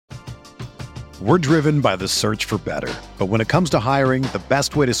We're driven by the search for better. But when it comes to hiring, the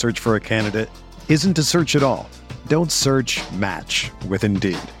best way to search for a candidate isn't to search at all. Don't search, match with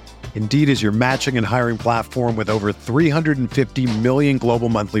Indeed. Indeed is your matching and hiring platform with over 350 million global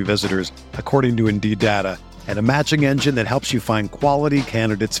monthly visitors, according to Indeed data, and a matching engine that helps you find quality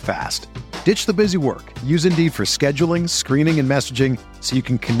candidates fast. Ditch the busy work. Use Indeed for scheduling, screening, and messaging so you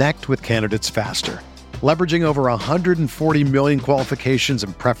can connect with candidates faster. Leveraging over 140 million qualifications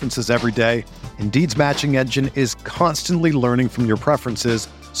and preferences every day, Indeed's matching engine is constantly learning from your preferences,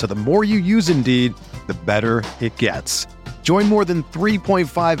 so the more you use Indeed, the better it gets. Join more than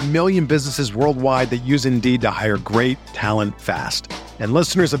 3.5 million businesses worldwide that use Indeed to hire great talent fast. And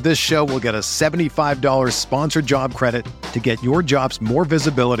listeners of this show will get a $75 sponsored job credit to get your jobs more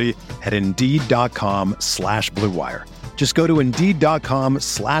visibility at Indeed.com/Blue Wire. Just go to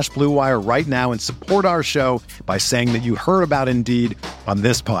Indeed.com/Blue Wire right now and support our show by saying that you heard about Indeed on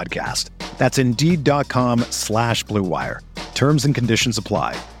this podcast. That's Indeed.com/Blue Wire. Terms and conditions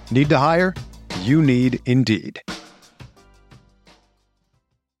apply. Need to hire? You need Indeed.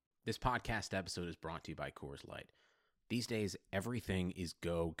 This podcast episode is brought to you by Coors Light. These days, everything is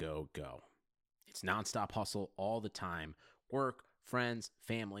go, go, go. It's nonstop hustle all the time. Work, friends,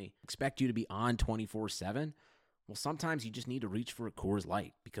 family, expect you to be on 24/7. Well, sometimes you just need to reach for a Coors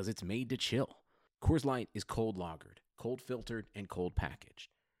Light because it's made to chill. Coors Light is cold lagered, cold filtered, and cold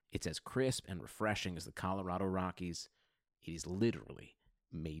packaged. It's as crisp and refreshing as the Colorado Rockies. It is literally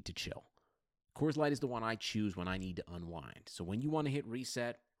made to chill. Coors Light is the one I choose when I need to unwind. So when you want to hit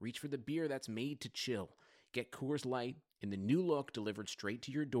reset, reach for the beer that's made to chill. Get Coors Light in the new look delivered straight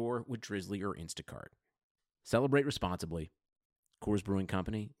to your door with Drizzly or Instacart. Celebrate responsibly. Coors Brewing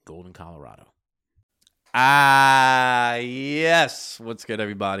Company, Golden, Colorado. Yes. What's good,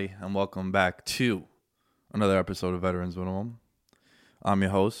 everybody? And welcome back to another episode of Veterans Minimum. I'm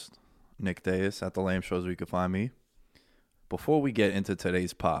your host, Nick Deus, at The Lame Shows where you can find me. Before we get into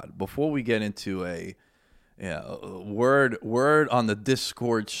today's pod, before we get into a word on the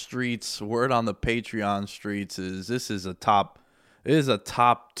Discord streets, word on the Patreon streets is this is a top 2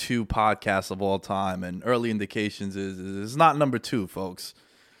 podcast of all time, and early indications is it's not number 2, folks.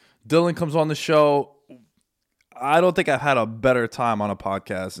 Dylan comes on the show. I don't think I've had a better time on a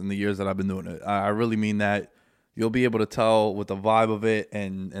podcast in the years that I've been doing it. I really mean that. You'll be able to tell with the vibe of it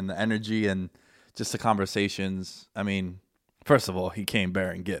and the energy and just the conversations. I mean, first of all, he came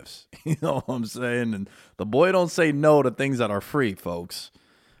bearing gifts. You know what I'm saying? And the boy don't say no to things that are free, folks.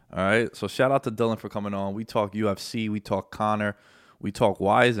 All right? So shout out to Dylan for coming on. We talk UFC. We talk Conor. We talk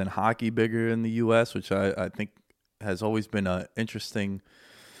why isn't hockey bigger in the U.S., which I think has always been an interesting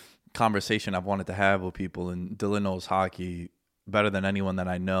conversation I've wanted to have with people. And Dylan knows hockey better than anyone that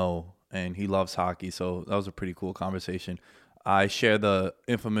I know, and he loves hockey. So that was a pretty cool conversation. I share the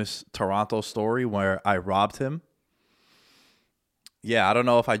infamous Toronto story where I robbed him. Yeah, I don't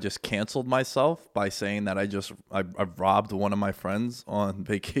know if I just canceled myself by saying that I robbed one of my friends on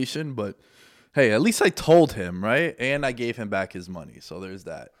vacation, but hey, at least I told him, right? And I gave him back his money. So there's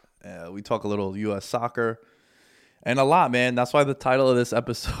that. We talk a little U.S. soccer and a lot, man. That's why the title of this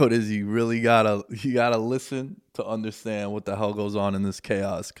episode is you gotta listen to understand what the hell goes on in this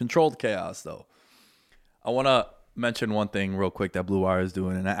chaos. Controlled chaos, though. I want to mention one thing real quick that Blue Wire is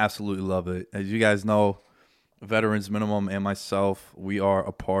doing, and I absolutely love it. As you guys know, Veterans Minimum and myself, we are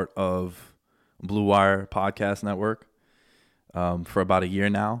a part of Blue Wire Podcast Network for about a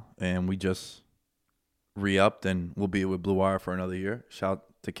year now, and we just re-upped and we'll be with Blue Wire for another year. Shout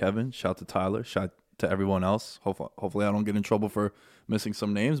to Kevin, shout to Tyler, shout to everyone else. Hopefully I don't get in trouble for missing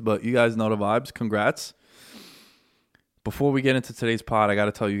some names, but you guys know the vibes. Congrats. Before we get into today's pod, I got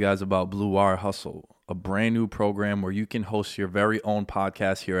to tell you guys about Blue Wire Hustle, a brand new program where you can host your very own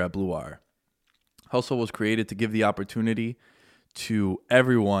podcast here at Blue Wire. Hustle was created to give the opportunity to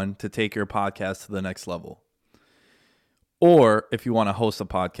everyone to take your podcast to the next level. Or if you want to host a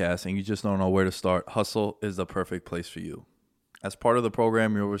podcast and you just don't know where to start, Hustle is the perfect place for you. As part of the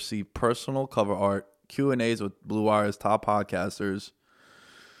program, you'll receive personal cover art, Q&As with Blue Wire's top podcasters.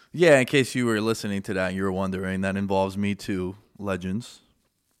 Yeah, in case you were listening to that and you were wondering, that involves me too, legends.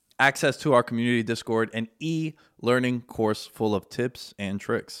 Access to our community Discord, an e-learning course full of tips and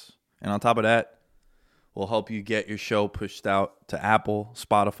tricks. And on top of that, we'll help you get your show pushed out to Apple,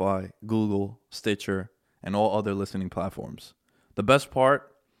 Spotify, Google, Stitcher, and all other listening platforms. The best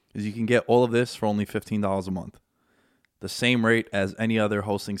part is you can get all of this for only $15 a month. The same rate as any other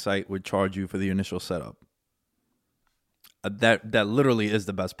hosting site would charge you for the initial setup. That literally is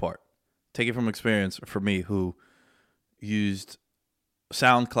the best part. Take it from experience for me, who used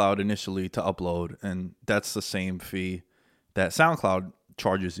SoundCloud initially to upload, and that's the same fee that SoundCloud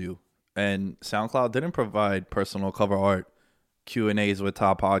charges you And SoundCloud didn't provide personal cover art, Q&As with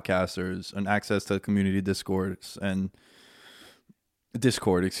top podcasters, and access to community Discord, and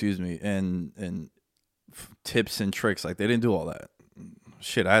tips and tricks. Like, they didn't do all that.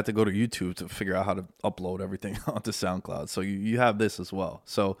 Shit, I had to go to YouTube to figure out how to upload everything onto SoundCloud. So you have this as well.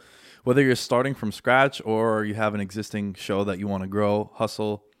 So whether you're starting from scratch or you have an existing show that you want to grow,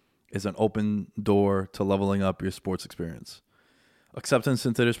 Hustle is an open door to leveling up your sports experience. Acceptance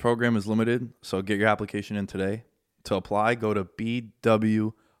into this program is limited, so get your application in today. To apply, go to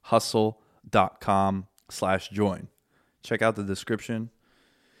bwhustle.com/join. Check out the description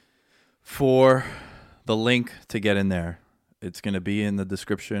for the link to get in there. It's going to be in the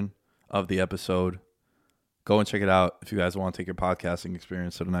description of the episode. Go and check it out if you guys want to take your podcasting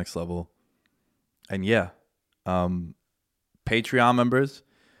experience to the next level. And yeah, Patreon members,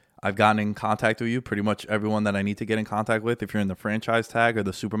 I've gotten in contact with you, pretty much everyone that I need to get in contact with. If you're in the franchise tag or the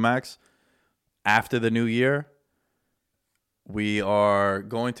Supermax, after the new year, we are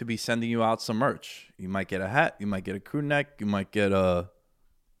going to be sending you out some merch. You might get a hat, you might get a crew neck, you might get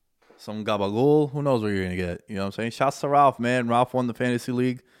some gabagool. Who knows what you're going to get? You know what I'm saying? Shouts to Ralph, man. Ralph won the fantasy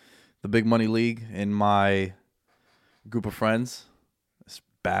league, the big money league, in my group of friends. This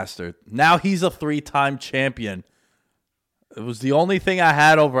bastard. Now he's a 3-time champion. It was the only thing I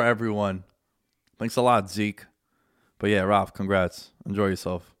had over everyone. Thanks a lot, Zeke. But yeah, Ralph, congrats. Enjoy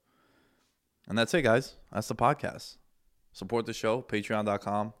yourself. And that's it, guys. That's the podcast. Support the show,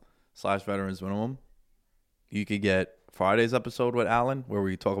 patreon.com/veteransminimum. You could get Friday's episode with Alan, where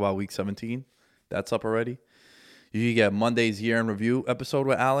we talk about week 17. That's up already. You can get Monday's year in review episode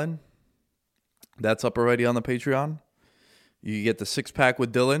with Alan. That's up already on the Patreon. You can get the 6-pack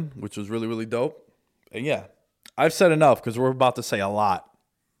with Dylan, which was really, really dope. And yeah, I've said enough because we're about to say a lot.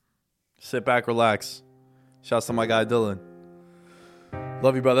 Sit back, relax. Shouts to my guy Dylan.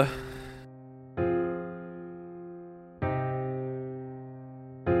 Love you, brother.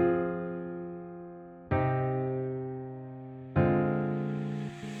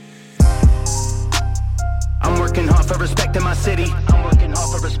 I'm working hard for respect in my city. I'm working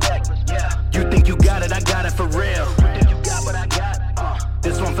hard for respect. Yeah. You think you got it? I got it for real. You think you got what I got?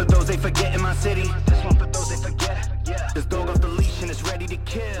 This one for those they forget in my city. This one for those they forget. Yeah. This dog off the leash and it's ready to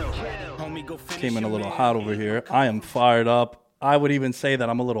kill. Homie, go finish. Came in a little hot over here. I am fired up. I would even say that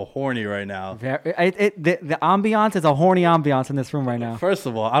I'm a little horny right now. The ambiance is a horny ambiance in this room right now. First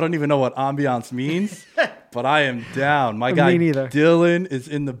of all, I don't even know what ambiance means, but I am down. My guy Dylan is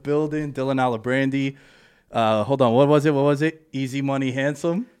in the building. Dylan Alibrandi. Hold on. What was it? Easy Money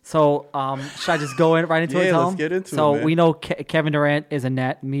Handsome. So, should I just go right into it? Yeah, let's get into it. So man. we know Kevin Durant is a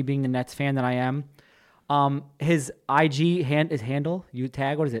Net. Me being the Nets fan that I am, his IG handle, you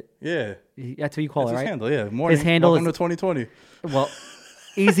tag, what is it? Yeah, that's what you call it, right? His handle, yeah. Morning. His handle Welcome is to 2020. Well,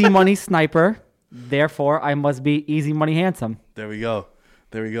 Easy Money Sniper. Therefore, I must be Easy Money Handsome. There we go.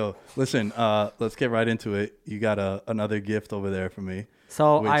 Listen, let's get right into it. You got another gift over there for me.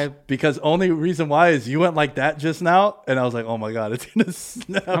 So because only reason why is you went like that just now, and I was like, oh my god, it's gonna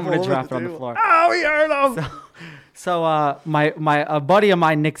snap. I'm gonna drop it on the floor. Oh, we heard him. So my a buddy of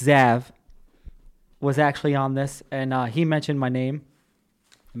mine, Nick Zav, was actually on this, and he mentioned my name.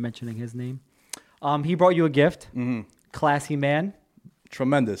 I'm mentioning his name. He brought you a gift. Mm-hmm. Classy man.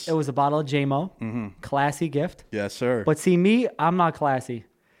 Tremendous. It was a bottle of JMO. Mm-hmm. Classy gift. Yes, sir. But see, me, I'm not classy.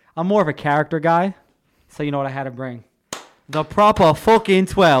 I'm more of a character guy. So you know what I had to bring? The proper fucking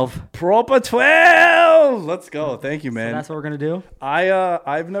 12. Proper 12. Let's go. Thank you, man. So that's what we're gonna do.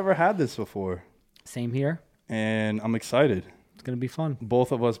 I've never had this before. Same here. And I'm excited. It's gonna be fun.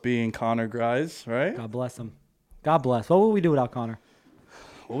 Both of us being Conor guys, right? God bless him. God bless. What would we do without Conor?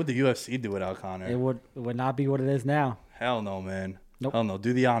 What would the UFC do without Conor? It would not be what it is now. Hell no, man. Nope. Hell no.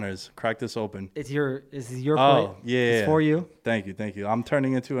 Do the honors. Crack this open. This is your plate. Oh, yeah. It's for you. Thank you. I'm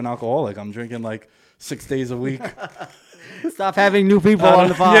turning into an alcoholic. I'm drinking like 6 days a week. Stop having new people on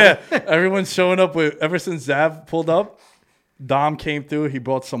the pod. Yeah, everyone's showing up ever since Zav pulled up. Dom came through. He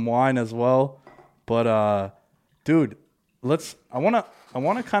brought some wine as well. But dude, I wanna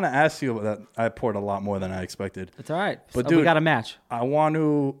kind of ask you about that. I poured a lot more than I expected. It's all right. But so dude, we got a match. I want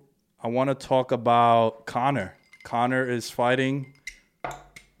to talk about Conor. Conor is fighting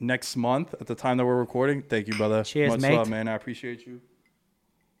next month at the time that we're recording. Thank you, brother. Cheers, Much mate. love, man. I appreciate you.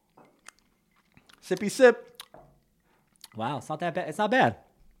 Sippy sip. Wow, it's not that bad. It's not bad.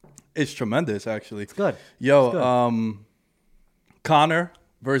 It's tremendous, actually. It's good. Yo, It's good. Conor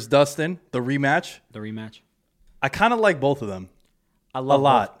versus Dustin, the rematch. I kind of like both of them. I love a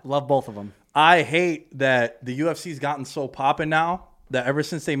lot. Love both of them. I hate that the UFC's gotten so poppin' now that ever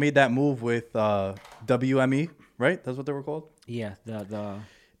since they made that move with WME, right? That's what they were called. Yeah, the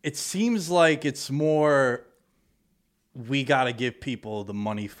it seems like it's more we got to give people the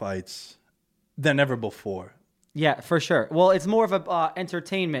money fights than ever before. Yeah, for sure. Well, it's more of a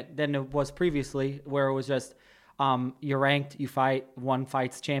entertainment than it was previously, where it was just you're ranked, you fight, one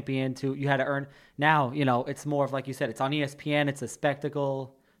fight's champion, two, you had to earn. Now, it's more of, like you said, it's on ESPN, it's a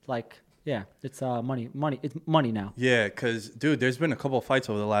spectacle. Like, yeah, it's money. It's money now. Yeah, because, dude, there's been a couple of fights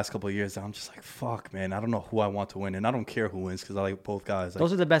over the last couple of years that I'm just like, fuck, man, I don't know who I want to win, and I don't care who wins because I like both guys. Like,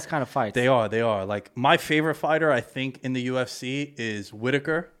 Those are the best kind of fights. They are. Like, my favorite fighter, I think, in the UFC is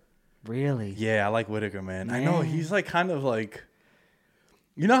Whitaker. Really? Yeah, I like Whitaker, man. I know, he's like kind of like,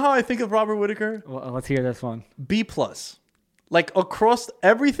 you know how I think of Robert Whitaker? Well, let's hear this one. B+. Like, across,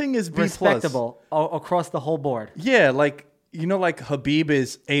 everything is B+. Respectable across the whole board. Yeah, like, like Habib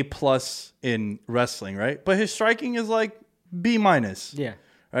is A+ in wrestling, right? But his striking is like B-. Yeah.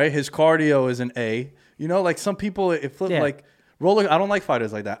 Right? His cardio is an A. Like some people, it flip like roller. I don't like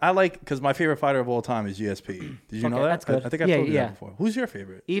fighters like that. I like, because my favorite fighter of all time is GSP. Did you know that? That's good. I think I told you that before. Who's your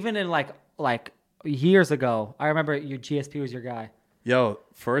favorite? Even in like years ago, I remember your GSP was your guy. Yo,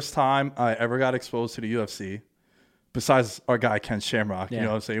 first time I ever got exposed to the UFC, besides our guy Ken Shamrock, you know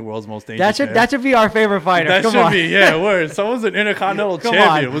what I'm saying, world's most dangerous. That should be our favorite fighter. That Come should on. be, yeah, word. Someone's an Intercontinental Come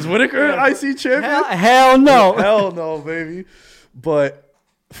champion. on. Was Whitaker an IC champion? Hell no. Hell no, baby. But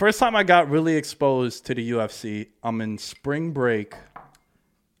first time I got really exposed to the UFC, I'm in spring break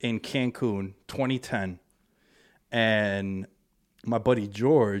in Cancun, 2010. And my buddy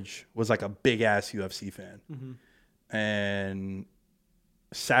George was like a big ass UFC fan. Mm-hmm. And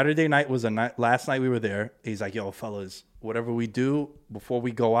Saturday night was last night we were there. He's like, yo, fellas, whatever we do before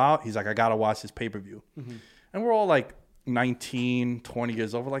we go out, he's like, I got to watch this pay-per-view. Mm-hmm. And we're all like 19, 20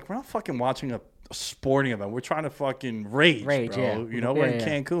 years old. We're like, we're not fucking watching a sporting event. We're trying to fucking rage bro. Yeah. We're in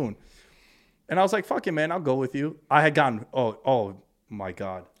Cancun. And I was like, fuck it, man, I'll go with you. I had gotten, oh my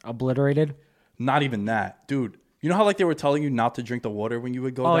God. Obliterated? Not even that. Dude, you know how like they were telling you not to drink the water when you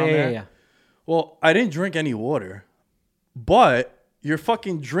would go down there? Yeah. Well, I didn't drink any water, but you're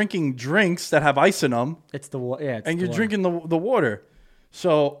fucking drinking drinks that have ice in them. It's the water. Yeah, and you're drinking the water.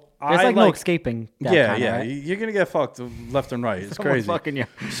 So there's like no escaping that kind, right? You're going to get fucked left and right. It's crazy. Fucking you.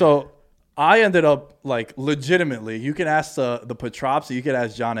 So I ended up like legitimately, you can ask the Petropsy, you can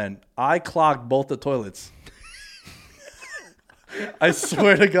ask John N. I clogged both the toilets. I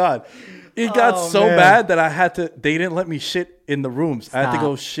swear to God. It got so bad that they didn't let me shit in the rooms. Stop. I had to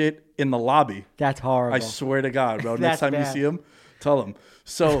go shit in the lobby. That's horrible. I swear to God, bro. Next time you see him, tell him.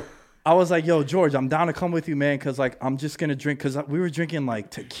 So I was like, yo, George, I'm down to come with you, man, because like I'm just going to drink, because we were drinking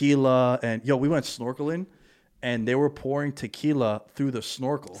like tequila, and we went snorkeling, and they were pouring tequila through the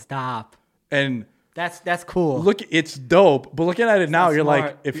snorkel. Stop. And that's cool. Look, it's dope. But looking at it now, you're smart.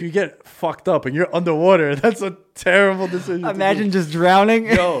 like, if you get fucked up and you're underwater, that's a terrible decision. Imagine just drowning.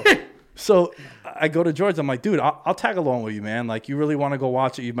 Yo. So I go to George. I'm like, dude, I'll tag along with you, man. Like, you really want to go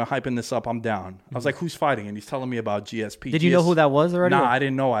watch it? You've been hyping this up. I'm down. I was like, who's fighting? And he's telling me about GSP. Did you know who that was already? Nah, I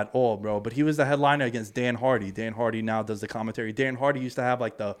didn't know at all, bro. But he was the headliner against Dan Hardy. Dan Hardy now does the commentary. Dan Hardy used to have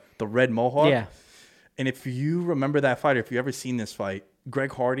like the red mohawk. Yeah. And if you remember that fight, if you ever seen this fight,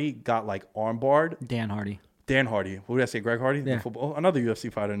 Greg Hardy got like armbarred. Dan Hardy. What did I say? Greg Hardy? Yeah. Oh, another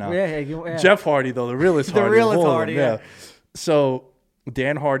UFC fighter now. Yeah. Jeff Hardy, though, the realest Hardy. The realest Hardy, yeah. So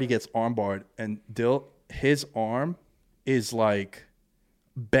Dan Hardy gets armbarred, and his arm is like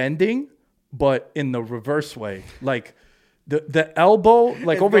bending, but in the reverse way. Like the elbow,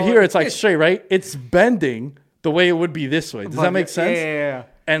 like it's over here, it's like straight, right? It's bending the way it would be this way. Does that make sense? Yeah.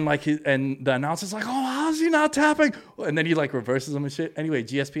 And like and the announcer's like, oh, how's he not tapping? And then he like reverses him and shit. Anyway,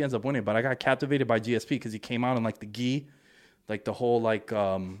 GSP ends up winning, but I got captivated by GSP because he came out in like the gi, like the whole like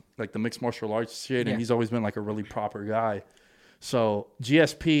the mixed martial arts shit, and he's always been like a really proper guy. So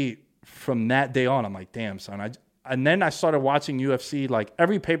GSP, from that day on, I'm like, damn, son. And then I started watching UFC, like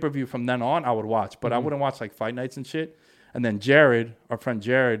every pay-per-view from then on I would watch, but I wouldn't watch like fight nights and shit. And then Jared, our friend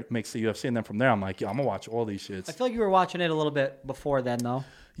Jared, makes the UFC, and then from there I'm like, yo, I'm gonna watch all these shits. I feel like you were watching it a little bit before then, though.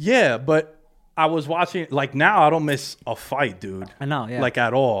 Yeah, but I was watching, like now I don't miss a fight, dude. I know, yeah. Like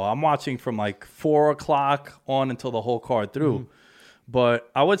at all. I'm watching from like 4 o'clock on until the whole card through. Mm-hmm.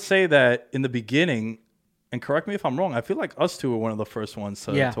 But I would say that in the beginning, and correct me if I'm wrong, I feel like us two were one of the first ones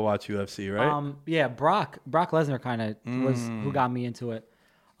to watch UFC, right? Yeah, Brock Lesnar kind of was who got me into it.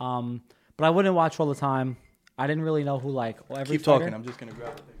 But I wouldn't watch all the time. I didn't really know who like every Keep fighter. talking. I'm just gonna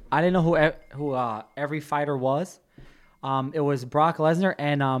grab it. I didn't know who every fighter was. It was Brock Lesnar,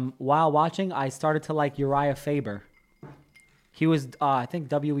 and while watching, I started to like Uriah Faber. He was, I think,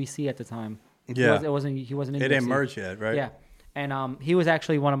 WEC at the time. Yeah, he wasn't in it UFC. didn't merge yet, right? Yeah, and he was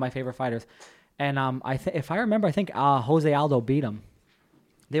actually one of my favorite fighters. And if I remember, I think Jose Aldo beat him.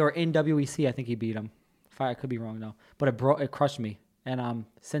 They were in WEC. I think he beat him. I could be wrong though, but it crushed me. And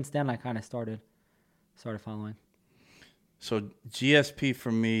since then I kind of started following. So GSP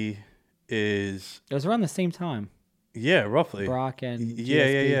for me is It was around the same time. roughly. Brock and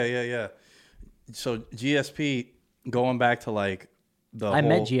Yeah. So GSP going back to like I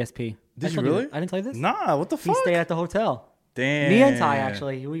met GSP. Did you really? I didn't tell you this. Nah, what the He fuck? stayed at the hotel. Damn. Me and Ty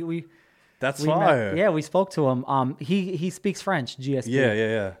actually. We That's met- fire. yeah, we spoke to him. He speaks French. GSP.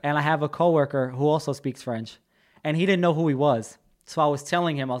 Yeah. And I have a coworker who also speaks French, and he didn't know who he was. So I was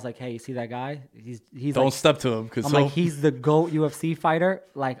telling him, I was like, "Hey, you see that guy? He's Don't like, step to him because I'm like, he's the GOAT UFC fighter.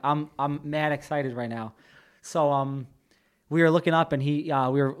 Like, I'm mad excited right now." So we were looking up, and we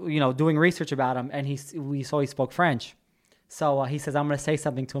were doing research about him, and we saw he spoke French. So he says, "I'm gonna say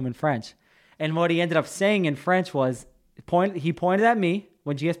something to him in French," and what he ended up saying in French was he pointed at me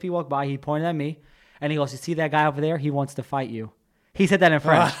when GSP walked by. He pointed at me, and he goes, "You see that guy over there? He wants to fight you." He said that in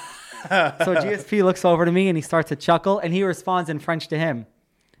French. So GSP looks over to me and he starts to chuckle and he responds in French to him.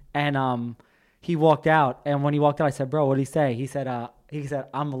 And he walked out. And when he walked out, I said, "Bro, what did he say?" He said,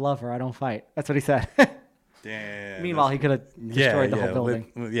 "I'm a lover. I don't fight." That's what he said. Damn. Meanwhile, he could have destroyed the whole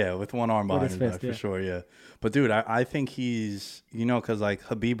building. With one arm behind his his fist, back, for yeah. sure, yeah. But dude, I think he's, because like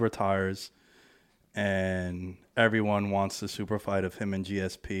Habib retires and everyone wants the super fight of him and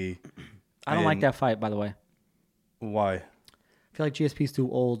GSP. I don't like that fight, by the way. Why? I feel like GSP's too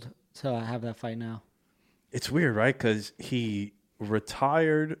old to have that fight now. It's weird, right? Because he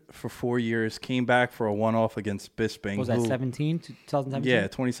retired for 4 years, came back for a one-off against Bisping. What was that, 2017? Yeah,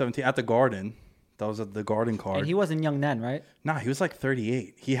 2017 at the Garden. That was at the Garden card. And he wasn't young then, right? Nah, he was like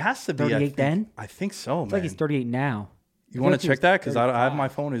 38. He has to be 38 then? I think so, I feel like he's 38 now. You want to check that? Because I have my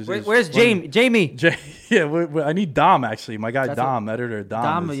phone. Where's Jamie? Yeah, I need Dom, actually. My guy That's Dom, editor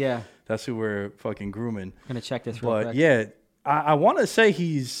Dom. Yeah. That's who we're fucking grooming. I'm going to check this real But quick. yeah, I want to say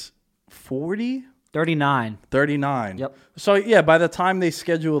he's 40, 39. 39. Yep. So yeah, by the time they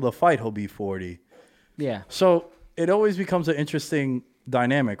schedule the fight, he'll be 40. Yeah. So it always becomes an interesting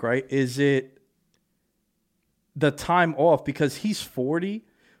dynamic, right? Is it the time off because he's 40,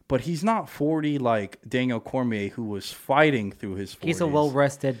 but he's not 40 like Daniel Cormier, who was fighting through his 40s. He's a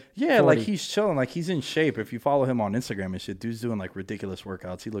well-rested 40. like he's chilling, like he's in shape. If you follow him on Instagram and shit, dude's doing like ridiculous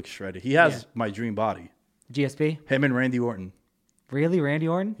workouts. He looks shredded. He has my dream body. GSP? Him and Randy Orton. Really? Randy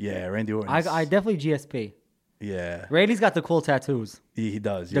Orton? Yeah, Randy Orton. I definitely GSP. Yeah, Randy's got the cool tattoos. he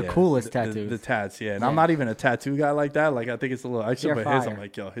does. The yeah. coolest The tattoos. tats, yeah. And Yeah. I'm not even a tattoo guy like that. Like I think it's a little extra, They're but his, fire. I'm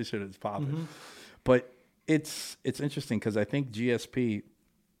like, yo, his shit is popping. But it's interesting because I think GSP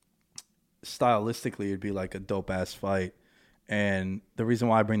stylistically it'd be like a dope ass fight. And the reason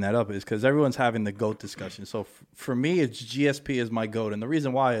why I bring that up is because everyone's having the GOAT discussion. So for me, it's GSP is my GOAT. And the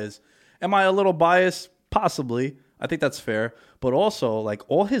reason why is, am I a little biased? Possibly. I think that's fair. But also, like,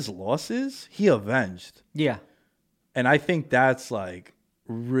 all his losses, he avenged. Yeah. And I think that's, like,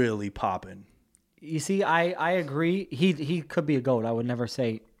 really popping. You see, I agree. He could be a GOAT. I would never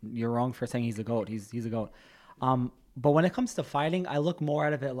say you're wrong for saying he's a GOAT. He's a GOAT. But when it comes to fighting, I look more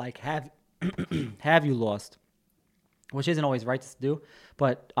out of it like, have you lost? Which isn't always right to do.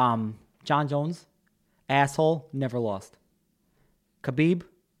 But John Jones, asshole, never lost. Khabib,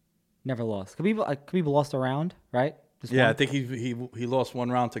 never lost. Khabib lost a round, right? Just Yeah, one. I think he lost one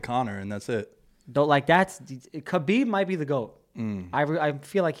round to Conor, and that's it. Though, like Khabib might be the GOAT. I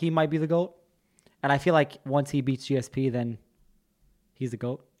feel like he might be the GOAT, and I feel like once he beats GSP, then he's the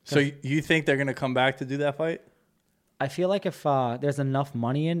GOAT. So you think they're going to come back to do that fight? I feel like if there's enough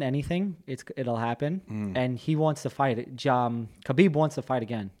money in anything, it'll happen. And he wants to fight it. Khabib wants to fight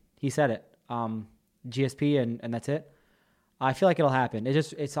again. He said it. GSP and that's it. I feel like it'll happen.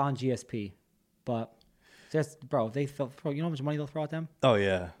 It's on GSP, but just bro, you know how much money they'll throw at them? Oh,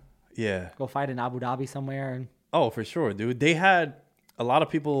 yeah. Yeah. Go fight in Abu Dhabi somewhere. And Oh, for sure, dude. They had a lot of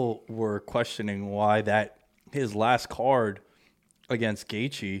people were questioning why his last card against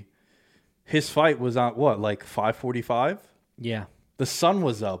Gaethje, his fight was on what, like 5:45? yeah, The sun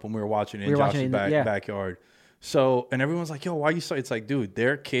was up when we were watching it in were watching Josh's it in the- yeah. backyard. So, and everyone's like, yo, why are you so? It's like, dude,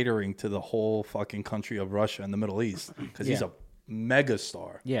 they're catering to the whole fucking country of Russia and the Middle East because he's Yeah. a mega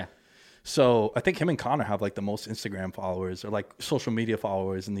star. yeah. So I think him and Conor have like the most Instagram followers or like social media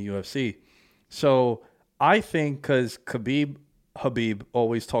followers in the UFC. So I think because Habib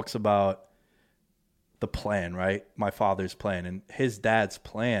always talks about the plan, right? My father's plan. And his dad's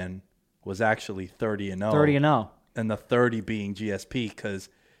plan was actually 30-0. 30-0. And the 30 being GSP because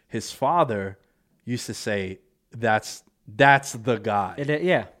his father used to say, that's the guy.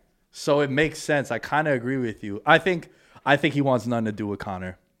 Yeah. So it makes sense. I kind of agree with you. I think he wants nothing to do with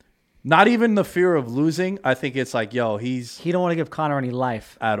Conor. Not even the fear of losing. I think it's like, yo, He don't want to give Conor any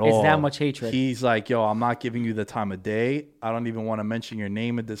life at all. It's that much hatred. He's like, yo, I'm not giving you the time of day. I don't even want to mention your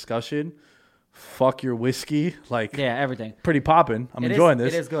name in discussion. Fuck your whiskey. Like, yeah, everything. pretty popping. I'm enjoying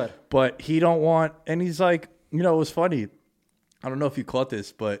this. It is good. But he don't want, and he's like, you know, it was funny. I don't know if you caught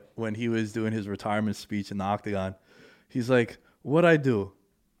this, but when he was doing his retirement speech in the Octagon, he's like, what'd I do?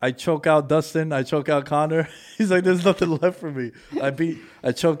 I choke out Dustin. I choke out Conor. He's like, there's nothing left for me.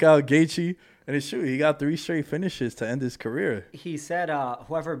 I choke out Gaethje. And it's true. He got 3 straight finishes to end his career. He said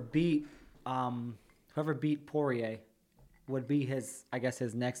whoever beat Poirier would be his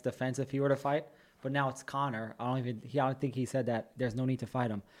next defense if he were to fight. But now it's Conor. I don't think he said that there's no need to fight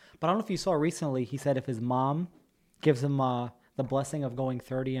him. But I don't know if you saw recently, he said if his mom gives him the blessing of going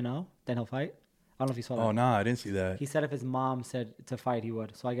 30-0, then he'll fight. I don't know if you saw that. Oh, nah, I didn't see that. He said if his mom said to fight, he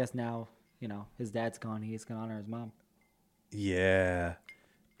would. So I guess now, his dad's gone. He's going to honor his mom. Yeah.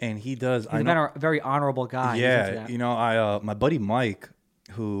 And he does. He's been a very honorable guy. Yeah. My buddy Mike,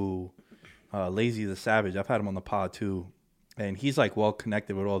 who Lazy the Savage, I've had him on the pod too. And he's like well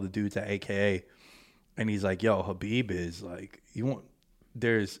connected with all the dudes at AKA. And he's like, yo, Habib is like, you want,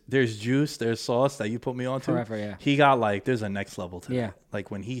 there's juice, there's sauce that you put me onto. Forever, yeah. He got like, there's a next level to Yeah. that.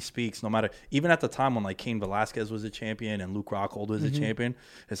 Like when he speaks, no matter, even at the time when like Cain Velasquez was a champion and Luke Rockhold was a champion,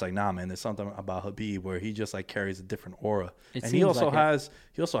 it's like, nah, man, there's something about Habib where he just like carries a different aura. And he also has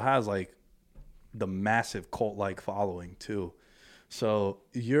like the massive cult like following too. So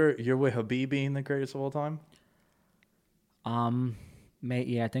you're with Habib being the greatest of all time?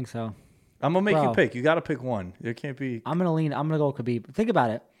 Yeah, I think so. I'm gonna make you pick. You gotta pick one. There can't be. I'm gonna go Khabib. Think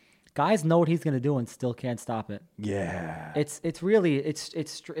about it. Guys know what he's gonna do and still can't stop it. Yeah. It's really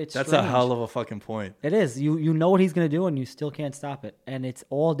That's strange. a hell of a fucking point. It is. You know what he's gonna do and you still can't stop it. And it's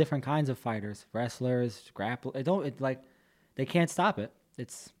all different kinds of fighters, wrestlers, grapplers. They can't stop it.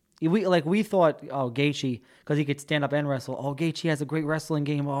 We thought, Gaethje, because he could stand up and wrestle. Oh, Gaethje has a great wrestling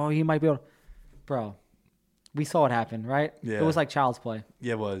game. Oh, he might be able to. Bro, we saw it happen, right? Yeah. It was like child's play.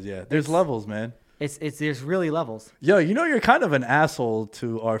 Yeah, it was. Yeah. There's levels, man. There's really levels. Yo, you're kind of an asshole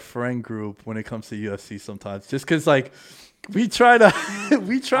to our friend group when it comes to UFC sometimes. Just because, like, we try to.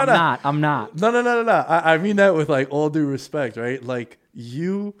 I'm not. No. I mean that with, like, all due respect, right? Like,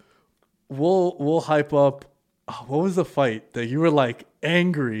 we'll hype up. Oh, what was the fight that you were, like,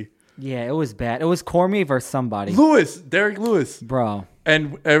 angry? Yeah, it was bad. It was Cormier versus somebody. Derek Lewis. Bro.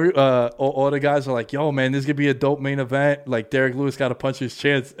 And all the guys are like, yo, man, this could be a dope main event. Like, Derek Lewis got to punch his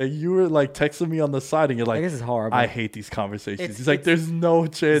chance. And you were, like, texting me on the side, and you're like, this is horrible. I hate these conversations. He's like, there's no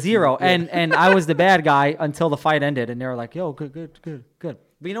chance. Zero. Yeah. And I was the bad guy until the fight ended. And they were like, yo, good. But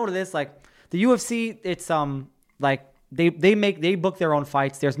you know what it is? Like, the UFC, it's, like, they book their own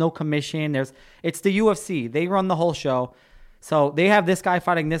fights. There's no commission. It's the UFC. They run the whole show. So they have this guy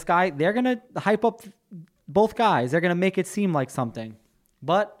fighting this guy. They're going to hype up both guys. They're going to make it seem like something.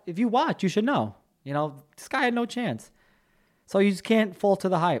 But if you watch, you should know. This guy had no chance. So you just can't fall to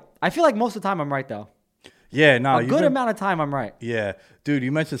the hype. I feel like most of the time I'm right, though. Yeah, no. A good amount of time I'm right. Yeah. Dude,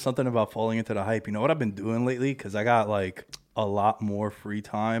 you mentioned something about falling into the hype. You know what I've been doing lately? Because I got, like, a lot more free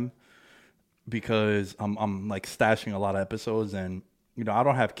time because I'm like, stashing a lot of episodes. And, I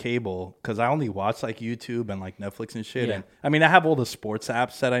don't have cable because I only watch, like, YouTube and, like, Netflix and shit. Yeah. And, I mean, I have all the sports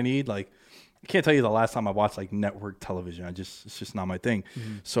apps that I need, like, I can't tell you the last time I watched like network television. It's just not my thing.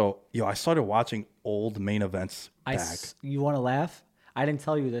 Mm-hmm. So, I started watching old main events back. You want to laugh? I didn't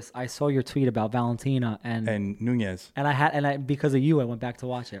tell you this. I saw your tweet about Valentina and Nunez. And because of you, I went back to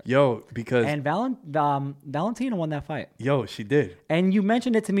watch it. And Valentina won that fight. She did. And you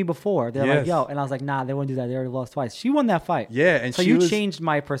mentioned it to me before. They're like, and I was like, nah, they wouldn't do that. They already lost twice. She won that fight. Yeah, and so you changed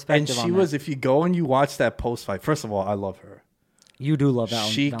my perspective. And she was, if you go and you watch that post fight, first of all, I love her. You do love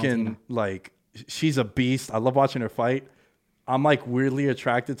Valentina. She can, like, she's a beast. I love watching her fight. I'm like weirdly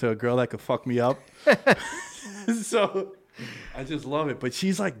attracted to a girl that could fuck me up. So I just love it. But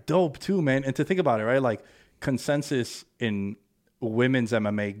she's like dope too, man. And to think about it, right? Like, consensus in women's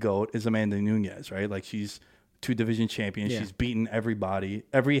MMA GOAT is Amanda Nunez, right? Like, she's 2-division champion. Yeah. She's beaten everybody,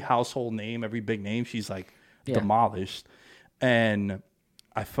 every household name, every big name. She's like demolished. And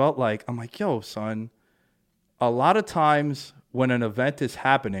I felt like, I'm like, yo, son, a lot of times when an event is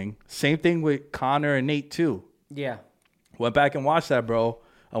happening, same thing with Conor and Nate too. Yeah. Went back and watched that, bro.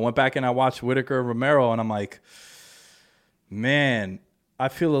 I went back and I watched Whitaker and Romero, and I'm like, man, I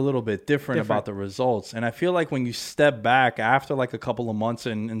feel a little bit different about the results. And I feel like when you step back after like a couple of months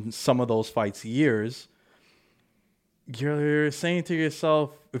and some of those fights, years, you're saying to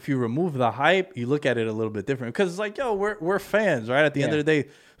yourself, if you remove the hype, you look at it a little bit different. Because it's like, yo, we're fans, right? At the end of the day,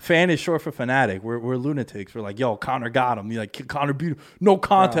 fan is short for fanatic. We're lunatics. We're like, yo, Conor got him. You're like, Conor beat him. No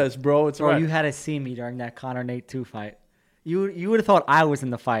contest, bro. It's Bro, right. you had to see me during that Conor Nate 2 fight. You would have thought I was in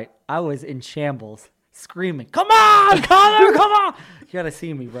the fight. I was in shambles, screaming, "Come on, Conor, come on!" You got to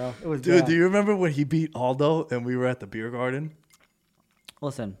see me, bro. It was Dude, bad. do you remember when he beat Aldo and we were at the beer garden?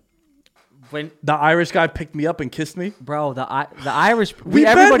 Listen, when The Irish guy picked me up and kissed me. bro, the Irish, We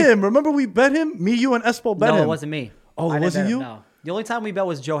everybody, bet him. Remember we bet him? Me, you, and Espo bet No, him. it wasn't me. Oh, I didn't wasn't bet him, you? No, the only time we bet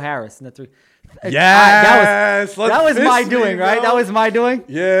was Joe Harris in the 3. Yes, that was let's my fist me, doing, right? bro. That was my doing.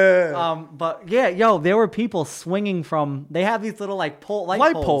 Yeah. But yeah, yo, there were people swinging from. They have these little like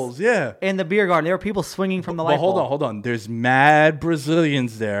light poles, yeah. in the beer garden. There were people swinging from the light But hold pole. on, hold on. There's mad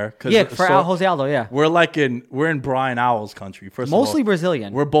Brazilians there. Yeah, for Jose Aldo, yeah. We're in Brian Owl's country. First Mostly of all,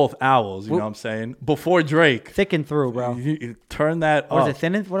 Brazilian. We're both owls. You know what I'm saying? Before Drake, Thick and through, bro. you turn that Or up. is it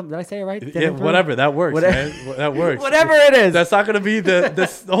thin and, what, did I say it right? Thin Yeah, and through? whatever. That works, Whatever. man. That works. Whatever it is. That's not gonna be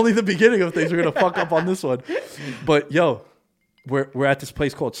that's only the beginning of things. We're gonna fuck up on this one. But yo, we're at this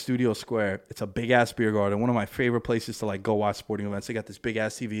place called Studio Square. It's a big ass beer garden. One of my favorite places to like go watch sporting events. They got this big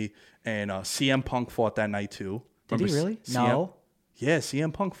ass TV, and CM Punk fought that night too. Did he Remember really? CM? No. Yeah,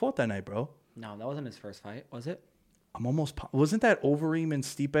 CM Punk fought that night, bro. No, that wasn't his first fight, was it? I'm almost wasn't that Overeem and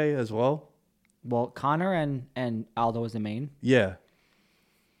Stipe as well? Well, Conor and Aldo was the main. Yeah.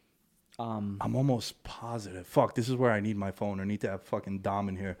 I'm almost positive. Fuck, this is where I need my phone. I need to have fucking Dom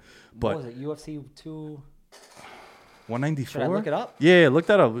in here. But What was it? UFC 2. 194. Should I look it up? Yeah, look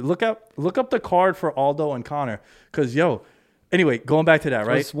that up. Look up the card for Aldo and Conor. Cause yo, anyway, going back to that, It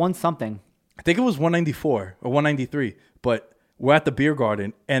right? was one something. I think it was 194 or 193. But we're at the beer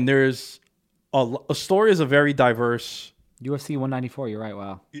garden, and there's a story is a very diverse. UFC 194. You're right.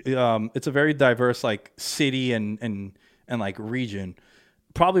 Wow. It's a very diverse like city and like region.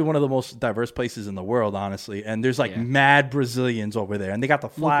 Probably one of the most diverse places in the world, honestly. And there's like mad Brazilians over there, and they got the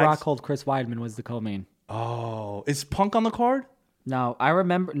Luke flags. Rockhold, Chris Weidman was the co-main. Oh, is Punk on the card? No, I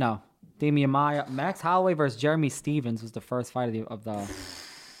remember. No, Damian Maia, Max Holloway versus Jeremy Stevens was the first fight of the.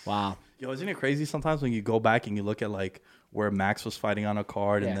 Wow. Yo, isn't it crazy sometimes when you go back and you look at like where Max was fighting on a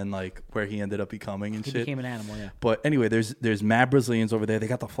card and Yeah. then like where he ended up becoming and He shit. became an animal. Yeah. But anyway, there's mad Brazilians over there. They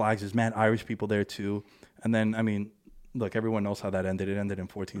got the flags. There's mad Irish people there too. And then I mean, look, everyone knows how that ended. It ended in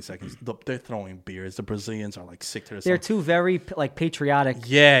 14 seconds. They're throwing beers. The Brazilians are like sick to their They're stomach. two very like patriotic.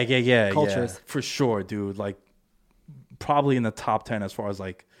 Yeah, cultures. yeah, for sure, dude. Like probably in the top 10 as far as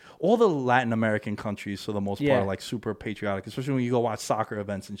like all the Latin American countries for the most Yeah. part are like super patriotic, especially when you go watch soccer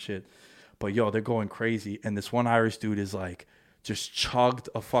events and shit. But yo, they're going crazy, and this one Irish dude is like just chugged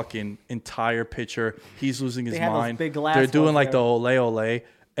a fucking entire pitcher. He's losing his They have those mind. big glass They're doing ones like there. the ole,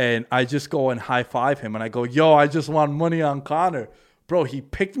 and I just go and high five him, and I go, yo, I just want money on Conor. Bro, he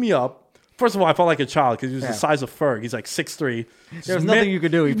picked me up. First of all, I felt like a child because he was the size of Ferg. He's like 6'3". There was nothing you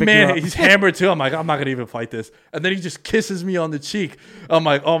could do. He picked Man, you up. he's hammered too. I'm like, I'm not gonna even fight this. And then he just kisses me on the cheek. I'm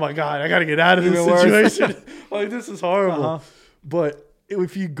like, oh my god, I gotta get out of this Even worse. situation. Like, this is horrible. But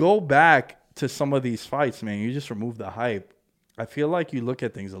if you go back to some of these fights, man, you just remove the hype. I feel like you look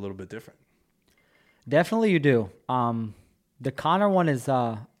at things a little bit different. Definitely, you do. The Conor one is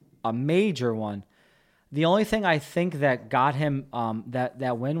a major one. The only thing I think that got him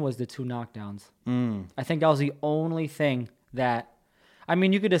that win was the 2 knockdowns. I think that was the only thing that. I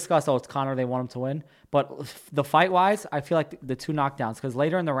mean, you could discuss, it's Conor, they want him to win. But the fight-wise, I feel like the 2 knockdowns. Because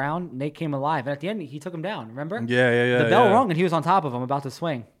later in the round, Nate came alive. And at the end, he took him down, remember? Yeah. The bell rung, and he was on top of him, about to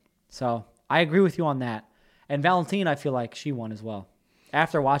swing. So I agree with you on that. And Valentina, I feel like she won as well.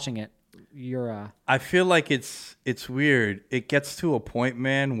 After watching it, you're... I feel like it's weird. It gets to a point,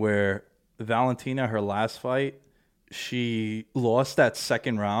 man, where Valentina, her last fight, she lost that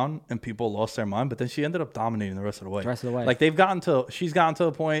second round and people lost their mind, but then she ended up dominating the rest of the way. Like she's gotten to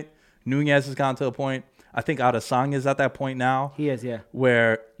a point, Nunez has gotten to a point. I think Adesanya is at that point now. He is, yeah.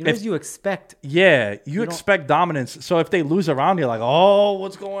 Where You expect... you expect dominance. So if they lose a round, you're like, oh,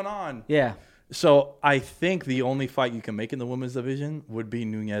 what's going on? Yeah. So I think the only fight you can make in the women's division would be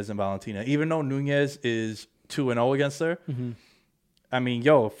Nunez and Valentina. Even though Nunez is 2-0 against her, I mean,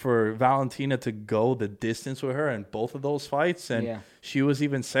 for Valentina to go the distance with her in both of those fights, and she was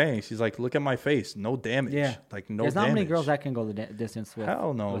even saying, she's like, look at my face, no damage. Yeah. Like, no There's damage. not many girls that can go the distance with.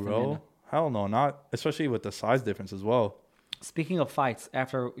 Hell no, with bro. Amanda. Hell no, not especially with the size difference as well. Speaking of fights,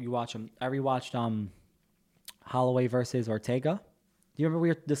 after you watch them, I rewatched Holloway versus Ortega. Do you remember we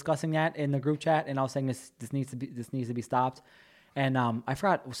were discussing that in the group chat, and I was saying this needs to be stopped, and I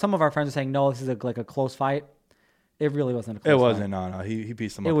forgot. Some of our friends were saying no, this is like a close fight. It really wasn't a close It fight. wasn't. No. He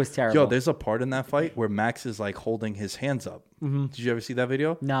pieced him up. It was terrible. Yo, there's a part in that fight where Max is like holding his hands up. Mm-hmm. Did you ever see that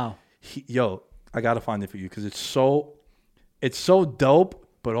video? No. I gotta find it for you because it's so dope,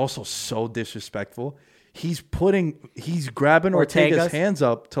 but also so disrespectful. He's grabbing Ortega's hands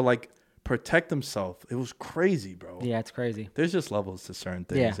up to like protect himself. It was crazy, bro. Yeah, it's crazy. There's just levels to certain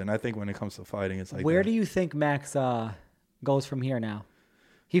things, Yeah. and I think when it comes to fighting, it's like Where do you think Max goes from here now?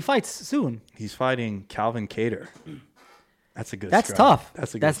 He fights soon. he's fighting Calvin Kattar. That's a good. That's strike. tough.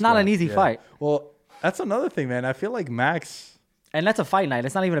 That's a. Good That's not an strike. easy Yeah. fight. Well, that's another thing, man. I feel like Max. And that's a fight night.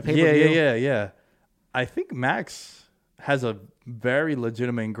 It's not even a pay-per-view. Yeah. I think Max has a very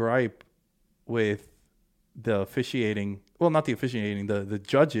legitimate gripe with the officiating. Well, not the officiating. The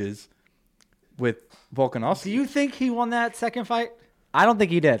judges with Volkanovski. Do you think he won that second fight? I don't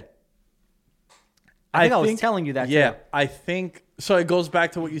think he did. I think I was telling you that. Yeah, too. I think so. It goes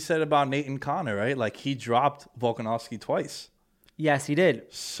back to what you said about Nathan Connor, right? Like he dropped Volkanovski twice. Yes, he did.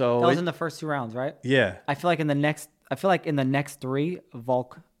 So That was in the first 2 rounds, right? yeah, I feel like in the next 3,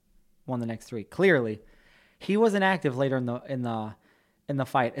 Volk won the next 3. Clearly, he wasn't active later in the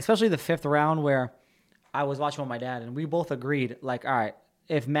fight, especially the 5th round where I was watching with my dad and we both agreed, like, all right,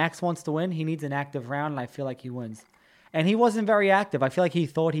 if Max wants to win, he needs an active round, and I feel like he wins. And he wasn't very active. I feel like he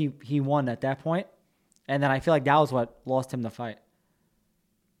thought he won at that point, and then I feel like that was what lost him the fight.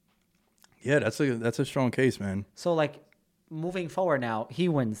 yeah, that's a strong case, man. So like moving forward now, he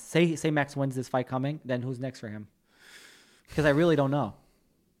wins. Say Max wins this fight coming, then who's next for him? Because I really don't know.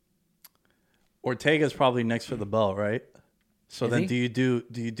 Ortega's probably next for the belt, right? So Is then he? do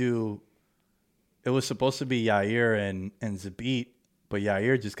you do? It was supposed to be Yair and Zabit, but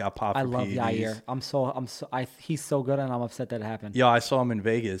Yair just got popped. I for love PEDs. Yair. He's so good, and I'm upset that it happened. Yo, I saw him in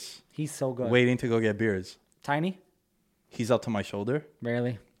Vegas He's so good. waiting to go get beers. Tiny? He's up to my shoulder,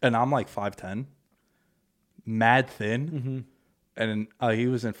 Barely. and I'm like 5'10", mad thin. And he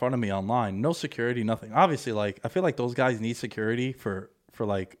was in front of me online. No security, nothing. Obviously, like I feel like those guys need security for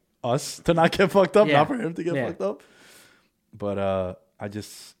like us to not get fucked up, Yeah. not for him to get Yeah. fucked up. But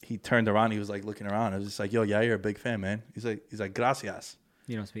he turned around. He was like looking around. I was just like, yo, yeah, you're a big fan, man. He's like, gracias.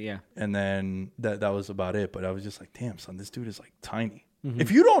 You don't speak. Yeah. And then that was about it. But I was just like, damn, son, this dude is like tiny. Mm-hmm.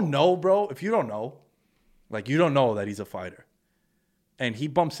 If you don't know, bro, like you don't know that he's a fighter, and he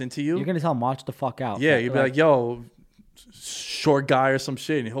bumps into you, You're gonna tell him watch the fuck out. yeah, you'd be like, yo, short guy or some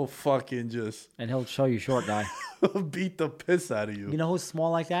shit, and he'll fucking just and he'll show you short guy. beat the piss out of you. You know who's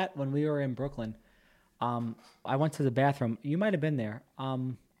small like that? When we were in Brooklyn, I went to the bathroom. You might have been there.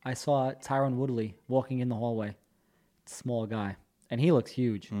 I saw Tyron Woodley walking in the hallway. Small guy, and he looks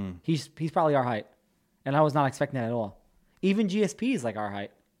huge. He's probably our height, and I was not expecting that at all. Even GSP is like our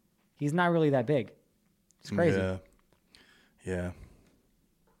height. He's not really that big. It's crazy. Yeah.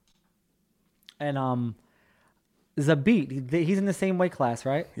 And Zabit, he's in the same weight class,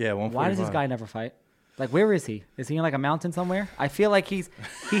 right? Yeah, Why does this 145. guy never fight? Like, where is he? Is he in like a mountain somewhere? I feel like he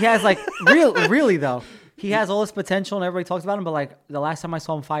has like really though. He has all this potential and everybody talks about him, but like the last time I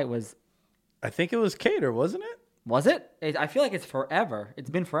saw him fight was I think it was Cater, wasn't it? I feel like it's forever. It's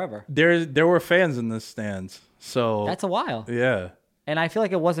been forever. There were fans in the stands, so That's a while. yeah. And I feel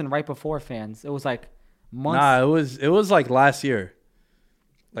like it wasn't right before fans. It was like months. Nah, it was like last year,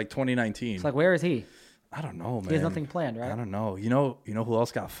 like 2019. It's like, where is he? I don't know, man. He has nothing planned, right? I don't know. You know who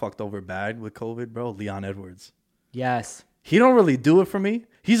else got fucked over bad with COVID, bro? Leon Edwards. Yes. He don't really do it for me.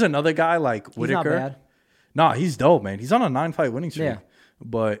 He's another guy like He's Whitaker. not bad. Nah, he's dope, man. He's on a 9-fight winning streak. Yeah.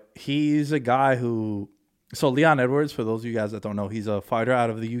 But he's a guy who. So Leon Edwards, for those of you guys that don't know, he's a fighter out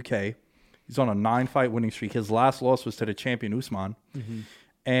of the UK. He's on a 9-fight winning streak. His last loss was to the champion Usman,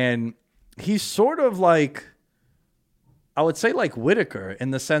 and he's sort of like, I would say like Whitaker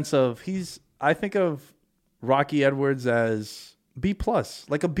in the sense of I think of Rocky Edwards as B+,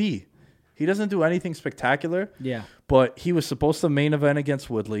 like a B. He doesn't do anything spectacular. Yeah. But he was supposed to main event against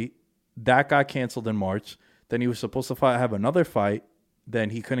Woodley. That got canceled in March. Then he was supposed to have another fight. Then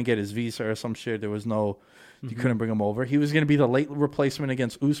he couldn't get his visa or some shit. There was you couldn't bring him over. He was going to be the late replacement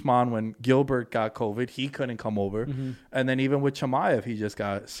against Usman when Gilbert got COVID. He couldn't come over. And then even with Chimaev, he just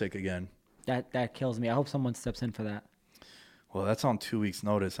got sick again. That kills me. I hope someone steps in for that. Well, that's on 2 weeks'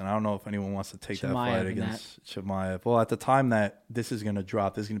 notice, and I don't know if anyone wants to take that Chimaev fight and against Chimaev. Well, at the time that this is going to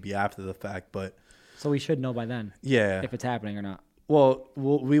drop, this is going to be after the fact, but So we should know by then yeah. if it's happening or not. Well,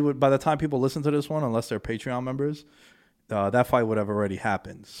 we would by the time people listen to this one, unless they're Patreon members, that fight would have already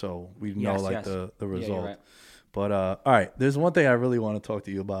happened, so we know Yes. the Yeah, result. you're right. But all right, there's one thing I really want to talk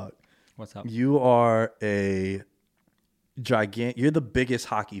to you about. What's up? You are you're the biggest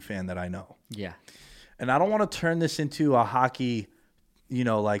hockey fan that I know. Yeah. And I don't want to turn this into a hockey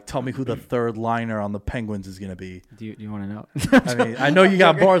like tell me who the third liner on the Penguins is gonna be. Do you want to know? I mean, I know you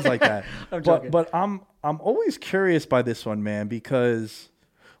got bars like that, I'm joking. but I'm always curious by this one, man, because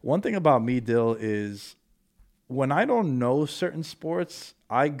one thing about me, Dill, is when I don't know certain sports,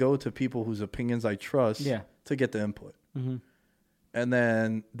 I go to people whose opinions I trust to get the input. Mm-hmm. And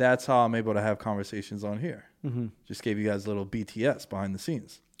then that's how I'm able to have conversations on here. Mm-hmm. Just gave you guys a little BTS behind the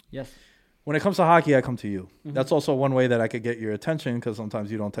scenes. Yes. When it comes to hockey, I come to you. Mm-hmm. That's also one way that I could get your attention because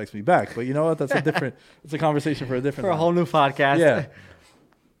sometimes you don't text me back. But you know what? That's it's a conversation for a different For a time. whole new podcast. Yeah.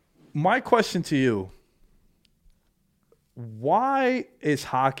 My question to you, why is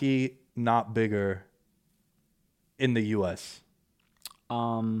hockey not bigger in the U.S.?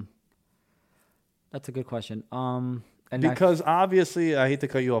 That's a good question. And Because obviously, I hate to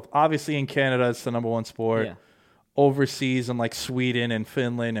cut you off. Obviously, in Canada, it's the number one sport. Yeah. Overseas, in like Sweden and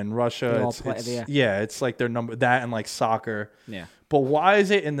Finland and Russia, They all it's, play- it's yeah. it's like their number that and like soccer. Yeah. But why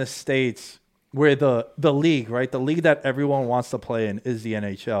is it in the States where the league, right, the league that everyone wants to play in is the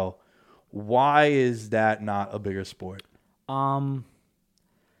NHL? Why is that not a bigger sport? I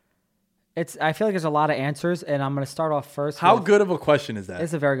feel like there's a lot of answers, and I'm gonna start off first. How with- good of a question is that?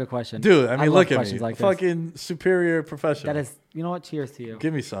 It's a very good question, Dude, I mean, love look at me. questions like this. Fucking superior professional. That is, you know what? Cheers to you.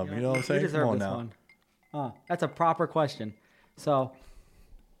 Give me some. You know what I'm saying? You deserve Come on this now. one. That's a proper question. So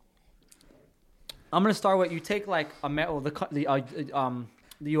I'm gonna start with you. Take like the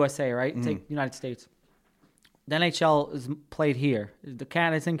USA, right? Mm-hmm. Take United States. The NHL is played here.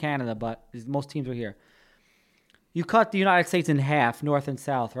 It's in Canada, but most teams are here. You cut the United States in half, north and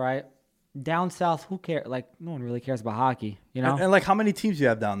south, right? Down south, who cares? Like, no one really cares about hockey, you know? And like, how many teams do you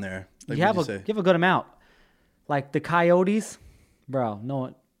have down there? Like, you have would a say? good amount. Like the Coyotes, bro, no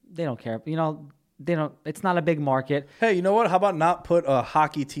one, they don't care. You know, they don't, it's not a big market. Hey, you know what? How about not put a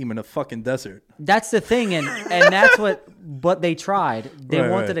hockey team in a fucking desert? That's the thing, and that's what they tried. They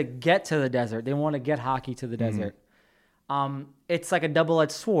Right, wanted right. to get to the desert. They want to get hockey to the desert. It's like a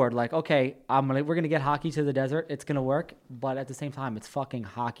double-edged sword. Like, okay, we're gonna get hockey to the desert. It's gonna work, but at the same time, it's fucking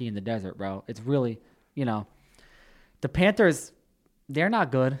hockey in the desert, bro. It's really, the Panthers, they're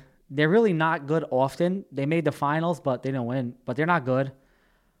not good. They're really not good often. They made the finals, but they didn't win. But they're not good.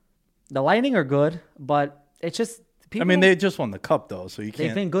 The Lightning are good, but it's just people. I mean, they just won the cup though, so you They've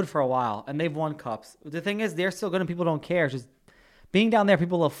can't. been good for a while, and they've won cups. The thing is, they're still good, and people don't care. It's just being down there,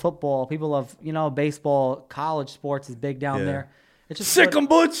 people love football, people love, baseball, college sports is big down Yeah. there. It's just Sick 'em,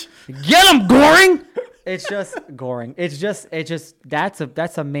 Butch. Get them, Goring. It's just Goring. It's just that's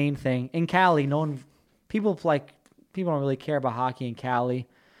a main thing in Cali. People don't really care about hockey in Cali.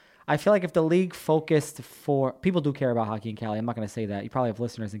 I feel like if the league focused people do care about hockey in Cali. I'm not going to say that. You probably have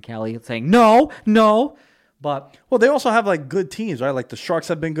listeners in Cali saying no, but Well, they also have like good teams, right? Like the Sharks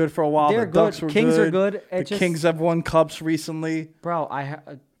have been good for a while. They're The Ducks good. were Kings good. are good. The Kings have won cups recently. bro,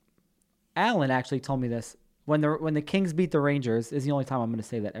 Alan actually told me this. When the Kings beat the Rangers, is the only time I'm going to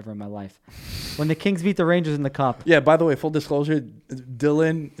say that ever in my life. When the Kings beat the Rangers in the cup. Yeah. By the way, full disclosure,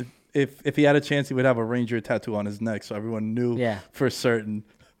 Dylan, if he had a chance, he would have a Ranger tattoo on his neck, so everyone knew Yeah. for certain.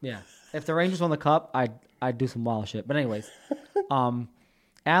 Yeah. If the Rangers won the cup, I'd do some wild shit. But anyways,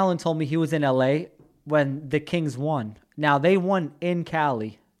 Alan told me he was in LA when the Kings won. Now they won in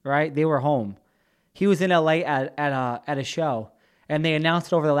Cali, right? They were home. He was in LA at a show, and they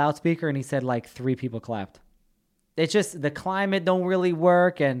announced it over the loudspeaker, and he said like 3 people clapped. It's just the climate don't really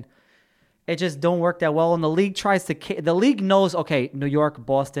work, and it just don't work that well. And the league the league knows, okay, New York,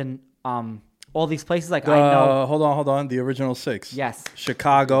 Boston, all these places. Like I know Hold on. The original 6. Yes.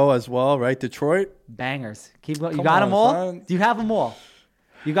 Chicago as well, right? Detroit. bangers. Keep going. You Come got on, them all. son. Do you have them all?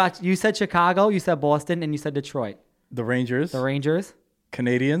 You said Chicago, you said Boston, and you said Detroit. The Rangers. The Rangers.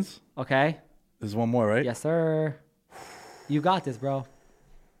 Canadians. Okay. There's one more, right? Yes, sir. You got this, bro.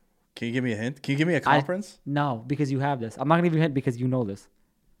 Can you give me a hint? Can you give me a conference? No, because you have this. I'm not gonna give you a hint because you know this.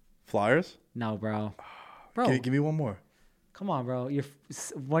 Flyers. No, bro. Bro, Give me one more. come on, bro.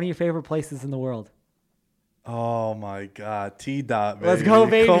 One of your favorite places in the world. Oh my God, T Dot, baby. Let's go,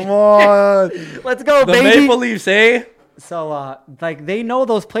 baby. Come on, Let's go, the baby. Maple Leafs, eh? So, like, they know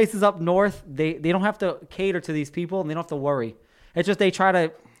those places up north. They don't have to cater to these people, and they don't have to worry. It's just they try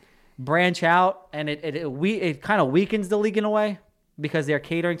to branch out, and it kind of weakens the league in a way because they're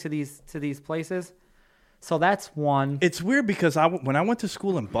catering to these places. So that's one. It's weird because when I went to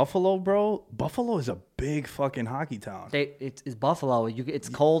school in Buffalo, bro, Buffalo is a big fucking hockey town. It's Buffalo. It's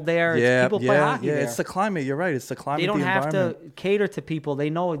cold there. People play hockey there. It's the climate. You're right. It's the climate. They don't the have to environment. cater to people. They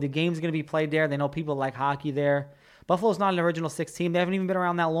know the game's going to be played there. They know people like hockey there. Buffalo's not an original 6 team. They haven't even been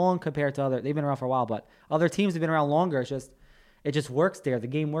around that long compared to they've been around for a while, but other teams have been around longer. It just works there. The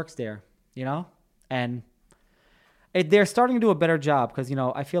game works there, And They're starting to do a better job because,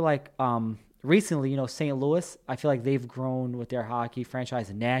 I feel like recently, St. Louis, I feel like they've grown with their hockey franchise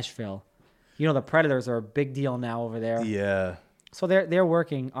in Nashville. The Predators are a big deal now over there. Yeah. So they're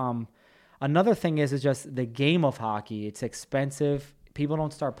working. Another thing is just the game of hockey. It's expensive. People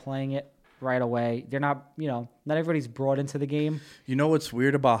don't start playing it right away. They're not, not everybody's brought into the game. You know what's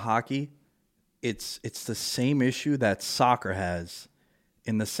weird about hockey? It's the same issue that soccer has,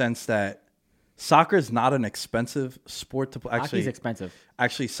 in the sense that soccer is not an expensive sport to play. Hockey's expensive.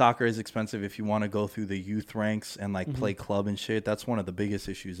 Actually, soccer is expensive if you want to go through the youth ranks and Mm-hmm. play club and shit. That's one of the biggest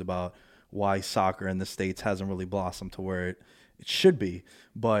issues about why soccer in the States hasn't really blossomed to where it should be.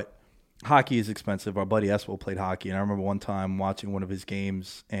 But hockey is expensive. Our buddy Espo played hockey, and I remember one time watching one of his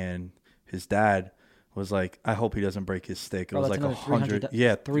games, and his dad was like, I hope he doesn't break his stick. It was like $100.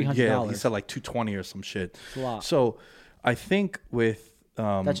 Yeah, $300. Yeah, he said like $220 or some shit. It's a lot. So I think with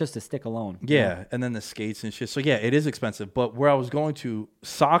That's just a stick alone. yeah, and then the skates and shit. So yeah, it is expensive. But where I was going to,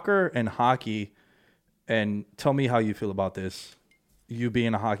 soccer and hockey, and tell me how you feel about this. You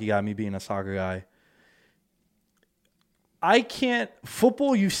being a hockey guy, me being a soccer guy. I can't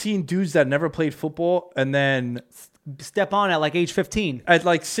football. You've seen dudes that never played football, and then Step on at like age 15. at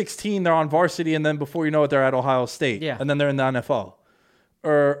like 16 they're on varsity, and then before you know it they're at Ohio State. Yeah. And then they're in the NFL.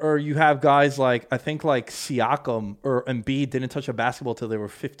 Or you have guys like, I think like Siakam or Embiid didn't touch a basketball till they were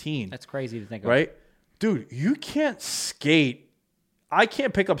 15. That's crazy to think of. Right? Dude, you can't skate. I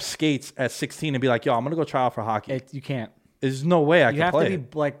can't pick up skates at 16 and be like, yo, I'm going to go try out for hockey. You can't. There's no way I You can have play to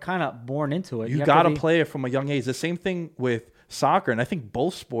it. be like kind of born into it. You have got to be- play it from a young age. The same thing with soccer. And I think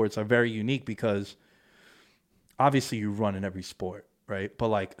both sports are very unique because obviously you run in every sport, right? But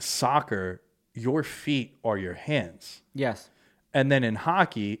like soccer, your feet are your hands. Yes. And then in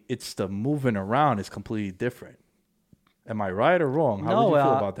hockey, it's the moving around is completely different. Am I right or wrong? How would you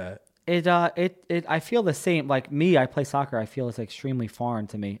feel about that? I feel the same. Like me, I play soccer. I feel it's extremely foreign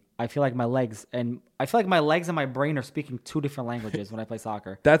to me. I feel like my legs and my brain are speaking two different languages when I play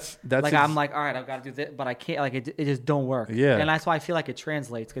soccer. That's Like I'm like, all right, I've got to do this, but I can't. Like it just don't work. Yeah. And that's why I feel like it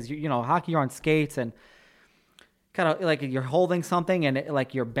translates because hockey, you're on skates and kind of like you're holding something and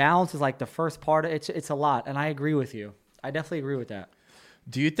like your balance is like the first part. It's a lot, and I agree with you. I definitely agree with that.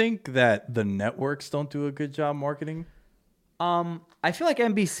 Do you think that the networks don't do a good job marketing? I feel like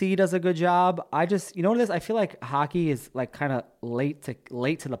NBC does a good job. I just, what it is? I feel like hockey is like kind of late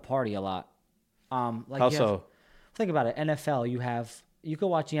to the party a lot. Like How so? Think about it. NFL, you could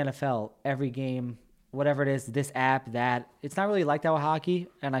watch the NFL every game, whatever it is, this app, that. It's not really like that with hockey,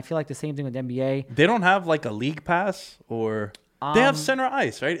 and I feel like the same thing with NBA. They don't have like a league pass, or they have center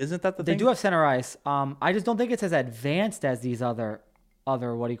ice, right? Isn't that the They thing? do have center ice. I just don't think it's as advanced as these other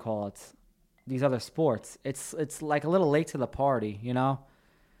what do you call it? These other sports. It's like a little late to the party,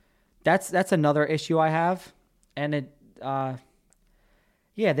 That's another issue I have, and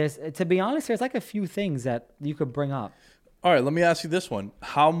there's, to be honest, there's like a few things that you could bring up. All right, let me ask you this one.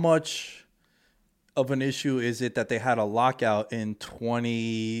 How much of an issue is it that they had a lockout in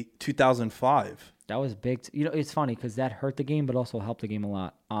 2005? That was big. It's funny because that hurt the game, but also helped the game a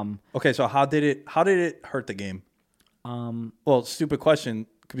lot. Okay, so how did it hurt the game? Well, stupid question,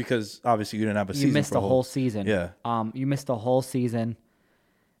 because obviously you didn't have a season. You missed for the whole season. Yeah. You missed the whole season,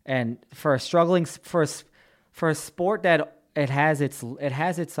 and for a struggling for a sport that it has its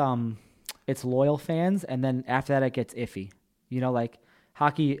loyal fans, and then after that it gets iffy. Like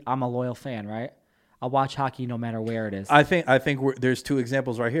hockey, I'm a loyal fan, right? I watch hockey no matter where it is. I think there's two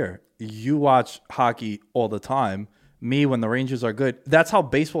examples right here. You watch hockey all the time. Me, when the Rangers are good, that's how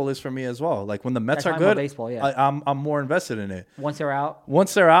baseball is for me as well. Like when the Mets That's are how I'm good, about baseball, yeah. I'm more invested in it. Once they're out,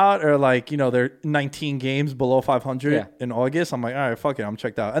 Or like, they're 19 games below 500 Yeah. in August, I'm like, all right, fuck it, I'm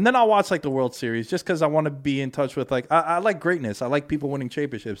checked out. And then I'll watch like the World Series just because I want to be in touch with I like greatness. I like people winning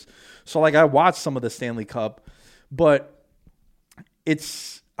championships. So like I watch some of the Stanley Cup, but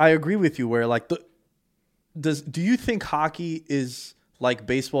I agree with you where like do you think hockey is like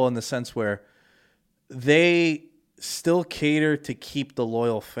baseball in the sense where they still cater to keep the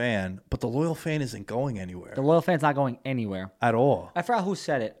loyal fan, but the loyal fan isn't going anywhere the loyal fan's not going anywhere. at all? I forgot who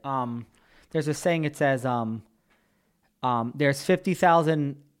said it. There's a saying. It says, "There's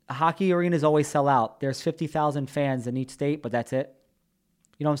 50,000 hockey arenas always sell out. There's 50,000 fans in each state, but that's it."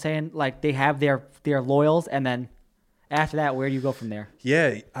 You know what I'm saying? Like they have their loyals, and then after that, where do you go from there?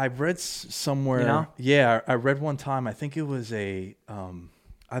 Yeah, I read somewhere. Yeah, I read one time. I think it was either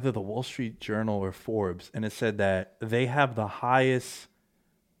the Wall Street Journal or Forbes, and it said that they have the highest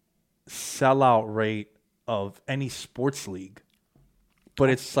sellout rate of any sports league. But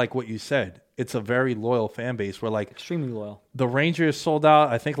it's like what you said. it's a very loyal fan base. Where like Extremely loyal. the Rangers sold out,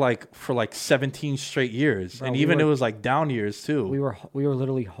 I think like for like 17 straight years, Bro, and we even were- it was like down years too. We were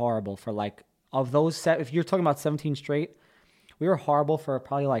literally horrible for like of those. If you're talking about 17 straight, we were horrible for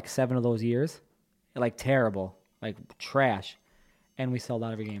probably like 7 of those years, like terrible, like trash, and we sold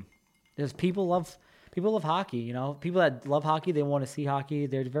out every game. There's people love hockey. You know, people that love hockey, they want to see hockey.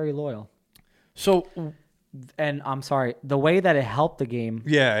 They're very loyal. So And I'm sorry, the way that it helped the game,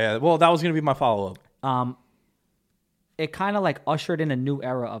 yeah. Well, that was gonna be my follow up. it kind of like ushered in a new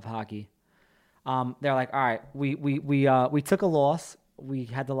era of hockey. They're like, all right, we took a loss. We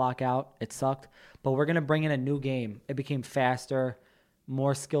had the lockout. It sucked, but we're gonna bring in a new game. It became faster,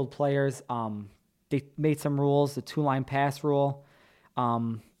 more skilled players. They made some rules, the 2-line pass rule.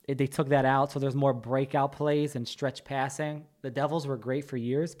 They took that out, so there's more breakout plays and stretch passing. The Devils were great for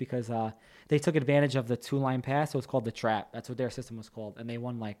years because they took advantage of the 2-line pass. It was called the trap. That's what their system was called, and they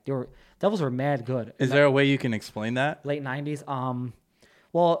won Devils were mad good. Is there a way you can explain that? Late 90s?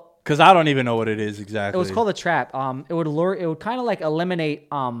 Well, Because I don't even know what it is exactly. it was called a trap. It would kind of like eliminate.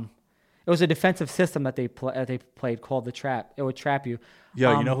 It was a defensive system that they played called the trap. It would trap you.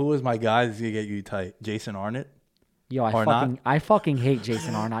 Yo, you know who was my guy that's gonna get you tight? Jason Arnott. Yo, Arnott? I fucking hate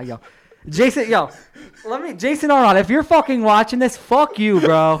Jason Arnott. Yo, Jason Arnott. If you're fucking watching this, fuck you,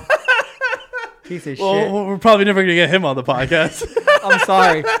 bro. Piece of shit. Well, we're probably never gonna get him on the podcast. I'm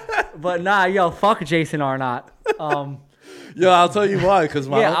sorry, but nah, yo, fuck Jason Arnott. Yo, I'll tell you why. Because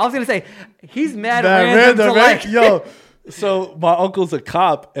my I was gonna say he's mad That random to right? like. Yo, so my uncle's a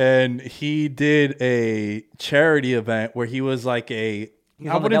cop, and he did a charity event where he was like I on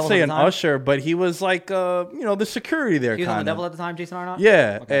the wouldn't Devils say at an the time? usher, but he was like, the security there. He was on the Kind Devil of. at the time, Jason Arnott.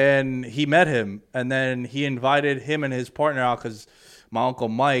 Yeah, Okay. and he met him, and then he invited him and his partner out because my uncle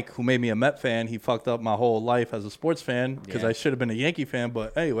Mike, who made me a Met fan, he fucked up my whole life as a sports fan because Yeah. I should have been a Yankee fan.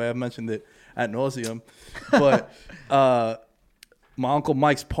 But anyway, I mentioned it ad nauseum. But my uncle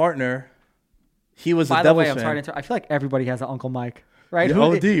Mike's partner, he was By a the Devils way, I'm fan. sorry to I feel like everybody has an Uncle Mike, right? Yeah,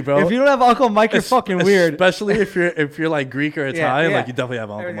 Who- OD, bro. If you don't have Uncle Mike, you're fucking weird. Especially if you're like Greek or Italian, yeah. like you definitely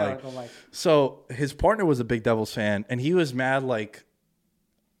have Uncle Everybody Mike. has Uncle Mike. So his partner was a big Devils fan, and he was mad. Like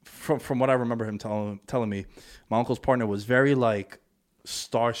from what I remember him telling me, my uncle's partner was very like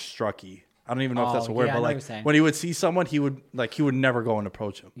starstrucky. I don't even know if that's a Oh, word, yeah, I but know what like you're saying. when he would see someone, he would never go and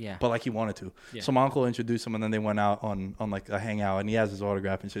approach him. Yeah. But like he wanted to. Yeah. So my uncle introduced him, and then they went out on like a hangout, and he has his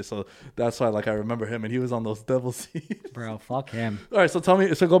autograph and shit. So that's why like I remember him, and he was on those Devils seats. Bro, fuck him. All right, so tell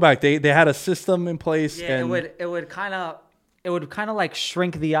me. So go back. They had a system in place. Yeah, and it would kind of like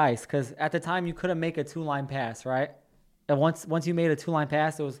shrink the ice because at the time you couldn't make a 2-line pass, right? And once you made a 2-line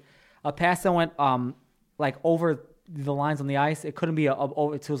pass, it was a pass that went like over the lines on the ice. It couldn't be it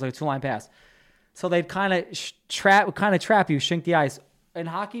was like a 2-line pass. So they'd kind of trap you, shrink the ice. In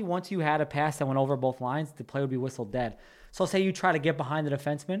hockey, once you had a pass that went over both lines, the play would be whistled dead. So say you try to get behind the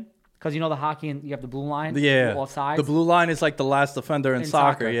defenseman because you know the hockey and you have the blue line, yeah, both sides. the blue line is like the last defender in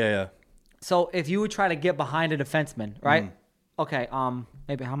soccer. Yeah. So if you would try to get behind a defenseman, right? Mm. Okay,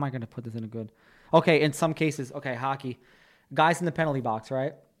 maybe how am I going to put this in a good? Okay, in some cases, okay, hockey, guys in the penalty box,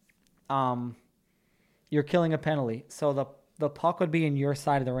 right? You're killing a penalty, so the puck would be in your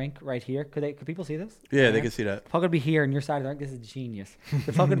side of the rink right here. Could people see this? Yeah, they can see that. Puck would be here in your side of the rink. This is genius.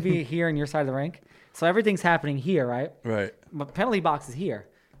 The puck would be here in your side of the rink. So everything's happening here, right? Right. But penalty box is here.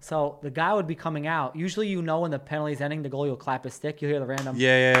 So the guy would be coming out. Usually, you know when the penalty's ending, the goalie will clap his stick. You'll hear the random.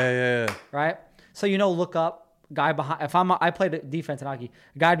 Yeah. Right? So look up, guy behind. If I played defense in hockey,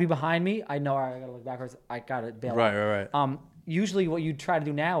 guy'd be behind me. I know, all right, I gotta look backwards. I gotta bail out. Right. Usually, what you try to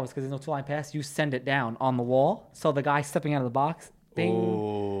do now is because there's no 2-line pass, you send it down on the wall. So the guy stepping out of the box, bing,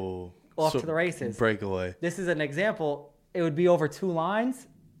 Oh. off to the races. Breakaway. This is an example. It would be over 2 lines.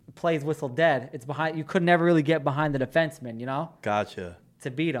 Plays whistle dead. It's behind. You could never really get behind the defenseman, Gotcha. to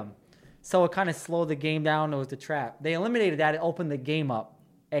beat him. So it kind of slowed the game down. It was the trap. They eliminated that. It opened the game up.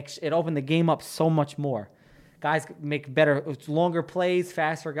 It opened the game up so much more. Guys make better, longer plays,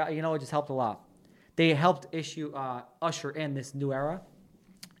 faster. It just helped a lot. They helped usher in this new era.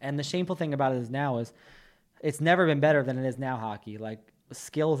 And the shameful thing about it is it's never been better than it is now, hockey. Like,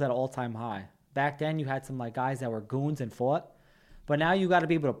 skills at an all-time high. Back then, you had some like guys that were goons and fought. But now you got to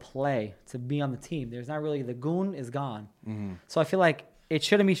be able to play to be on the team. There's not really, the goon is gone. Mm-hmm. So I feel like it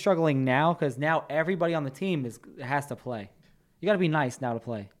shouldn't be struggling now because now everybody on the team has to play. You got to be nice now to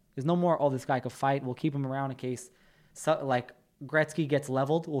play. There's no more, this guy could fight. We'll keep him around in case, like Gretzky gets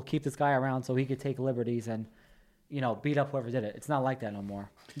leveled. We'll keep this guy around so he could take liberties and, beat up whoever did it. It's not like that no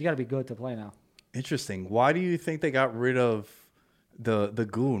more. You got to be good to play now. Interesting. Why do you think they got rid of the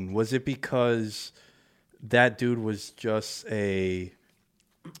goon? Was it because that dude was just a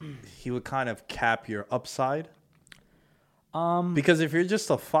he would kind of cap your upside. Because if you're just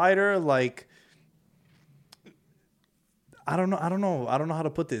a fighter, like I don't know how to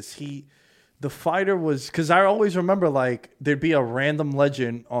put this. The fighter was, because I always remember like there'd be a random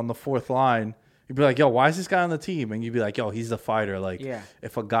legend on the fourth line. You'd be like, yo, why is this guy on the team? And you'd be like, yo, he's the fighter. Like,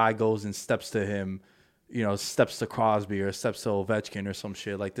 if a guy goes and steps to him, steps to Crosby or steps to Ovechkin or some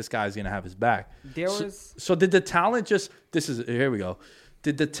shit, like this guy's gonna have his back. So did the talent here we go.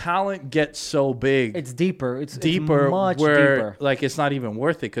 Did the talent get so big? It's deeper. It's much where deeper. Like it's not even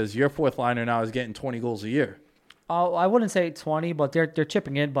worth it because your fourth liner now is getting 20 goals a year. Oh, I wouldn't say 20, but they're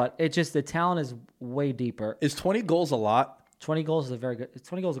chipping in. But it's just the talent is way deeper. Is 20 goals a lot? 20 goals is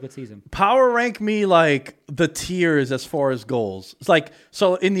 20 goals is a good season. Power rank me like the tiers as far as goals. It's like,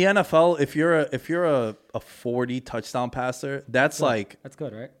 so in the NFL, if you're a 40 touchdown passer, that's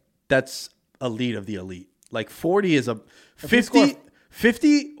good, right? That's elite of the elite. Like 40 is a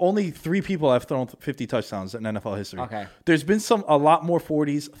 50, only 3 people have thrown 50 touchdowns in NFL history. Okay. There's been a lot more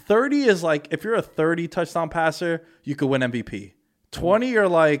 40s. 30 is like, if you're a 30 touchdown passer, you could win MVP. 20, you're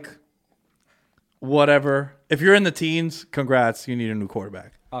like, whatever. If you're in the teens, congrats, you need a new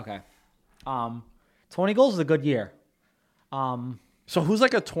quarterback. Okay. 20 goals is a good year. So who's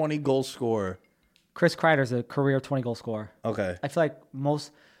like a 20 goal scorer? Chris Kreider's a career 20 goal scorer. Okay. I feel like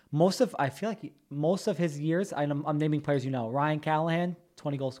most of his years, I'm naming players Ryan Callahan,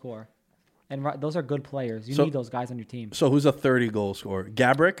 20 goal scorer. And those are good players. You need those guys on your team. So who's a 30 goal scorer?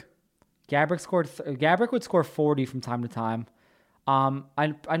 Gabrick? Gabrick would score 40 from time to time.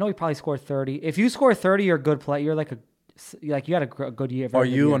 I know he probably scored 30. If you score 30, you're a good player. You're you had a good year. Are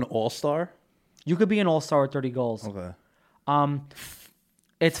you an all-star? You could be an all-star with 30 goals. Okay.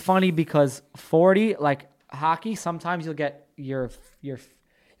 It's funny because 40, like hockey, sometimes you'll get you'll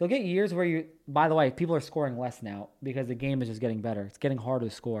get years where you. By the way, people are scoring less now because the game is just getting better. It's getting harder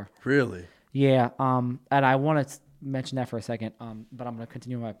to score. Really? Yeah. And I want to mention that for a second. But I'm going to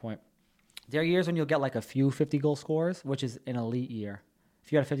continue my point. There are years when you'll get like a few 50-goal scorers, which is an elite year.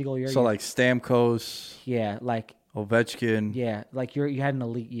 If you had a 50-goal year, so like Stamkos, like Ovechkin, like you had an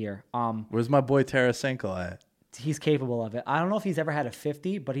elite year. Where's my boy Tarasenko at? He's capable of it. I don't know if he's ever had a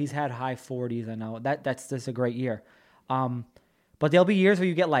 50, but he's had high 40s. I know that's just a great year. But there'll be years where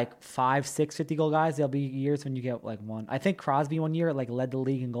you get like 5, 6 50-goal guys. There'll be years when you get like one. I think Crosby one year like led the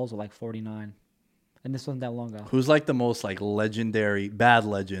league in goals with like 49, and this wasn't that long ago. Who's like the most like legendary, bad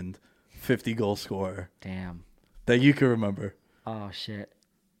legend 50-goal scorer? Damn. That you can remember. Oh shit.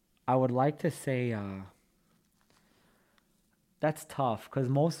 I would like to say that's tough because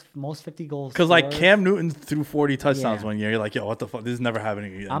most 50 goals. Because like Cam Newton threw 40 touchdowns one year. You're like, yo, what the fuck? This is never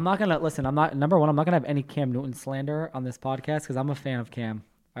happening again. I'm not gonna listen. I'm not gonna have any Cam Newton slander on this podcast because I'm a fan of Cam.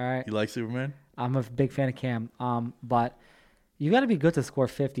 All right. You like Superman? I'm a big fan of Cam. But you got to be good to score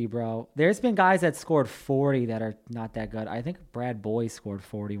 50, bro. There's been guys that scored 40 that are not that good. I think Brad Boyd scored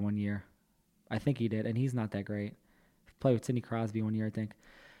 40 one year. I think he did, and he's not that great. He played with Sidney Crosby one year, I think.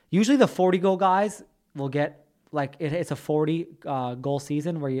 Usually the 40-goal guys will get, like, it's a 40-goal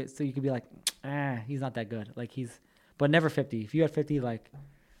season where you could be like, he's not that good. Like, but never 50. If you had 50, like.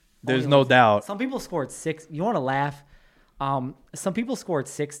 There's no doubt. Some people scored 6. You want to laugh? Some people scored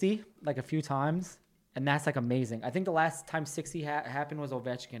 60, like, a few times, and that's, like, amazing. I think the last time 60 happened was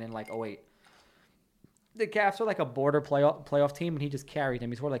Ovechkin in, like, 2008. The Caps were, like, a border playoff team, and he just carried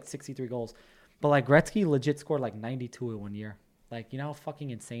them. He scored, like, 63 goals. But, like, Gretzky legit scored, like, 92 in one year. Like, you know how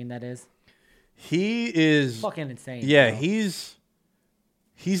fucking insane that is? He is fucking insane. Yeah, bro.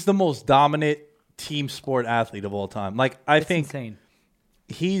 he's the most dominant team sport athlete of all time. Like, I think insane.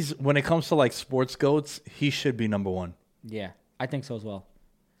 He's, when it comes to like sports goats, he should be number one. Yeah, I think so as well.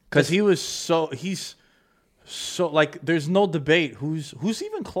 Because he's so like, there's no debate who's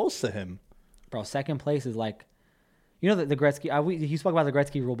even close to him. Bro, second place is like, you know the Gretzky. You spoke about the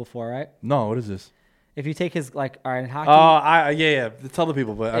Gretzky rule before, right? No, what is this? If you take his, like, all right, in hockey. Yeah. Tell the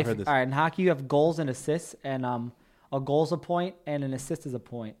people, but I've heard this. All right, in hockey, you have goals and assists, and a goal's a point, and an assist is a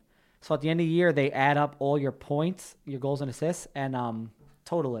point. So at the end of the year, they add up all your points, your goals and assists, and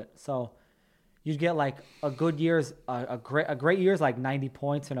total it. So you'd get like a good year's, a great year's like 90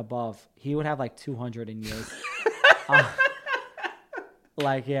 points and above. He would have like 200 in years.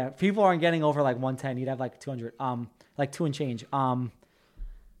 Like, yeah, people aren't getting over like 110. He'd have like 200, like 2 and change.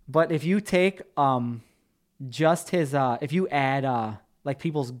 But if you take just his, if you add like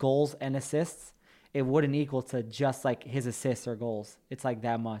people's goals and assists, it wouldn't equal to just like his assists or goals. It's like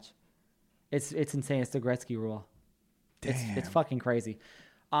that much. It's insane. It's the Gretzky rule. Damn. It's fucking crazy.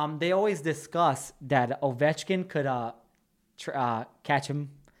 They always discuss that Ovechkin could catch him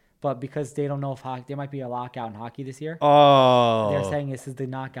but because they don't know if there might be a lockout in hockey this year. Oh, They're saying this is the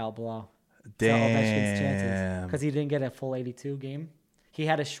knockout blow. damn. To Ovechkin's chances because he didn't get a full 82 game. He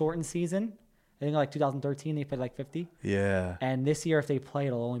had a shortened season. I think like 2013 they played like 50. Yeah. And this year if they play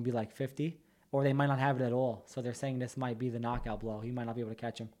it'll only be like 50 or they might not have it at all. So they're saying this might be the knockout blow. He might not be able to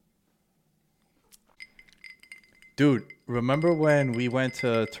catch him. Dude, remember when we went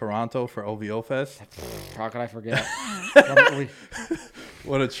to Toronto for OVO Fest? How could I forget?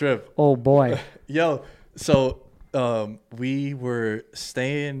 What a trip. Oh boy. Yo, so we were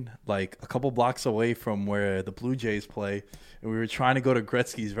staying like a couple blocks away from where the Blue Jays play, and we were trying to go to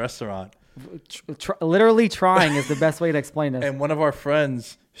Gretzky's restaurant. Literally trying is the best way to explain this. And one of our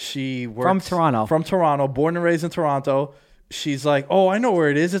friends, she works Toronto. From Toronto, born and raised in Toronto. She's like, oh, I know where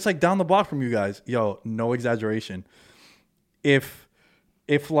it is. It's like down the block from you guys. Yo, no exaggeration. If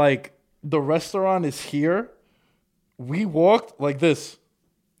like the restaurant is here, we walked like this.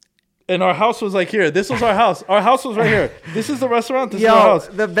 And our house was like here. This was our house. Our house was right here. This is the restaurant. This is our house.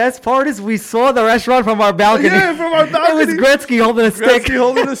 The best part is we saw the restaurant from our balcony. Yeah, from our balcony. It was Gretzky holding a stick. Gretzky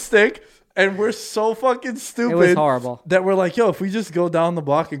holding a stick. And we're so fucking stupid. It was horrible. That we're like, yo, if we just go down the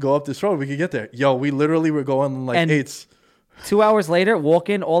block and go up this road, we could get there. Yo, we literally were going like And- eights. 2 hours later,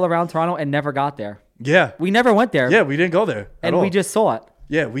 walking all around Toronto and never got there. Yeah. We never went there. Yeah, we didn't go there. and at all. we just saw it.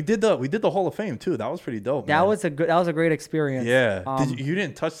 Yeah, we did the Hall of Fame too. That was pretty dope. That man. was a great experience. Yeah. Um, you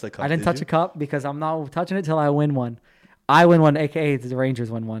didn't touch the cup. I didn't did touch you? a cup because I'm not touching it till I win one. I win one, aka the Rangers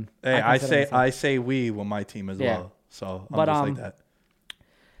win one. Hey, consider myself. I say we with my team as Yeah. well. So I'm But, just like that.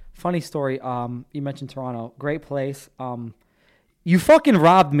 Funny story. You mentioned Toronto, great place. You fucking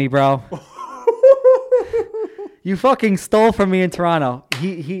robbed me, bro. You fucking stole from me in Toronto.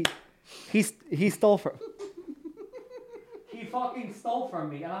 He stole from. He fucking stole from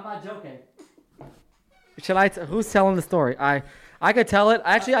me, and I'm not joking. Should I? Who's telling the story? I could tell it.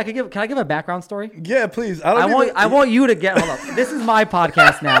 Actually, I could give. Can I give a background story? Yeah, please. I want you to get. Hold up. This is my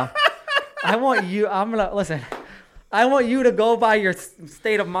podcast now. I want you. I'm gonna listen. I want you to go by your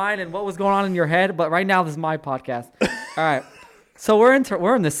state of mind and what was going on in your head. But right now, this is my podcast. All right. So we're in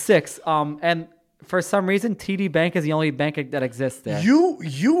the 6th. And for some reason, TD Bank is the only bank that exists there. You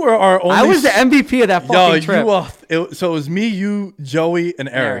were our only. I was the MVP of that fucking trip. So it was me, you, Joey, and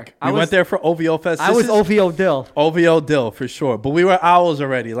Eric. I We went there for OVO Fest. I was OVO Dill. OVO Dill for sure. But we were Owls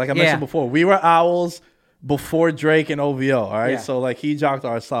already. Like I mentioned Yeah. before, we were Owls before Drake and OVO. All right. Yeah. So like he jocked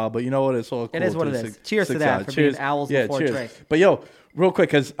our style, but you know what? It's all cool. It is what to it the is. six- Cheers to six that out. for Cheers. being Owls Yeah, before cheers. Drake. But yo, real quick,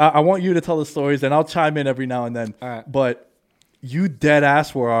 because I want you to tell the stories and I'll chime in every now and then. All right. But you dead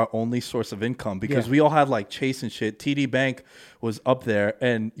ass were our only source of income because Yeah. we all had like Chase and shit. TD Bank was up there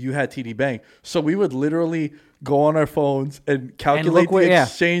and you had TD Bank. So we would literally go on our phones and calculate the yeah.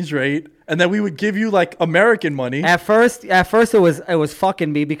 exchange rate. And then we would give you like American money. At first it was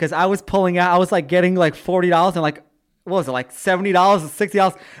fucking me because I was pulling out. I was like getting like $40 and like what was it like $70 or $60? I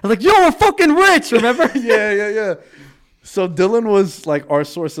was like, yo, we're fucking rich. Remember? yeah. So Dylan was like our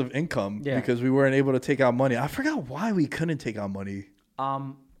source of income Yeah. because we weren't able to take out money. I forgot why we couldn't take out money. I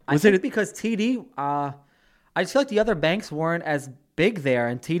Was think it- because TD. I just feel like the other banks weren't as big there,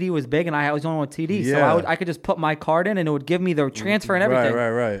 and TD was big, and I was the only one with TD, so Yeah. I could just put my card in, and it would give me the transfer and everything.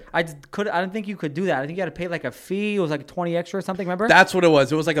 Right. I didn't think you could do that. I think you had to pay like a fee. It was like 20 extra or something. Remember? That's what it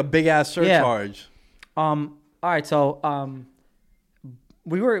was. It was like a big ass surcharge. All right, so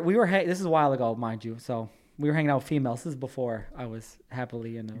we were this is a while ago, mind you. So we were hanging out with females. This is before I was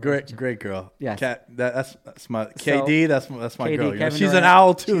happily in a relationship. Great girl. Yes. That's my KD. That's my KD, girl. You know, Kevin she's an Durant.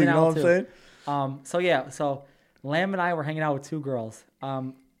 owl too. She's an You know owl what I'm too. saying? So Lamb and I were hanging out with two girls.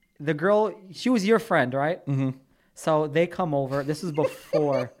 The girl, she was your friend, right? Mm-hmm. So they come over. This is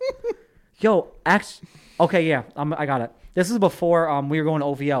before. Okay, yeah, I got it. This is before we were going to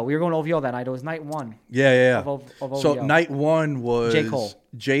OVO. We were going to OVO that night. It was night one. Yeah. Of So OVO. night one was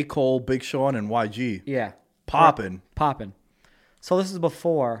J. Cole. Big Sean, and YG. Yeah. Popping. So this is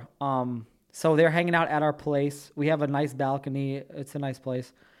before. So they're hanging out at our place. We have a nice balcony. It's a nice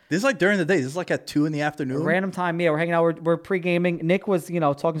place. This is like during the day. This is like at 2 PM. Random time, yeah. We're hanging out. We're pre-gaming. Nick was,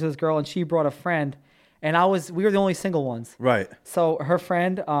 talking to this girl, and she brought a friend, and we were the only single ones. Right. So her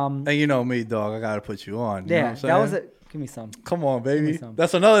friend, And you know me, dog. I gotta put you on. You know what yeah, I'm saying? that was it. Give me some. Come on, baby. some.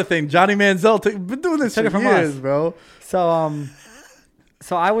 That's another thing. Johnny Manziel been doing this Took it for from years, us. bro.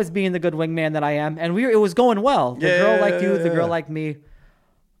 So I was being the good wingman that I am, and it was going well. The girl liked you. The girl liked me.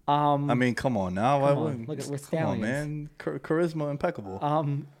 I mean, come on now. Why Come on. wouldn't- Look at- we're come on, stallions. man. Charisma impeccable.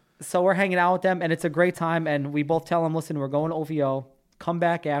 So we're hanging out with them, and it's a great time. And we both tell them, listen, we're going to OVO. Come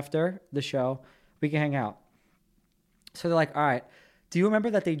back after the show. We can hang out. So they're like, all right. Do you remember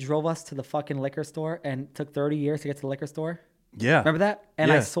that they drove us to the fucking liquor store and took 30 years to get to the liquor store? Yeah. Remember that?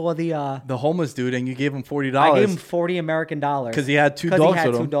 And I Yeah. saw The homeless dude, and you gave him $40 I gave him $40 American because he had two dogs he had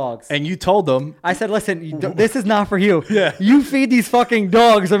with two him. dogs. And you told him, I said, listen, this is not for you. Yeah. You feed these fucking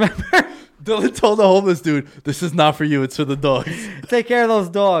dogs, remember? Dylan told the homeless dude, this is not for you, it's for the dogs. Take care of those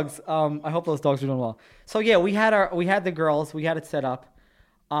dogs. I hope those dogs are doing well. So yeah, we had the girls. We had it set up.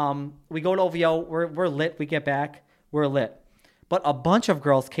 We go to OVO. We're lit. We get back. We're lit. But a bunch of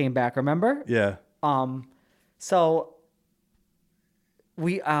girls came back. Remember? Yeah. So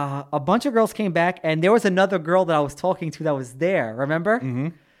we a bunch of girls came back, and there was another girl that I was talking to that was there. Remember? Mm-hmm.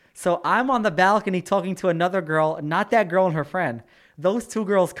 So I'm on the balcony talking to another girl, not that girl and her friend. Those two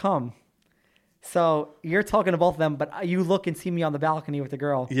girls come. So you're talking to both of them, but you look and see me on the balcony with the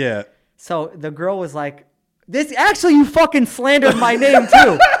girl. Yeah. So the girl was like, "This actually, you fucking slandered my name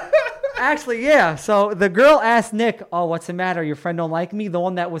too." Actually, yeah. So the girl asked Nick, "Oh, what's the matter? Your friend don't like me? The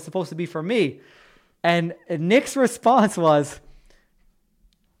one that was supposed to be for me." And Nick's response was,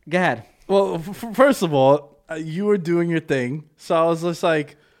 "Go ahead." Well, first of all, you were doing your thing. So I was just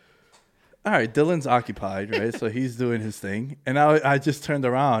like, all right, Dylan's occupied, right? So he's doing his thing. And I just turned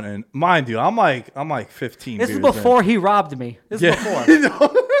around, and mind you, I'm like 15 This is beers before he robbed me. This is Yeah. before.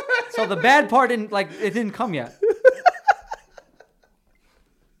 So the bad part it didn't come yet.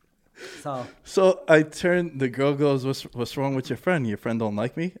 So I turn, the girl goes, what's wrong with your friend? Your friend don't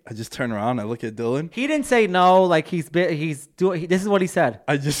like me? I just turn around, I look at Dylan. He didn't say no, like he's doing, this is what he said.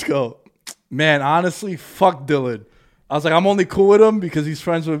 I just go, man, honestly, fuck Dylan. I was like, I'm only cool with him because he's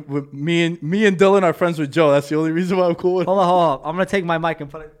friends with me and Dylan are friends with Joe. That's the only reason why I'm cool with him. Hold on. I'm going to take my mic and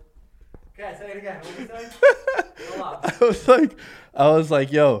put it. Okay, say it again. What did you say? Hold on. I was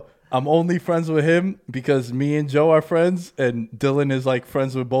like, yo, I'm only friends with him because me and Joe are friends, and Dylan is like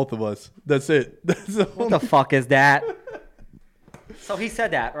friends with both of us. That's it. What the fuck is that? So he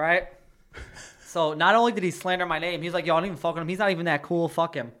said that, right? So not only did he slander my name, he's like, yo, I don't even fuck with him. He's not even that cool.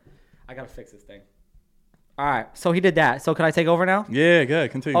 Fuck him. I got to fix this thing. All right. So he did that. So can I take over now? Yeah, good.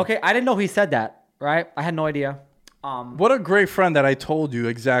 Continue. Okay. I didn't know he said that, right? I had no idea. What a great friend that I told you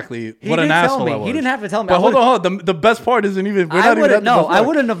exactly He what an didn't tell asshole me. I was. He didn't have to tell me. But I hold would've- on. The best part isn't even. We're I not even wouldn't at the know. best I part.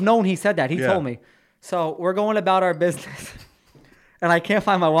 wouldn't have known he said that. He Yeah. told me. So we're going about our business, and I can't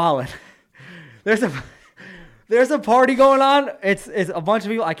find my wallet. There's a party going on. It's a bunch of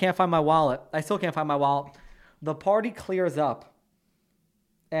people. I can't find my wallet. I still can't find my wallet. The party clears up,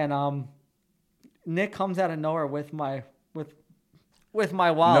 and Nick comes out of nowhere with my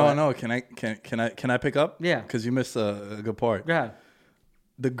wallet. No. Can I pick up? Yeah. Because you missed a good part. Go ahead.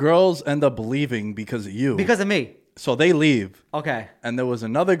 The girls end up leaving because of you. Because of me. So they leave, Okay. and there was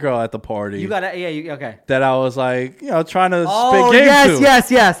another girl at the party. You got it. Yeah. Okay. that I was like, trying to Oh spit game to.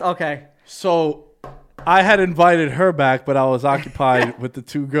 yes. Okay. So I had invited her back, but I was occupied with the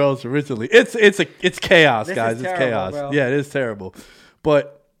two girls originally. It's chaos, This guys. is It's terrible, chaos. bro. Yeah, it is terrible.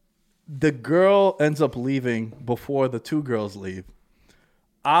 But the girl ends up leaving before the two girls leave.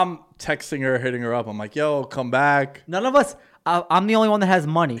 I'm texting her, hitting her up. I'm like, yo, come back. None of us. I'm the only one that has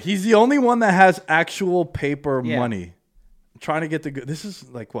money. He's the only one that has actual paper Yeah. money. I'm trying to get this is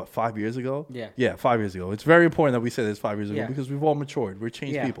like, what, 5 years ago? Yeah. Yeah, 5 years ago. It's very important that we say this 5 years ago Yeah. because we've all matured. We're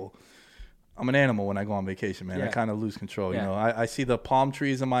changed Yeah. people. I'm an animal when I go on vacation, man. I Yeah. kind of lose control. Yeah. I see the palm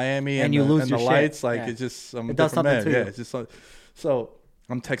trees in Miami And and you lose and your the shit. lights. Like, Yeah. it's just, I'm It a does different something man. to Yeah, you. it's just so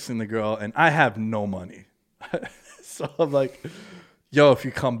I'm texting the girl, and I have no money. So I'm like, yo, if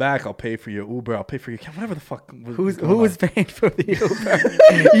you come back, I'll pay for your Uber. I'll pay for your cab. Whatever the fuck. Who was paying for the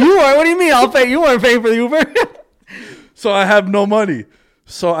Uber? You are. What do you mean? I'll pay. You weren't paying for the Uber. So I have no money.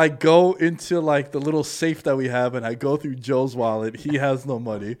 So I go into like the little safe that we have, and I go through Joe's wallet. He has no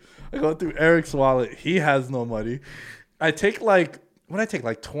money. I go through Eric's wallet. He has no money. I take like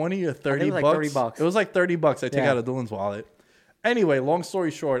 20 or 30 it was like bucks? 30 bucks. It was like 30 bucks I take Yeah. out of Dylan's wallet. Anyway, long story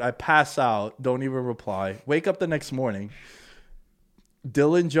short, I pass out, don't even reply. Wake up the next morning.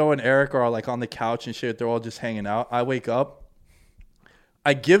 Dylan, Joe, and Eric are like on the couch and shit. They're all just hanging out. I wake up.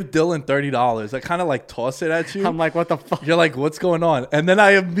 I give Dylan $30. I kind of like toss it at you. I'm like, what the fuck? You're like, what's going on? And then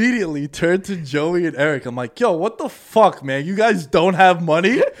I immediately turn to Joey and Eric. I'm like, yo, what the fuck, man? You guys don't have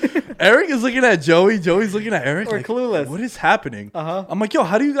money? Eric is looking at Joey. Joey's looking at Eric. We're like, clueless. What is happening? Uh-huh. I'm like, yo,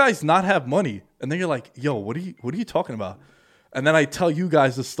 how do you guys not have money? And then you're like, yo, what are you talking about? And then I tell you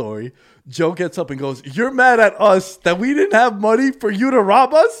guys the story. Joe gets up and goes, you're mad at us that we didn't have money for you to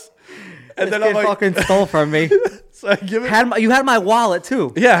rob us? And This then I'm kid like, fucking stole from me. so I give it. You had my wallet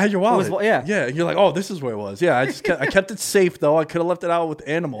too. Yeah, I had your wallet. yeah. Yeah. You're like, oh, this is where it was. Yeah, I kept it safe though. I could have left it out with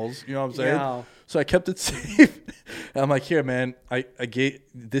animals. You know what I'm saying? Yeah. So I kept it safe. And I'm like, here, man. I gave.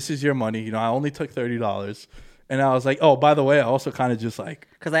 This is your money. I only took $30. And I was like, oh, by the way, I also kind of just like,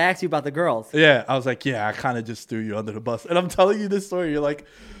 Because I asked you about the girls. yeah, I was like, yeah, I kind of just threw you under the bus. And I'm telling you this story. You're like,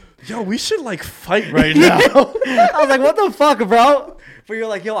 yo, we should like fight right now. I was like, what the fuck, bro? But you're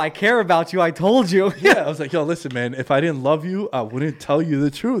like, yo, I care about you. I told you. Yeah, I was like, yo, listen, man, if I didn't love you, I wouldn't tell you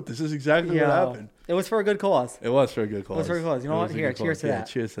the truth. This is exactly what happened. It was for a good cause. It was for a good cause. It was for a good cause. You know what? Here, cheers to that.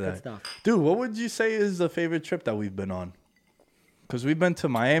 Cheers to Good that. stuff. Dude, what would you say is the favorite trip that we've been on? Because we've been to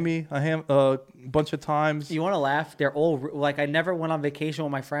Miami a bunch of times. You want to laugh? They're all like, I never went on vacation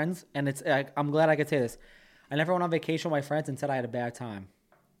with my friends, and it's. I'm glad I could say this. I never went on vacation with my friends and said I had a bad time.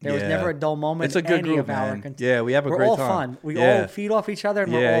 There was never a dull moment. It's a good group, man. Yeah, we have a great time. We're all fun. We all feed off each other,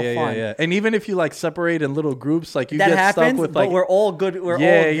 and we're all fun. Yeah. And even if you like separate in little groups, like you that get happens, stuck with but like we're all good. We're all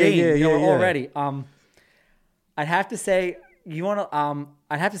game. We're all yeah. ready. I'd have to say I'd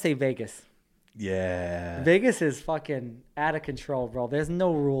have to say Vegas. Yeah. Vegas is fucking out of control, bro. There's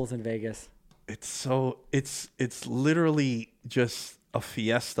no rules in Vegas. It's literally just a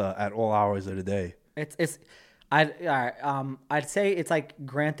fiesta at all hours of the day. I'd say it's like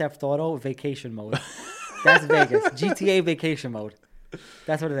Grand Theft Auto vacation mode. That's Vegas. GTA vacation mode.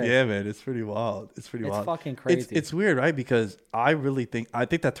 That's what it is. Yeah, man, it's pretty wild. It's fucking crazy. It's weird, right? Because I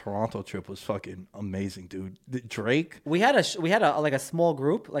think that Toronto trip was fucking amazing, dude. Drake. We had a like a small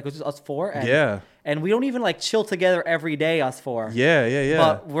group, like it was just us four. And, and we don't even like chill together every day, us four. Yeah.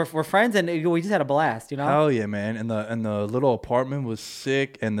 But we're friends, and we just had a blast, you know. Hell yeah, man! And the little apartment was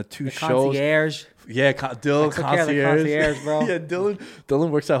sick, and the shows. Concierge. Yeah, Dylan concierge, bro. Yeah, Dylan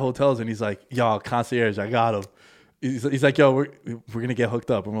works at hotels, and he's like, "Yo, concierge, I got him." He's like, yo, we're gonna get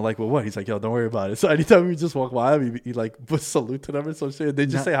hooked up, and we're like, well, what? He's like, yo, don't worry about it. So anytime we just walk by him, he like would salute to them or some shit. They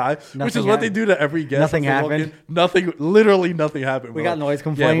just say hi, which is what they do to every guest. Nothing happened. Literally nothing happened. We got noise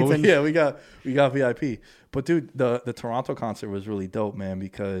complaints. We got VIP. But dude, the Toronto concert was really dope, man,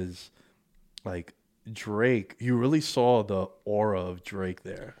 because like Drake, you really saw the aura of Drake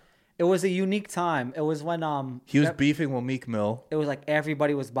there. It was a unique time. It was when he was beefing with Meek Mill. It was like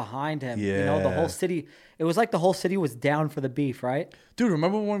everybody was behind him. Yeah. You know, the whole city. It was like the whole city was down for the beef, right? Dude,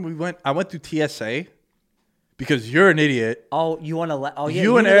 remember when I went through TSA? Because you're an idiot. Oh, you want to? Oh yeah,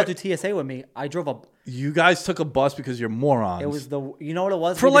 you went to TSA with me. I drove up. You guys took a bus because you're morons. It was you know what it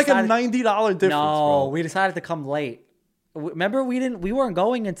was? For like a $90 difference. No, bro. we decided to come late. Remember, we weren't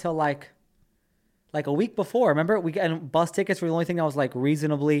going until like a week before. Remember, and bus tickets were the only thing that was like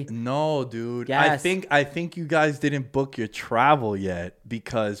reasonably. No, dude. Yes. I think you guys didn't book your travel yet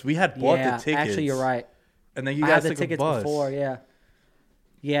because we had bought the tickets. Actually, you're right. And then you I guys had the took tickets a bus before. Yeah.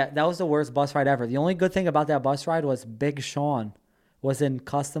 Yeah, that was the worst bus ride ever. The only good thing about that bus ride was Big Sean was in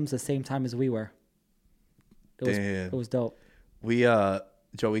customs the same time as we were. It was dope.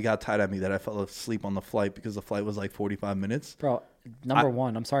 Joey got tired at me that I fell asleep on the flight because the flight was like 45 minutes. Bro, number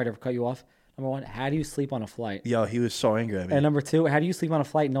one, I'm sorry to cut you off. Number one, how do you sleep on a flight? Yo, he was so angry at me. And number two, how do you sleep on a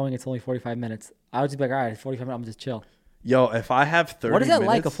flight knowing it's only 45 minutes? I would just be like, all right, 45 minutes, I'm just chill. Yo, if I have 30 minutes. What is that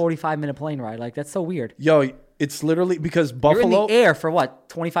like, a 45-minute plane ride? Like, that's so weird. Yo, it's literally because Buffalo. You're in the air for what,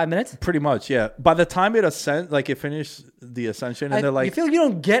 25 minutes? Pretty much, yeah. By the time it finished the ascension, and they're like. You feel like you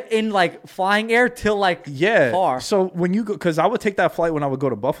don't get in, like, flying air till, like, far. So when you go, because I would take that flight when I would go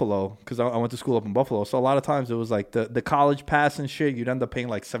to Buffalo, because I went to school up in Buffalo. So a lot of times it was like the college pass and shit, you'd end up paying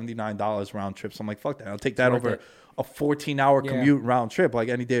like $79 round trip. So I'm like, fuck that. I'll take that over a 14-hour commute round trip, like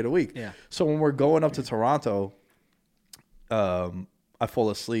any day of the week. Yeah. So when we're going up to Toronto, I fall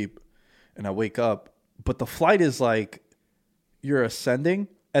asleep and I wake up, but the flight is like you're ascending,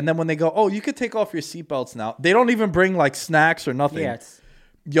 and then when they go, oh, you could take off your seatbelts now. They don't even bring like snacks or nothing. Yeah,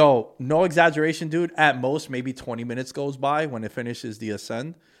 Yo, no exaggeration, dude. At most, maybe 20 minutes goes by when it finishes the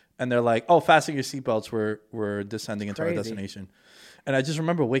ascend, and they're like, oh, fasten your seatbelts. We're descending into our destination. And I just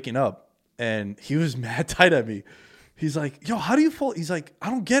remember waking up, and he was mad tight at me. He's like, yo, how do you fall? He's like, I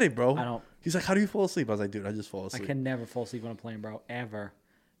don't get it, bro. I don't. He's like, how do you fall asleep? I was like, dude, I just fall asleep. I can never fall asleep on a plane, bro. Ever.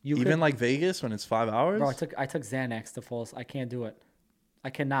 Even like Vegas when it's 5 hours? Bro, I took Xanax to fall asleep. I can't do it. I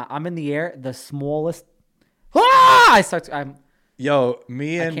cannot. I'm in the air, the smallest. I can't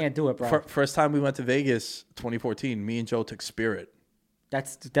do it, bro. First time we went to Vegas, 2014, me and Joe took Spirit.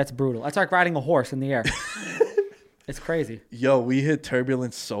 That's brutal. That's like riding a horse in the air. It's crazy. Yo, we hit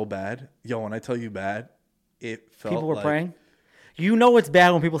turbulence so bad. Yo, when I tell you bad, it felt people were like praying. You know it's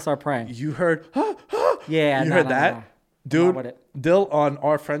bad when people start praying. You heard, yeah, you heard that? No. Dude, Dill, on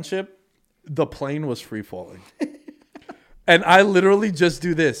our friendship, the plane was free falling. And I literally just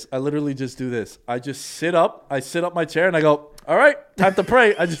do this. I just sit up. I sit up my chair and I go, all right, time to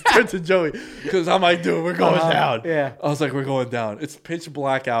pray. I just turn to Joey because I'm like, dude, we're going down. Yeah. I was like, we're going down. It's pitch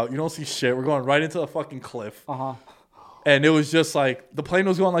black out. You don't see shit. We're going right into the fucking cliff. Uh-huh. And it was just like, the plane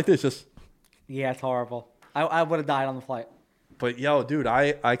was going like this. Just. Yeah, it's horrible. I would have died on the flight. But yo, dude,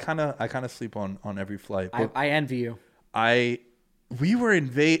 I kind of sleep on every flight. But I envy you. we were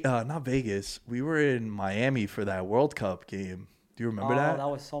in not Vegas. We were in Miami for that World Cup game. Do you remember that? That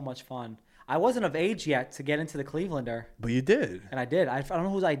was so much fun. I wasn't of age yet to get into the Clevelander, But you did. and I did. I don't know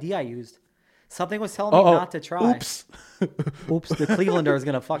whose ID I used. Something was telling me not to try. Oops. Oops, the Clevelander is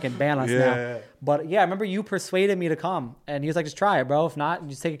gonna fucking ban us Yeah. now. But yeah, I remember you persuaded me to come, and he was like, "Just try it, bro. If not,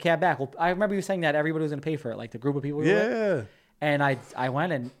 just take a cab back." Well, I remember you saying that everybody was gonna pay for it, like the group of people. We were with. Yeah. And I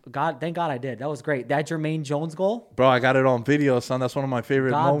went, and thank God I did. That was great. That Jermaine Jones goal. Bro, I got it on video, son. That's one of my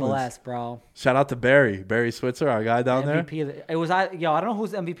favorite God moments. bless, bro. Shout out to Barry Switzer, our guy down there. MVP. It was I don't know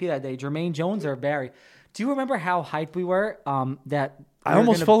who's MVP that day, Jermaine Jones or Barry. Do you remember how hyped we were? That I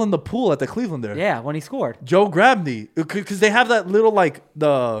almost fell in the pool at the Clevelander. Yeah, when he scored. Joe grabbed me because they have that little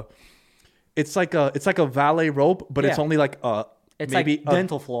it's like a valet rope, but it's Yeah. only like It's maybe like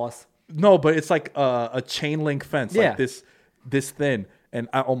dental floss. no, but it's like a chain link fence, Yeah. like this thin, and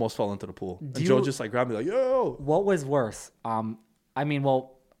I almost fell into the pool. And Joe just like grabbed me like, yo. What was worse? I mean,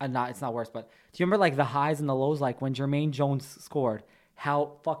 well, it's not worse, but do you remember like the highs and the lows? Like when Jermaine Jones scored,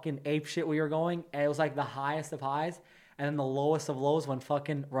 how fucking ape shit we were going, and it was like the highest of highs, and then the lowest of lows when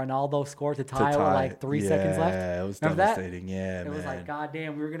fucking Ronaldo scored to tie with like 3 seconds left. Yeah, it was Remember that? devastating. Yeah, It man. was like,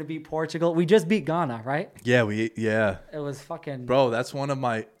 goddamn, we were gonna beat Portugal. We just beat Ghana, right? Yeah, It was fucking bro. That's one of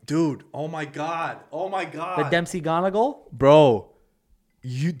my dude. Oh my god. the Dempsey Ghana goal. Bro,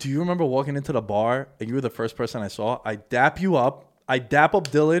 do you remember walking into the bar and you were the first person I saw? I dap you up. I dap up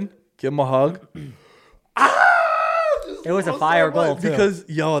Dylan, give him a hug. It was a fire goal too. Because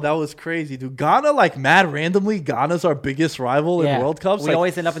that was crazy, dude. Ghana, like mad randomly, Ghana's our biggest rival in World Cups. We Like,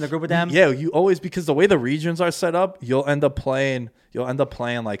 always end up in the group with them. yeah, you always, because the way the regions are set up, you'll end up playing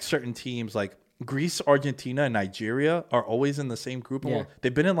like certain teams like Greece, Argentina, and Nigeria are always in the same group. Yeah.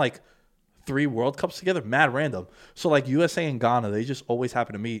 They've been in like 3 World Cups together, mad random. So like USA and Ghana, they just always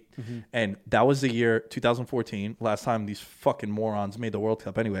happen to meet. And that was the year 2014, last time these fucking morons made the World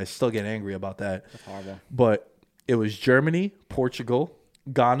Cup. Anyway, I still get angry about that. That's horrible. But it was Germany, Portugal,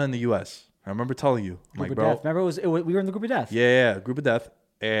 Ghana, and the US. I remember telling you, I'm Group like, of bro, death. Remember, we were in the group of death. yeah, group of death.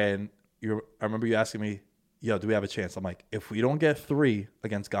 And I remember you asking me, yo, do we have a chance? I'm like, if we don't get 3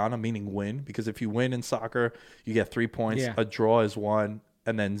 against Ghana, meaning win, because if you win in soccer, you get 3 points. Yeah. A draw is 1,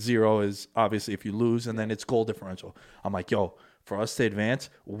 and then 0 is obviously if you lose, and then it's goal differential. I'm like, yo, for us to advance,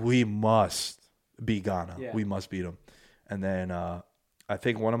 we must beat Ghana. Yeah. We must beat them. And then I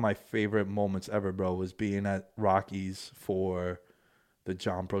think one of my favorite moments ever, bro, was being at Rockies for the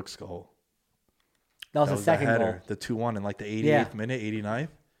John Brooks goal. That was That the was second the goal. header, the 2-1 in like the 88th Yeah. minute, 89th.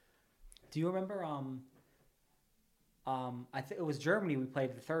 Do you remember? I think it was Germany. We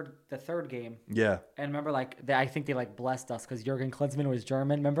played the third game, Yeah. and remember, I think they like blessed us because Jurgen Klinsmann was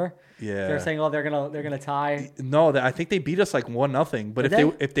German. Remember? Yeah. They were saying, "Oh, they're gonna tie." No, I think they beat us like 1-0. But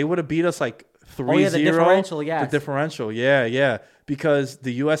Did if they would have beat us like 3-0, yeah, the differential, yes. the differential, yeah, because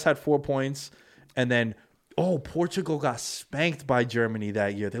the U.S. had 4 points, and then Portugal got spanked by Germany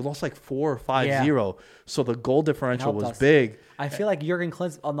that year. They lost like 4 or 5-0, so the goal differential Helped was us. big. I feel like Jurgen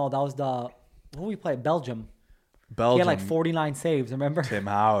Klinsmann. Oh no, that was who we played? Belgium. Belgium, He had like 49 saves. Remember? Tim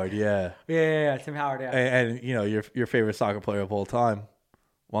Howard, yeah, Yeah, Tim Howard. Yeah. and you know your favorite soccer player of all time,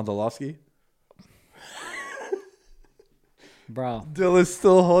 Wondolowski. Bro, Dylan's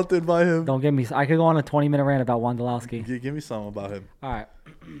still haunted by him. don't get me. I could go on a 20-minute rant about Wondolowski. Give me something about him. All right.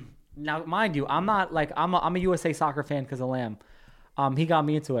 Now, mind you, I'm not like I'm a USA soccer fan because of Lamb. He got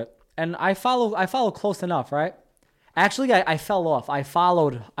me into it, and I follow close enough, right? Actually, I fell off. I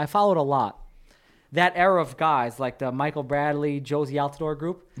followed a lot. That era of guys like the Michael Bradley, Josie Altidore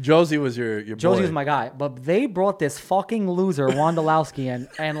group. Josie was your boy. Josie was my guy, but they brought this fucking loser Wondolowski in,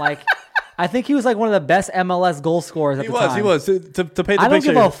 and like I think he was like one of the best MLS goal scorers at the time. He was. To paint the picture. I don't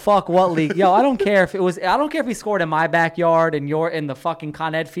give a fuck what league. Yo, I don't care if it was. I don't care if he scored in my backyard and you're in the fucking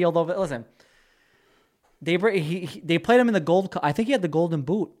Con Ed field over. Listen, they played him in the Gold Cup. I think he had the Golden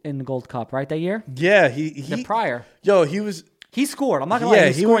Boot in the Gold Cup, right, that year. Yeah, The prior, he scored. I'm not gonna lie, he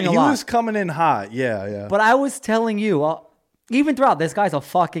was scoring a lot. He was coming in hot. Yeah. But I was telling you, even throughout, this guy's a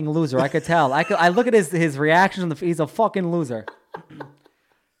fucking loser. I could tell. I look at his reactions. He's a fucking loser.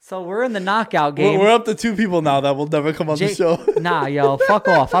 So we're in the knockout game. We're up to 2 people now that will never come on the show. Nah, yo, fuck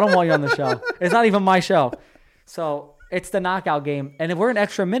off. I don't want you on the show. It's not even my show. So it's the knockout game, and we're in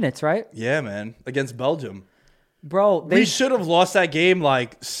extra minutes, right? Yeah, man. Against Belgium. Bro, We should have lost that game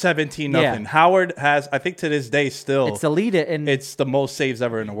like 17-0. Yeah. Howard has, I think to this day still, it's the lead it, and it's the most saves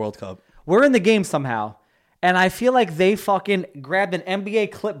ever in the World Cup. we're in the game somehow. And I feel like they fucking grabbed an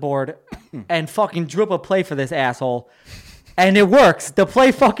NBA clipboard and fucking drew up a play for this asshole. And it works. The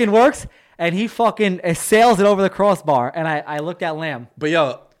play fucking works. and he fucking sails it over the crossbar. And I looked at Lamb. But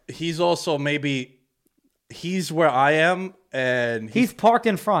yo, he's also he's where I am, and He's parked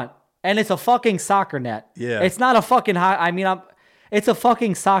in front, and it's a fucking soccer net. Yeah. It's not a fucking it's a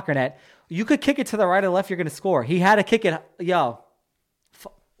fucking soccer net. You could kick it to the right or left, you're gonna score. He had to kick it. Yo,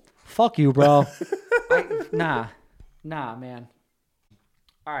 fuck you, bro. Nah, man.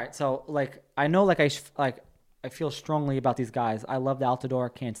 All right, so like I know, like I feel strongly about these guys. I love the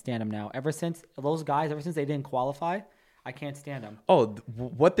Altidore. Can't stand them now. Ever since they didn't qualify, I can't stand them. Oh,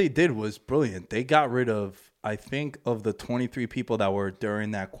 what they did was brilliant. They got rid of, I think, of the 23 people that were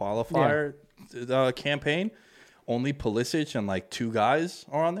during that qualifier campaign. Only Pulisic and like 2 guys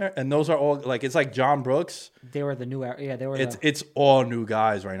are on there, and those are all like it's like John Brooks. They were the new era. Yeah, they were. It's all new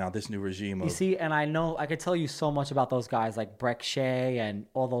guys right now. This new regime. You see, and I know I could tell you so much about those guys like Breck Shea and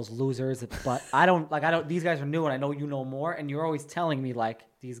all those losers, but I don't. These guys are new, and I know you know more, and you're always telling me like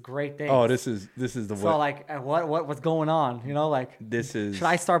these great things. Oh, this is the so way. like what's going on? You know, like This is. should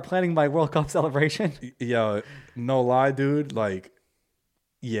I start planning my World Cup celebration? Yo, no lie, dude. Like,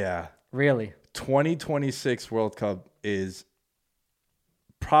 yeah. Really? 2026 World Cup is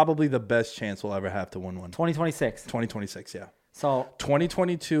probably the best chance we'll ever have to win one. 2026. 2026, yeah. So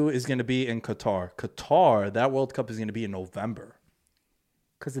 2022 is going to be in Qatar. Qatar, that World Cup is going to be in November.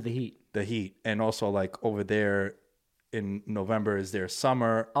 because of the heat. The heat. And also, like, over there in November is their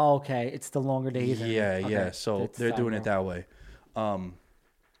summer. Oh, okay. It's the longer days. Yeah, Okay. yeah. So It's they're doing it that way.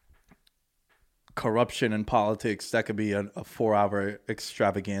 Corruption in politics, that could be a 4-hour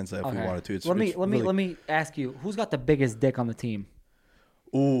extravaganza if we Okay. wanted to. It's, let really- me ask you, who's got the biggest dick on the team?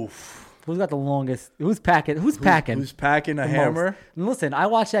 Oof. Who's got the longest? Who's packing? Who's packing? Who's packing a the hammer? most? And listen, I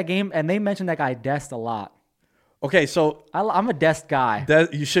watched that game, and they mentioned that guy Dest a lot. Okay, so I'm a Dest guy.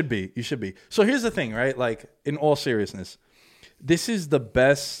 that you should be. You should be. So here's the thing, right? Like, in all seriousness, this is the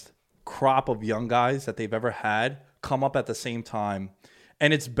best crop of young guys that they've ever had come up at the same time.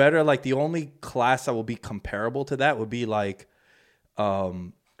 And it's better, like, the only class that will be comparable to that would be like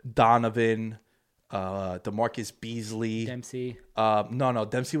Donovan, DeMarcus Beasley. Dempsey. No,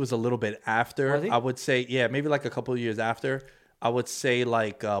 Dempsey was a little bit after. Was he? I would say, yeah, maybe like a couple of years after. I would say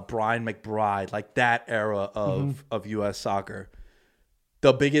like Brian McBride, like that era of U.S. soccer.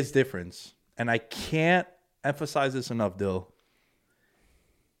 The biggest difference, and I can't emphasize this enough, Dill,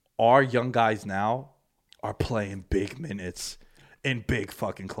 our young guys now are playing big minutes in big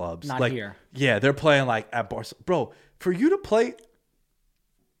fucking clubs. Not like, here. Yeah, they're playing like at Barcelona. Bro, for you to play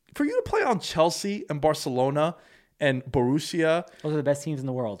on Chelsea and Barcelona and Borussia, Those are the best teams in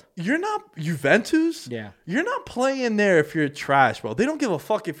the world. you're not Juventus. Yeah. You're not playing there if you're trash, bro. They don't give a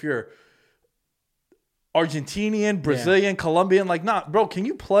fuck if you're Argentinian, Brazilian, Colombian. Like, bro, can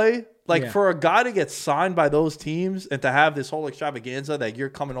you play? Like, Yeah. for a guy to get signed by those teams and to have this whole extravaganza that you're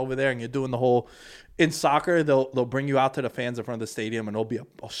coming over there and you're doing the whole in soccer, they'll bring you out to the fans in front of the stadium and it'll be a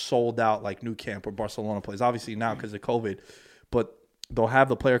sold out like Nou Camp or Barcelona plays. Obviously now because of COVID, but they'll have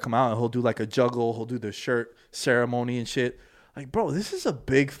the player come out and he'll do like a juggle, he'll do the shirt ceremony and shit. Like, bro, this is a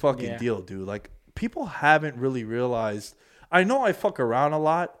big fucking deal, dude. Like, people haven't really realized. I know I fuck around a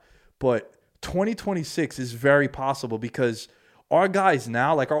lot, but 2026 is very possible because our guys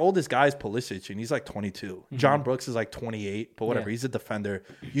now, like our oldest guy is Pulisic, and he's like 22. Mm-hmm. John Brooks is like 28, but whatever. Yeah. He's a defender.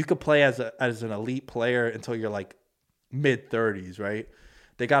 You could play as an elite player until you're like mid-30s, right?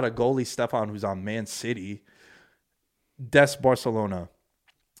 They got a goalie, Stefan, who's on Man City. Des Barcelona.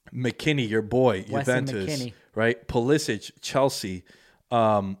 McKinney, your boy, Weston Juventus, McKennie. right? Pulisic, Chelsea.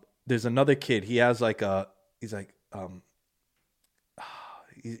 There's another kid. He has like he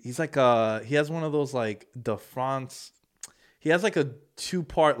has one of those like de France. He has like a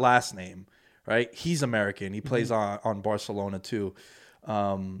 2-part last name, right? He's American. He plays on Barcelona too.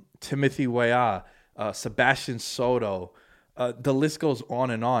 Timothy Weah, Sebastian Soto. The list goes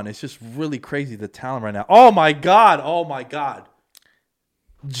on and on. It's just really crazy, the talent right now. Oh my God.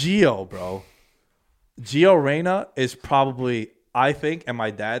 Gio, bro. Gio Reyna is probably, I think, and my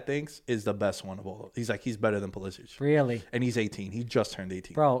dad thinks, is the best one of all. He's better than Pulisic. Really? And he's 18. He just turned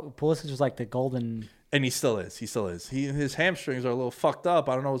 18. Bro, Pulisic was like the golden... And he still is. His hamstrings are a little fucked up.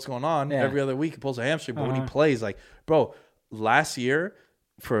 I don't know what's going on. Yeah. Every other week he pulls a hamstring. But when he plays, like, bro, last year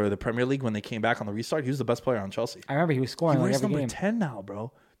for the Premier League when they came back on the restart, he was the best player on Chelsea. I remember he was He scoring like wears every number game. 10 now,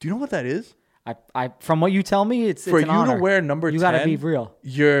 bro. Do you know what that is? I from what you tell me, it's For an you honor. to wear number 10, you gotta be real. it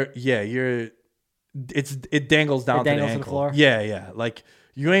dangles down It dangles to the to the ankle. floor? Yeah. Like,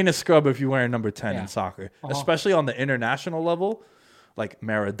 you ain't a scrub if you're wearing number 10 Yeah. in soccer, especially on the international level. Like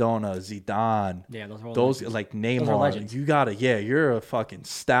Maradona, Zidane, Yeah, those are all those legends. like Those are Neymar. legends. You gotta, you're a fucking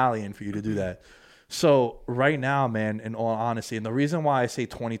stallion for you to do that. So right now, man, in all honesty, and the reason why I say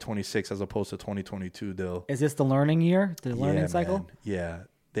 2026 as opposed to 2022, though, Is this the learning year? The learning cycle? man. Yeah,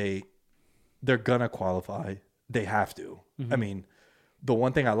 they're gonna qualify. They have to. I mean, the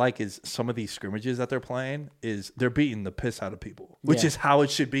one thing I like is some of these scrimmages that they're playing is they're beating the piss out of people, which Yeah. is how it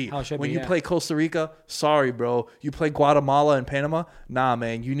should be. How it should when be, you yeah. play Costa Rica, sorry, bro. You play Guatemala and Panama, nah,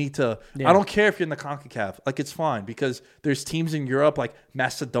 man. You need to. Yeah. I don't care if you're in the CONCACAF. Like, it's fine because there's teams in Europe like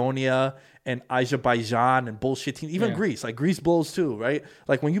Macedonia and Azerbaijan and bullshit teams. Even Yeah. Greece, like Greece blows too, right?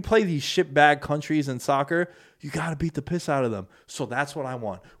 Like when you play these shitbag countries in soccer, you gotta beat the piss out of them. So that's what I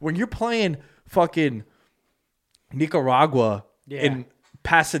want. When you're playing fucking Nicaragua Yeah. in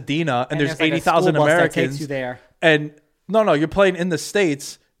Pasadena and there's like a 80,000 school bus that Americans takes you there. and no, you're playing in the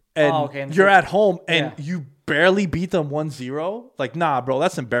States and Oh, okay, in the you're States. at home and Yeah. you barely beat them 1-0. Like, nah, bro,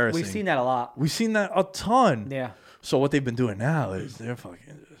 that's embarrassing. We've seen that a lot. We've seen that a ton. Yeah. So what they've been doing now is they're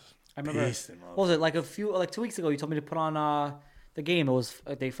fucking just I remember. pasting, bro. What was it? Like 2 weeks ago, you told me to put on the game. It was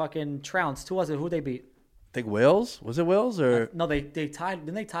they fucking trounced. Who was it? Who they beat? I think Wales? Was it Wales or No, they tied.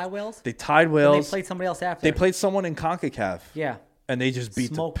 Didn't they tie Wales? they tied And Wales? they played somebody else after. They played someone in CONCACAF. Yeah. And they just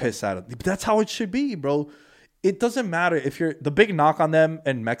beat Smoke the piss out of them. That's how it should be, bro. It doesn't matter if you're the big knock on them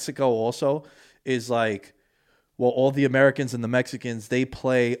and Mexico also is like, well, all the Americans and the Mexicans, they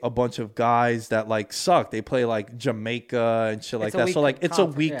play a bunch of guys that like suck. They play like Jamaica and shit like It's a that. weak So like it's a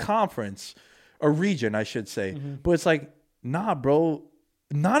conference, weak yeah. conference, a region, I should say. But it's like, nah, bro.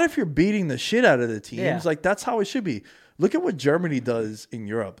 Not if you're beating the shit out of the teams. Yeah. Like that's how it should be. Look at what Germany does in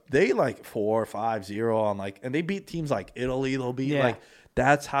Europe. They like 4-5-0 on like, and they beat teams like Italy. They'll beat Yeah. like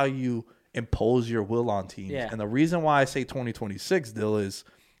that's how you impose your will on teams. Yeah. And the reason why I say 2026, Dill, is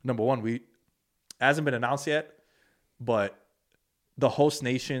number one, we hasn't been announced yet, but the host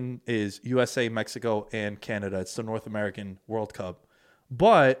nation is USA, Mexico, and Canada. It's the North American World Cup.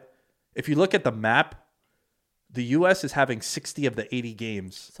 But if you look at the map, the US is having 60 of the 80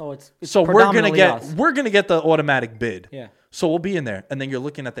 games. So it's So we're gonna predominantly get us. we're gonna get the automatic bid. Yeah. So we'll be in there, and then you're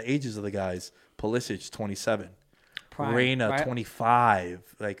looking at the ages of the guys. Pulisic 27, Prime, Reina right?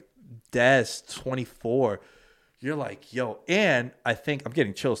 25, like Des 24. You're like, yo, and I think I'm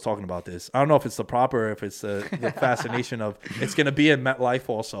getting chills talking about this. I don't know if it's the proper, or if it's the fascination of it's gonna be in MetLife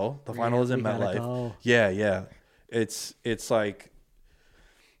also. The final is in we gotta MetLife. go. Yeah. It's like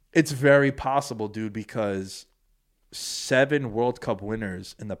it's very possible, dude, because 7 World Cup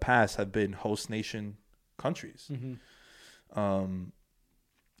winners in the past have been host nation countries.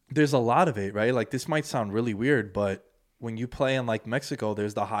 There's a lot of it, right? Like this might sound really weird, but when you play in like Mexico,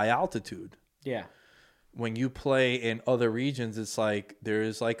 there's the high altitude. Yeah. When you play in other regions, it's like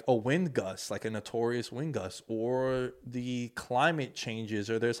there's like a wind gust, like a notorious wind gust, or the climate changes,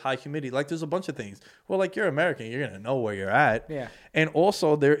 or there's high humidity. Like there's a bunch of things. Well, like you're American, you're gonna know where you're at. Yeah. And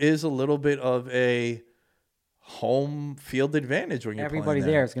also there is a little bit of a home field advantage when you're Everybody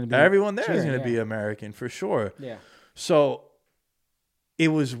playing there is gonna be everyone there is cheering, gonna be yeah. American for sure. Yeah. So it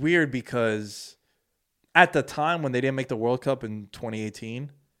was weird because at the time when they didn't make the World Cup in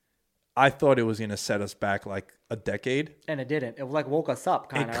 2018, I thought it was going to set us back like a decade. And it didn't. It like woke us up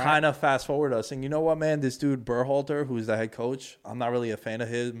kind It of. kind of fast forward us. And you know what, man? This dude, Berhalter, who's the head coach, I'm not really a fan of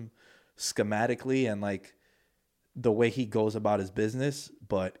him schematically and like the way he goes about his business,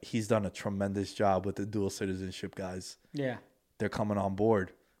 but he's done a tremendous job with the dual citizenship guys. Yeah. They're coming on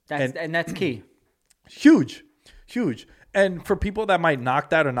board. And that's key. Huge. And for people that might knock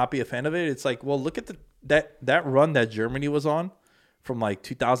that or not be a fan of it, it's like, well, look at that run that Germany was on from like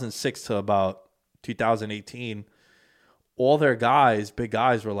 2006 to about 2018. All their guys, big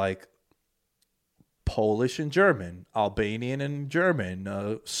guys, were like Polish and German, Albanian and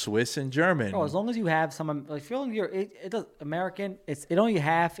German, Swiss and German. Bro, as long as you have some, like, if you're it does American, it only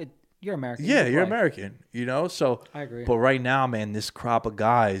half. You're American. Yeah, You you're play. American, you know? So I agree. But right now, man, this crop of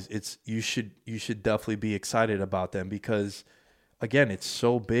guys, you should definitely be excited about them because again, it's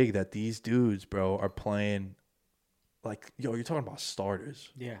so big that these dudes, bro, are playing like, yo, you're talking about starters.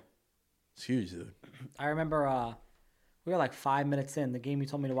 Yeah. It's huge, dude. I remember we were like 5 minutes in the game you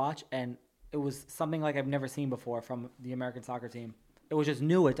told me to watch, and it was something like I've never seen before from the American soccer team. It was just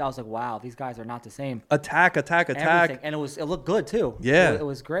new. I was like, wow, these guys are not the same. Attack. Everything. And it looked good too. Yeah. It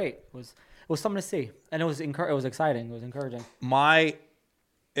was great. It was something to see, and it was exciting. It was encouraging.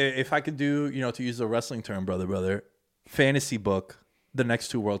 If I could do, to use the wrestling term, brother, fantasy book the next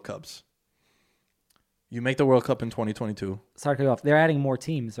 2 World Cups. You make the World Cup in 2022. Sorry to cut you off. They're adding more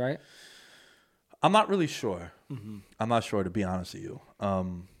teams, right? I'm not really sure. Mm-hmm. I'm not sure, to be honest with you.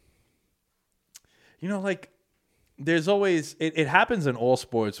 Like there's always it happens in all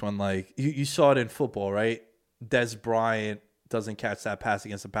sports when like you saw it in football, right? Des Bryant doesn't catch that pass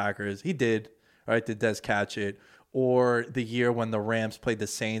against the Packers. He did, right? Did Dez catch it? Or the year when the Rams played the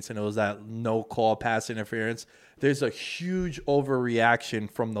Saints and it was that no call pass interference. There's a huge overreaction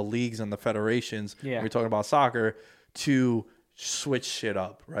from the leagues and the federations. Yeah. We're talking about soccer to switch shit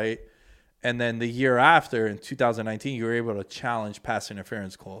up, right? And then the year after, in 2019, you were able to challenge pass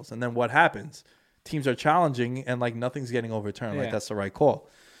interference calls. And then what happens? Teams are challenging and like nothing's getting overturned. Like that's the right call.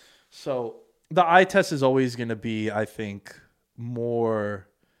 So the eye test is always going to be, I think, more.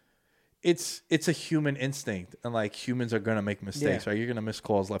 It's a human instinct, and like humans are going to make mistakes, right? You're going to miss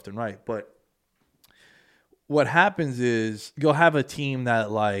calls left and right. But what happens is you'll have a team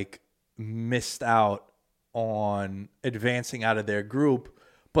that like missed out on advancing out of their group,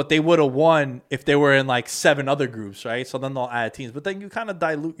 but they would have won if they were in like 7 other groups, right? So then they'll add teams, but then you kind of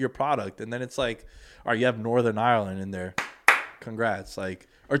dilute your product, and then it's like, all right, you have Northern Ireland in there, congrats, like,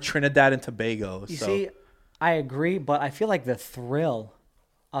 or Trinidad and Tobago. You see, I agree, but I feel like the thrill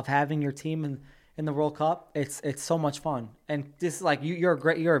of having your team in the World Cup, it's so much fun. And this is like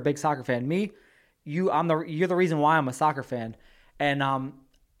you're a big soccer fan. You're the reason why I'm a soccer fan, and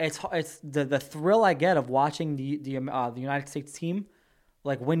it's the thrill I get of watching the United States team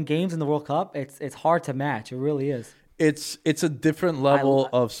like win games in the World Cup. It's hard to match. It really is. It's a different level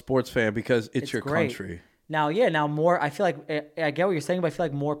of sports fan because it's your great. country. Now more. I feel like I get what you're saying, but I feel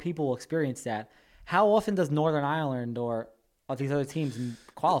like more people will experience that. How often does Northern Ireland or these other teams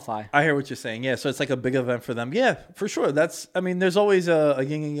qualify? I hear what you're saying. Yeah, so it's like a big event for them. Yeah, for sure. There's always a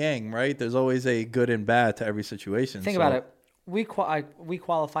yin and yang, right? There's always a good and bad to every situation. Think about it. We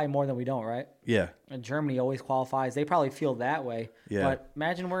qualify more than we don't, right? Yeah. And Germany always qualifies. They probably feel that way. Yeah. But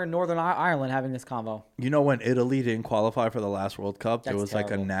imagine we're in Northern Ireland having this convo. You know, when Italy didn't qualify for the last World Cup, there was like a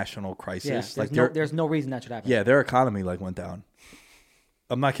terrible. national crisis. Yeah, there's no reason that should happen. Yeah, their economy like went down.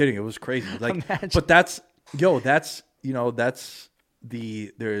 I'm not kidding. It was crazy. Like, Imagine. but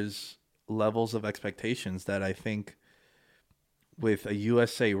there's levels of expectations that I think with a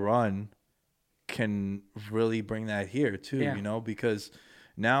USA run can really bring that here too, Yeah. because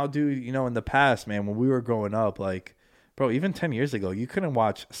now, dude, in the past, man, when we were growing up, like, bro, even 10 years ago, you couldn't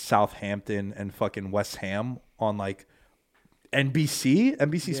watch Southampton and fucking West Ham on like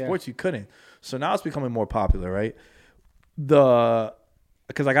NBC Sports. You couldn't. So now it's becoming more popular, right?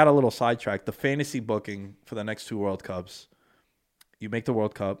 Because I got a little sidetracked. The fantasy booking for the next 2 World Cups, you make the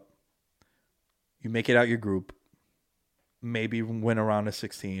World Cup, you make it out your group, maybe win a round of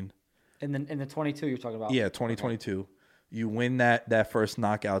 16. In the 22 you're talking about. Yeah, 2022. Okay. You win that first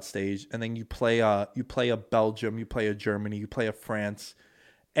knockout stage, and then you play a Belgium, you play a Germany, you play a France,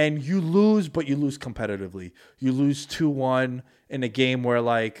 and you lose, but you lose competitively. You lose 2-1 in a game where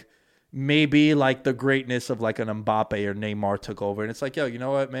like maybe like the greatness of like an Mbappe or Neymar took over, and it's like, yo, you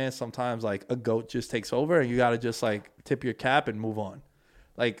know what, man? Sometimes like a GOAT just takes over, and you got to just like tip your cap and move on,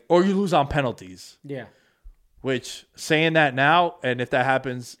 like, or you lose on penalties. Yeah. Which, saying that now, and if that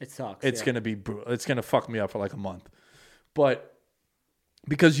happens, it sucks. It's gonna be brutal. It's gonna fuck me up for like a month. But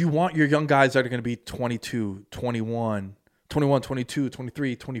because you want your young guys that are gonna be 22, 21, 22,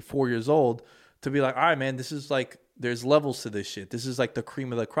 23, 24 years old to be like, all right, man, this is like, there's levels to this shit. This is like the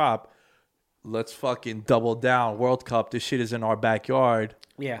cream of the crop. Let's fucking double down. World Cup. This shit is in our backyard.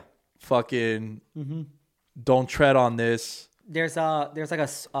 Yeah. Fucking don't tread on this. There's like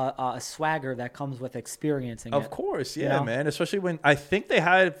a swagger that comes with experiencing Of it. course, yeah, man. Especially when I think they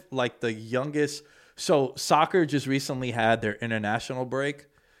had like the youngest. So soccer just recently had their international break,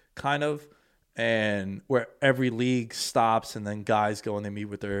 kind of, and where every league stops and then guys go and they meet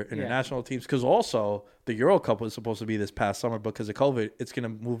with their international teams. Because also the Euro Cup was supposed to be this past summer, because of COVID, it's going to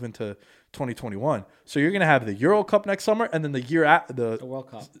move into 2021. So you're going to have the Euro Cup next summer, and then the World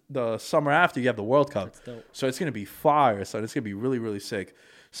Cup, the summer after, you have the World Cup. So it's going to be fire. So it's going to be really, really sick.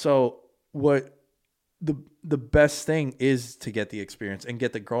 So what the best thing is to get the experience and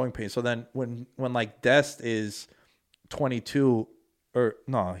get the growing pains. So then when like Dest is 22. Or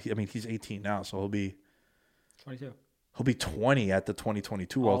no, he's 18 now, so he'll be 22. He'll be 20 at the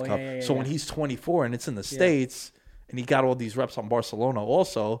 2022 World Cup. Yeah, so when he's 24 and it's in the States and he got all these reps on Barcelona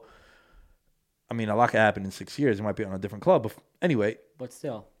also, I mean, a lot could happen in 6 years. He might be on a different club. But anyway. But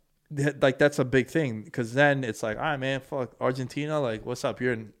still. Like, that's a big thing, because then it's like, all right, man, fuck, Argentina, like, what's up?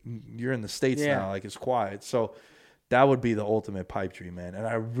 You're in the States now. Like, it's quiet. So that would be the ultimate pipe dream, man. And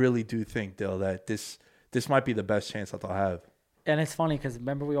I really do think, Dill, that this might be the best chance that they'll have. And it's funny because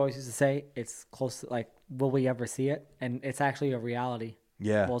remember we always used to say it's close to, like, will we ever see it? And it's actually a reality.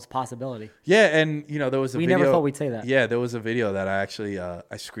 Yeah. Well, it's a possibility. Yeah, and, there was a video. We never thought we'd say that. Yeah, there was a video that I actually I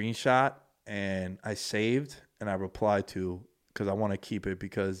screenshot and I saved and I replied to, because I want to keep it,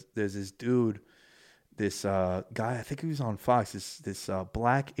 because there's this dude this guy, I think he was on Fox, this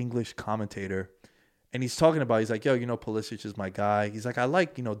black English commentator. And he's talking about, he's like, yo, Pulisic is my guy. He's like, I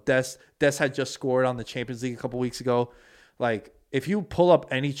like, Des had just scored on the Champions League a couple weeks ago. Like, if you pull up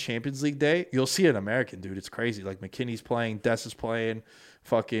any Champions League day, you'll see an American, dude. It's crazy. Like, McKinney's playing, Des is playing,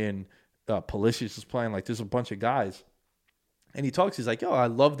 fucking Pulisic is playing. Like, there's a bunch of guys. And he talks, he's like, yo, I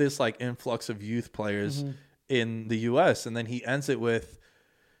love this, like, influx of youth players in the U.S. And then he ends it with,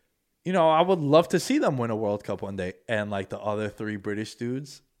 I would love to see them win a World Cup one day. And, like, the other 3 British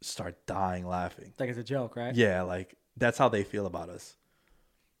dudes start dying laughing. Like it's a joke, right? Yeah, like, that's how they feel about us.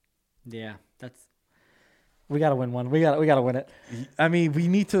 Yeah, we gotta win one. We gotta win it. I mean, we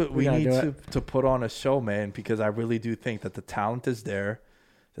need to to put on a show, man, because I really do think that the talent is there.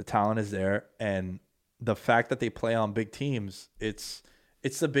 And the fact that they play on big teams, it's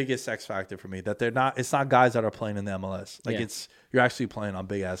the biggest X factor for me. That it's not guys that are playing in the MLS. Like you're actually playing on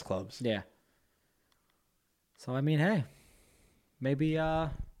big ass clubs. Yeah. So I mean, hey, maybe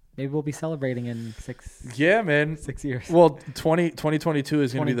we'll be celebrating in 6 Yeah, man. 6 years. Well, 2022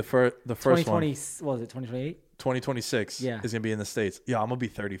 is going to be the first 2020, one. What was it, 2028? 2026 is going to be in the States. Yeah, I'm going to be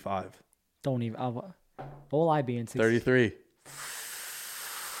 35. Don't even. What will I be in 6 33.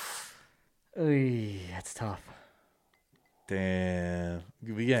 That's tough. Damn.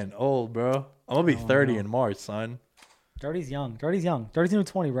 We getting old, bro. I'm going to be 30 in March, son. 30's young. 30's new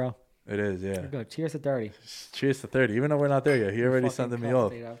 20, bro. It is, yeah. Good. Cheers to 30. Cheers to 30. Even though we're not there yet, he already sending me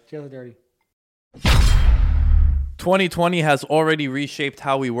off. Cheers to 30. 2020 has already reshaped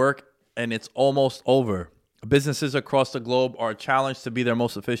how we work, and it's almost over. Businesses across the globe are challenged to be their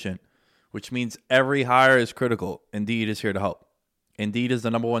most efficient, which means every hire is critical. Indeed is here to help. Indeed is the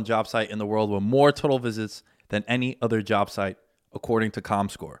 #1 job site in the world with more total visits than any other job site, according to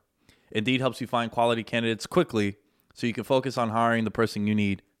ComScore. Indeed helps you find quality candidates quickly so you can focus on hiring the person you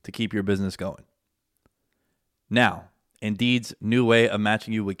need to keep your business going. Now, Indeed's new way of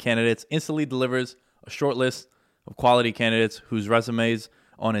matching you with candidates instantly delivers a short list of quality candidates whose resumes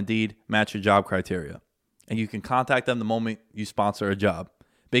on Indeed match your job criteria. And you can contact them the moment you sponsor a job,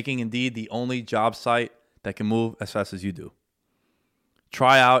 making Indeed the only job site that can move as fast as you do.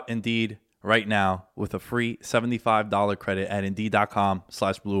 Try out Indeed right now with a free $75 credit at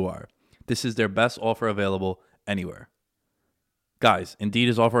Indeed.com/BlueWire. This is their best offer available anywhere. Guys, Indeed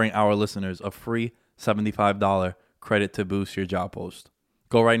is offering our listeners a free $75 credit to boost your job post.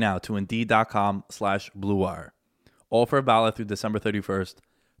 Go right now to Indeed.com/BlueWire. Offer valid through December 31st.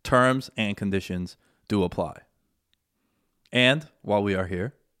 Terms and conditions do apply. And while we are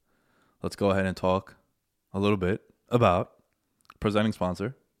here, let's go ahead and talk a little bit about presenting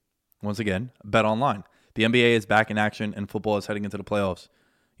sponsor. Once again, BetOnline. The NBA is back in action and football is heading into the playoffs.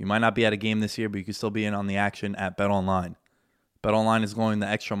 You might not be at a game this year, but you can still be in on the action at BetOnline. BetOnline is going the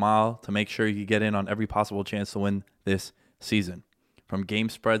extra mile to make sure you get in on every possible chance to win this season. From game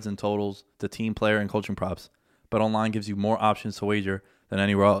spreads and totals to team player and coaching props, BetOnline gives you more options to wager than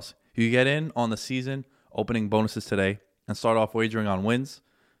anywhere else. You can get in on the season opening bonuses today and start off wagering on wins,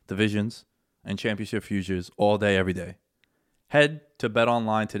 divisions, and championship futures all day, every day. Head to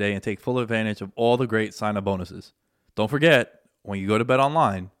BetOnline today and take full advantage of all the great sign-up bonuses. Don't forget, when you go to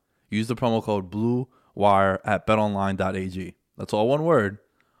BetOnline, use the promo code BlueWire at betonline.ag. That's all one word,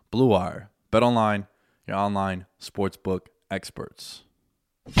 Blue Wire. BetOnline, your online sportsbook experts.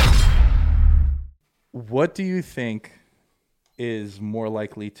 What do you think is more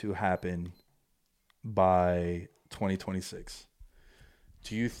likely to happen by 2026?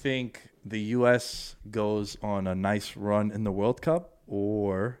 Do you think the U.S. goes on a nice run in the World Cup,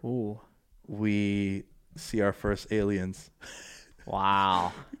 or we see our first aliens?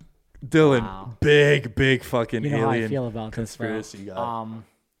 Wow. Dylan, Wow. big fucking You know alien how I feel about conspiracy this, bro. guy.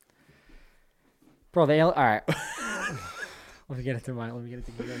 Bro, all right. Let me get it to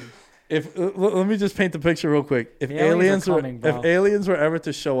the If let me just paint the picture real quick. If The aliens are coming, bro. if aliens were ever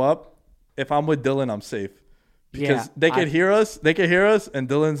to show up, if I'm with Dylan, I'm safe because Yeah, they could hear us. They could hear us, and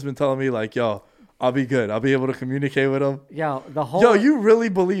Dylan's been telling me like, "Yo, I'll be good. I'll be able to communicate with them." Yo, the whole. Yo, you really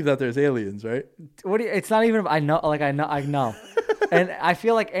believe that there's aliens, right? It's not even. I know. And I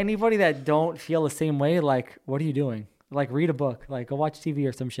feel like anybody that don't feel the same way, like, what are you doing? Like, read a book. Like, go watch TV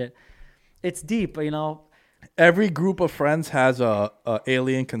or some shit. It's deep, you know. Every group of friends has a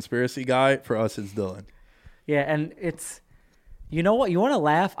alien conspiracy guy. For us, it's Dylan. Yeah, and it's, you know what? You want to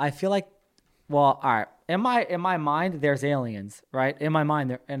laugh? I feel like, well, all right. In my mind, there's aliens, right? In my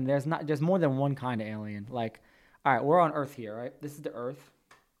mind, there's more than one kind of alien. Like, all right, we're on Earth here, right? This is the Earth,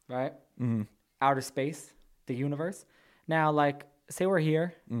 right? Mm-hmm. Outer space, the universe. Now, like, say we're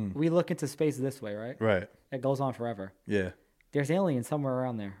here, we look into space this way, right? Right. It goes on forever. Yeah. There's aliens somewhere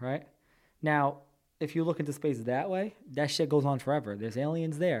around there, right? Now, if you look into space that way, that shit goes on forever. There's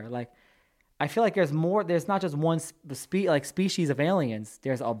aliens there. Like, I feel like there's more. There's not just one species of aliens.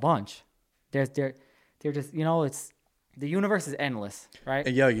 There's a bunch. They're just, you know, it's the universe is endless, right?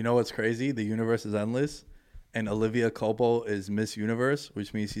 And yo, you know what's crazy? The universe is endless, and Olivia Culpo is Miss Universe,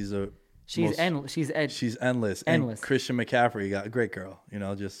 which means she's endless. She's endless. And Christian McCaffrey got a great girl. You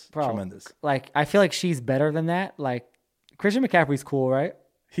know, just tremendous. Like, I feel like she's better than that. Like, Christian McCaffrey's cool, right?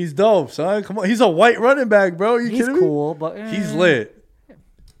 He's dope, son. Come on, he's a white running back, bro. You kidding me? He's cool, but he's lit.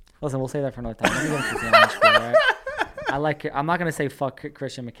 Listen, we'll say that for another time. Let me get into this school, right? I like it. I'm not gonna say fuck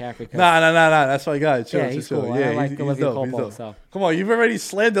Christian McCaffrey. Nah. That's why I got it. Chill, he's cool. Yeah, I like Olivia dope, Culpo. So come on, you've already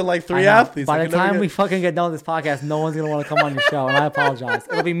slandered like 3 athletes. By the time we fucking get done with this podcast, no one's gonna want to come on your show, and I apologize.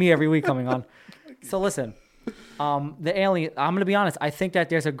 It'll be me every week coming on. So listen, the alien. I'm gonna be honest. I think that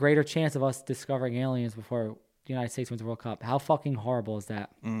there's a greater chance of us discovering aliens before the United States wins the World Cup. How fucking horrible is that?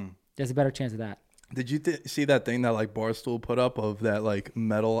 There's a better chance of that. Did you see that thing that like Barstool put up of that like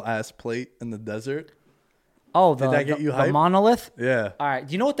metal ass plate in the desert? Oh, did that get you hyped? The monolith? Yeah. All right.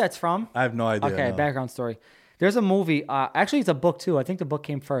 Do you know what that's from? I have no idea. Okay, no. Background story. There's a movie. Actually, it's a book too. I think the book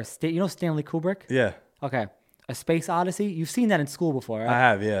came first. You know Stanley Kubrick? Yeah. Okay. A Space Odyssey. You've seen that in school before, right? I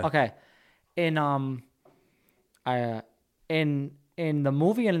have, yeah. Okay. In the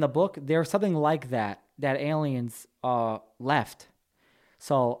movie and in the book, there's something like that aliens left.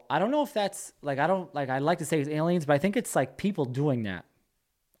 So I don't know if that's like I'd like to say it's aliens, but I think it's like people doing that.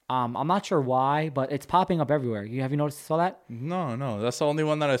 I'm not sure why, but it's popping up everywhere. Have you saw that? No. That's the only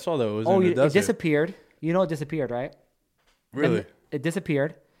one that I saw that was in the desert. It disappeared. You know it disappeared, right? Really? It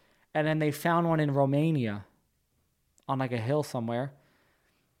disappeared. And then they found one in Romania on like a hill somewhere.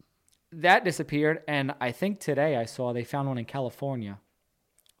 That disappeared. And I think today I saw they found one in California.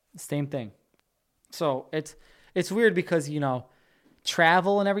 Same thing. So it's weird because, you know,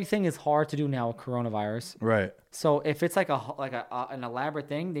 travel and everything is hard to do now with coronavirus. Right. So if it's like an elaborate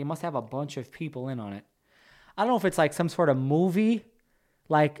thing, they must have a bunch of people in on it. I don't know if it's like some sort of movie,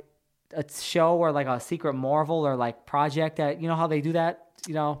 like a show or like a secret Marvel or like project that, you know how they do that,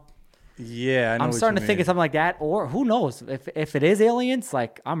 you know? Yeah, I know. I'm starting to think it's something like that, or who knows? If it is aliens,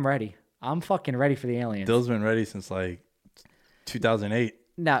 like I'm ready. I'm fucking ready for the aliens. Bill's been ready since like 2008.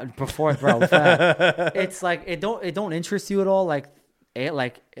 No, before, bro. It's like it don't interest you at all. Like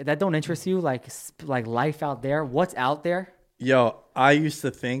that don't interest you. Like life out there. What's out there? Yo, I used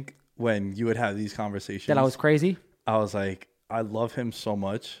to think when you would have these conversations that I was crazy. I was like, I love him so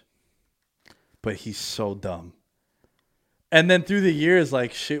much, but he's so dumb. And then through the years,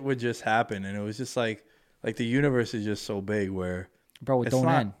 like shit would just happen, and it was just like the universe is just so big where, bro, it don't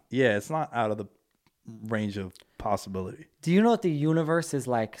end. Yeah, it's not out of the range of possibility. Do you know that the universe is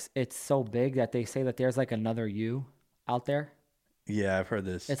like, it's so big that they say that there's like another you out there? Yeah, I've heard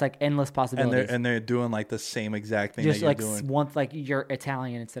this. It's like endless possibilities. And they're doing like the same exact thing just that you're like doing. Once, like you're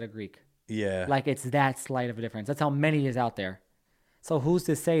Italian instead of Greek. Yeah. Like it's that slight of a difference. That's how many is out there. So who's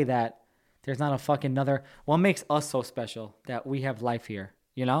to say that there's not a fucking another? What makes us so special that we have life here?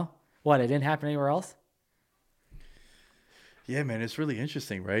 You know? What, it didn't happen anywhere else? Yeah, man, it's really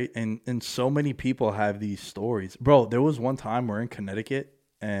interesting, right? And so many people have these stories. Bro, there was one time we're in Connecticut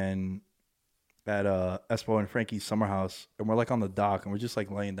and at Espo and Frankie's summer house, and we're like on the dock and we're just like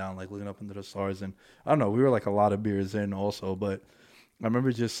laying down, like looking up into the stars. And I don't know, we were like a lot of beers in also, but I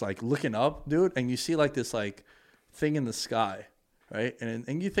remember just like looking up, dude, and you see like this like thing in the sky, right?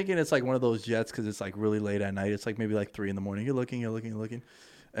 And you're thinking it's like one of those jets because it's like really late at night. It's like maybe like 3 a.m. You're looking.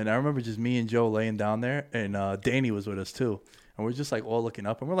 And I remember just me and Joe laying down there, and Danny was with us too. And we're just like all looking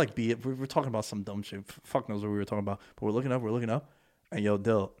up, and we're like, we're talking about some dumb shit. Fuck knows what we were talking about. But we're looking up, and yo,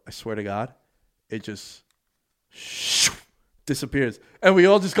 Dill, I swear to God, it just disappears. And we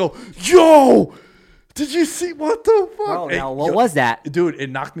all just go, yo, did you see what the fuck? Bro, now what was that? Dude, it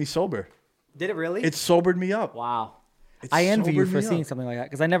knocked me sober. Did it really? It sobered me up. Wow. I envy you for seeing something like that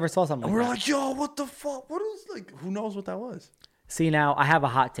because I never saw something like that. And we're like, yo, what the fuck? What is like, who knows what that was? See, now I have a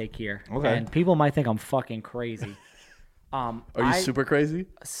hot take here. Okay. And people might think I'm fucking crazy. Are you super crazy?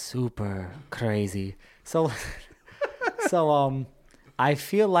 Super crazy. So I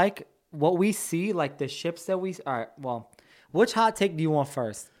feel like what we see, like the ships that we... All right, well, which hot take do you want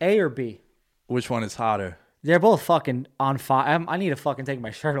first? A or B? Which one is hotter? They're both fucking on fire. I need to fucking take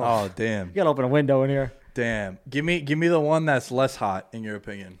my shirt off. Oh, damn. You gotta open a window in here. Damn. Give me the one that's less hot, in your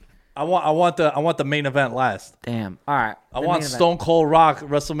opinion. I want the main event last. Damn. All right. I want Stone Cold Rock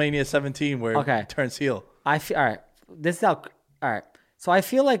WrestleMania 17 where it turns heel. All right. This is how. All right. So I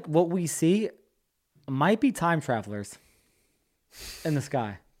feel like what we see might be time travelers in the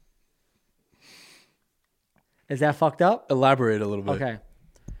sky. Is that fucked up? Elaborate a little bit. Okay.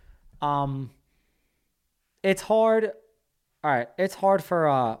 it's hard. All right, it's hard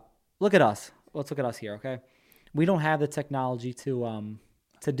for look at us. Let's look at us here, okay? We don't have the technology to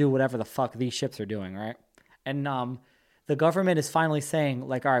do whatever the fuck these ships are doing, right? And the government is finally saying,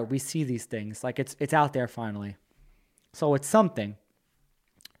 like, all right, we see these things. Like, it's out there finally. So it's something.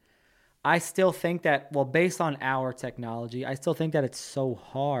 I still think that, well, based on our technology, I still think that it's so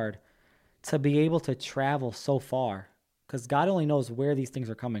hard to be able to travel so far, because God only knows where these things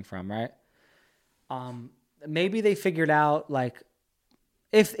are coming from, right? Maybe they figured out, like,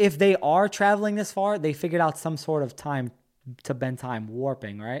 if they are traveling this far, they figured out some sort of time to bend time,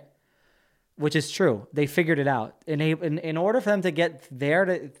 warping, right? Which is true. They figured it out. In order for them to get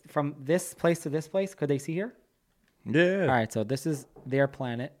there from this place to this place, could they see here? Yeah. All right, so this is their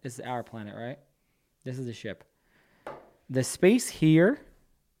planet. This is our planet, right? This is the ship. The space here,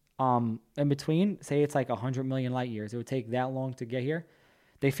 in between, say it's like 100 million light years. It would take that long to get here.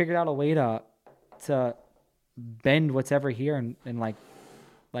 They figured out a way to bend what's ever here and like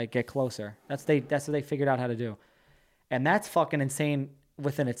get closer. That's what they figured out how to do, and that's fucking insane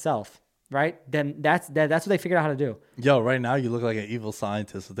within itself, right? Then that's what they figured out how to do. Yo, right now you look like an evil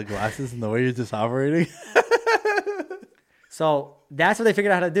scientist with the glasses and the way you're just operating. So that's what they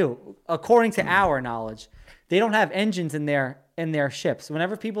figured out how to do. According to our knowledge, they don't have engines in their ships.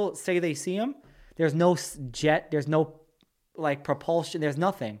 Whenever people say they see them, there's no jet, there's no like propulsion, there's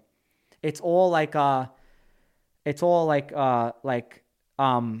nothing. It's all like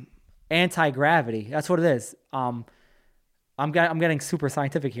anti-gravity. That's what it is. I'm getting super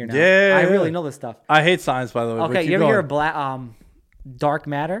scientific here now. Yeah, I really know this stuff. I hate science, by the way. Okay, you ever hear of dark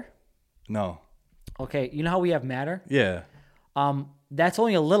matter? No. Okay, you know how we have matter? Yeah. That's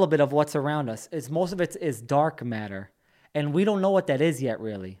only a little bit of what's around us. Most of it is dark matter, and we don't know what that is yet,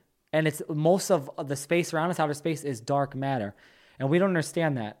 really. And it's most of the space around us, outer space, is dark matter, and we don't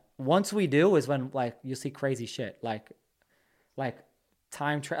understand that. Once we do, is when like you see crazy shit, like like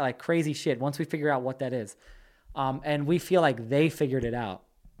crazy shit. Once we figure out what that is, and we feel like they figured it out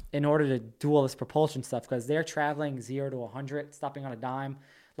in order to do all this propulsion stuff, because they're traveling 0 to 100, stopping on a dime.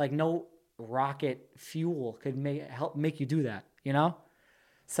 Like no rocket fuel could help make you do that, you know?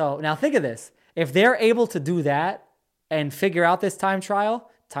 So now think of this. If they're able to do that and figure out this time travel,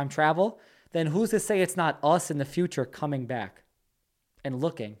 then who's to say it's not us in the future coming back and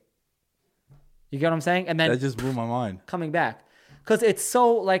looking? You get what I'm saying? And then that just blew my mind. Coming back. Because it's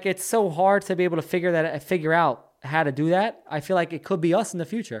so hard to be able to figure out how to do that. I feel like it could be us in the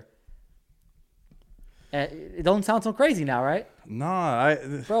future. It don't sound so crazy now, right?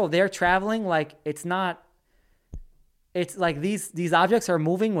 No, Bro, they're traveling like it's not. It's like these objects are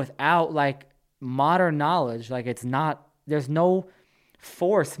moving without like modern knowledge. Like it's not. There's no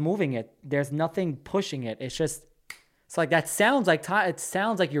force moving it. There's nothing pushing it. It's like that sounds like time. It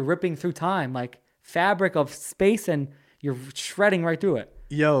sounds like you're ripping through time, like fabric of space, and you're shredding right through it.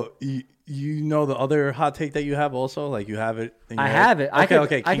 Yo, you know the other hot take that you have also? Like you have it in your head? Have it.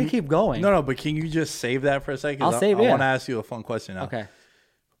 Okay. I can keep going. No, but can you just save that for a second? I'll save it. I want to ask you a fun question now. Okay.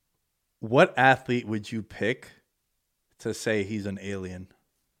 What athlete would you pick to say he's an alien?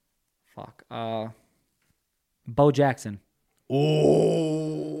 Fuck. Bo Jackson.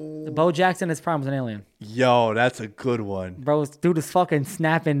 Oh. Bo Jackson is prime was an alien. Yo, that's a good one. Bro, dude is fucking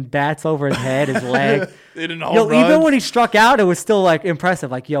snapping bats over his head, his leg. Yo, even when he struck out, it was still like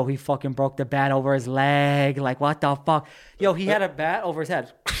impressive. Like, yo, he fucking broke the bat over his leg. Like, what the fuck? Yo, he had a bat over his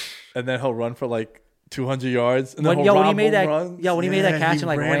head. And then he'll run for like 200 yards. And when he made that catch and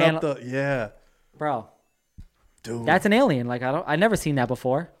like ran up the bro. Dude, that's an alien. Like I never seen that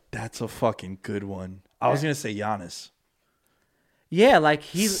before. That's a fucking good one. I was gonna say Giannis. Yeah, like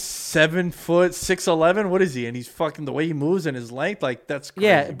he's 7 foot 6'11". What is he? And he's fucking the way he moves and his length, like that's crazy.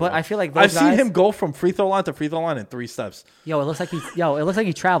 Yeah, but bro. I feel like I've seen him go from free throw line to free throw line in 3 steps. It looks like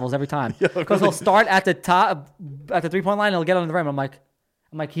he travels every time. Because he'll start at the top at the 3-point line and he'll get on the rim. I'm like,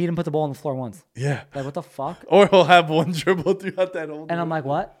 he didn't put the ball on the floor once. Yeah. Like what the fuck? Or he'll have one dribble throughout that whole. And I'm like,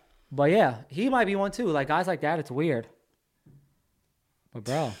 what? But yeah, he might be one too. Like guys like that, it's weird. But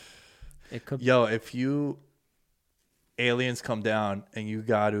bro, it could. Yo, if aliens come down and you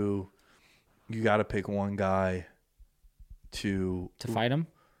got to pick one guy to fight him.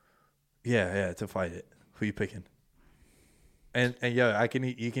 Yeah, to fight it. Who you picking? And yeah,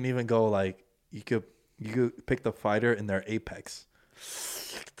 you can even go like you could pick the fighter in their apex.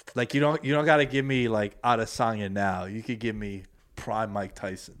 Like you don't got to give me like Adesanya now. You could give me prime Mike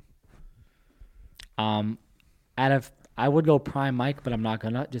Tyson. I would go prime Mike, but I'm not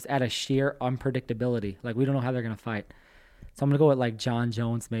gonna. Just out of sheer unpredictability. Like we don't know how they're gonna fight. So I'm gonna go with like John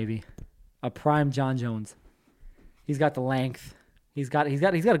Jones, maybe a prime John Jones. He's got the length. He's got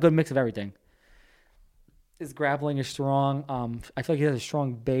a good mix of everything. His grappling is strong. I feel like he has a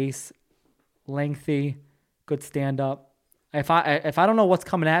strong base, lengthy, good stand up. If I don't know what's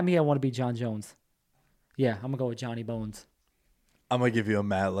coming at me, I want to be John Jones. Yeah, I'm gonna go with Johnny Bones. I'm gonna give you a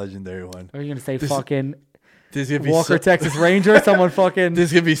mad legendary one. Are you gonna say fucking This is gonna be Walker, so, Texas Ranger? Someone fucking. This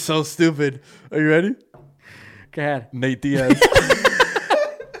is gonna be so stupid. Are you ready? Go ahead. Nate Diaz.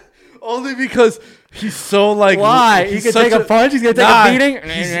 Only because he's so like. Why? He he's can such take a punch. He's gonna take a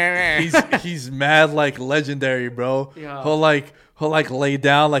beating. He's mad like legendary, bro. Yeah. He'll like lay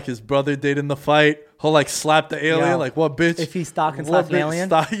down like his brother did in the fight. He'll like slap the alien Yo, like, what bitch? if he stalk and What slaps an bitch?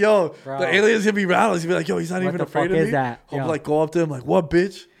 alien? Yo, Bro. the alien's gonna be rattled. He's gonna be like, yo, he's not What even the afraid fuck of is me. that? He'll Yo. like go up to him like, what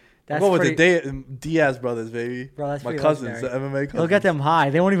bitch? I'm That's going with pretty- the Diaz brothers, baby. Bro, that's my pretty cousins, legendary. the MMA cousins. He'll get them high.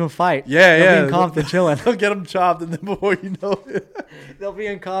 They won't even fight. Yeah, They'll yeah. be in Compton chilling. They'll get them chopped, and then before you know it. They'll be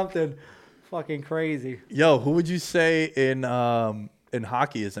in Compton. Fucking crazy. Yo, who would you say in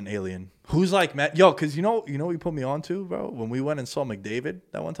hockey is an alien? Who's like Matt? Yo, because you know what you put me on to, bro? When we went and saw McDavid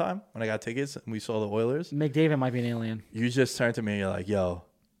that one time, when I got tickets and we saw the Oilers, McDavid might be an alien. you just turned to me and you're like, yo,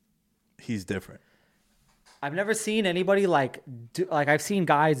 he's different. I've never seen anybody I've seen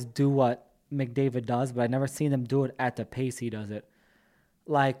guys do what McDavid does, but I've never seen them do it at the pace he does it.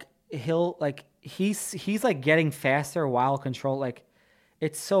 Like he's like getting faster while control. Like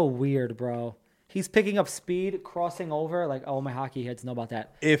it's so weird, bro. He's picking up speed, crossing over. Like, oh, my hockey heads know about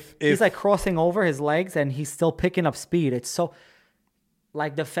that. If He's like crossing over his legs and he's still picking up speed. It's so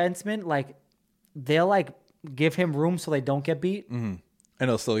like defensemen, like they'll like give him room so they don't get beat. and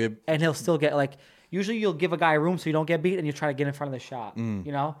he'll still get And he'll still get like usually you'll give a guy room so you don't get beat and you try to get in front of the shot,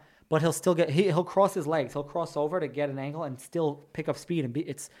 you know. But he'll still he'll cross his legs. He'll cross over to get an angle and still pick up speed and be.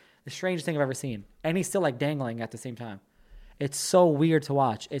 It's the strangest thing I've ever seen. And he's still like dangling at the same time. It's so weird to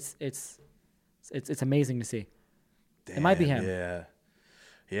watch. It's amazing to see. It might be him.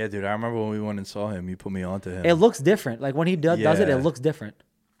 Yeah, dude. I remember when we went and saw him. You put me onto him. It looks different. Like when he does it, Yeah. it looks different.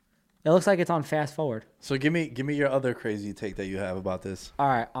 It looks like it's on fast forward. So give me your other crazy take that you have about this. All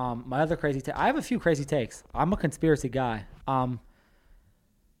right. My other crazy take. I have a few crazy takes. I'm a conspiracy guy.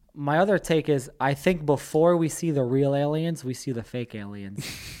 My other take is I think before we see the real aliens, we see the fake aliens.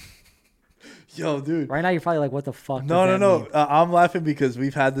 Yo, dude. Right now, you're probably like, "What the fuck?" No. does that mean? I'm laughing because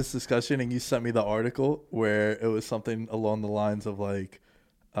we've had this discussion and you sent me the article where it was something along the lines of like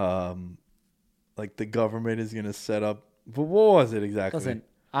the government is gonna set up. But what was it exactly? Listen,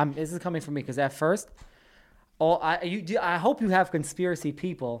 this is coming from me because at first, I hope you have conspiracy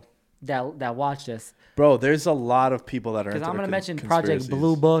people that watch this. Bro, there's a lot of people that are. Because into I'm going to the mention conspiracies. Project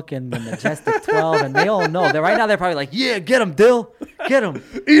Blue Book and the Majestic 12, and they all know. Right now, they're probably like, yeah, get him, Dill. Get him.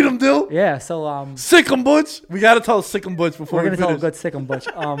 Eat them, Dill. Yeah, so Sick 'em, Butch. We got to tell Sick 'em, Butch before we're we going to tell a finish. good sick 'em butch.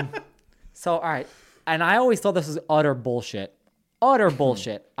 So, all right. And I always thought this was utter bullshit. Utter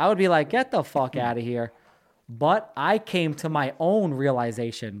bullshit. I would be like, get the fuck out of here. But I came to my own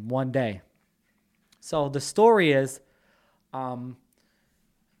realization one day. So the story is,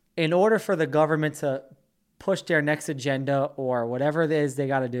 in order for the government to push their next agenda or whatever it is they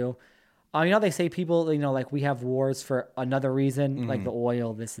got to do, they say people, like we have wars for another reason, like the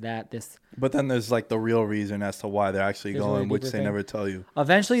oil, this. But then there's like the real reason as to why they're actually There's a going, really which deeper they thing. never tell you.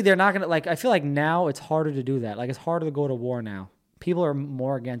 Eventually, they're not going to, I feel like now it's harder to do that. Like, it's harder to go to war now. People are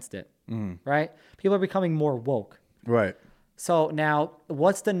more against it, right? People are becoming more woke. Right. So now,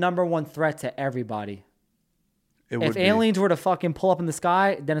 what's the number one threat to everybody? It If would be. aliens were to fucking pull up in the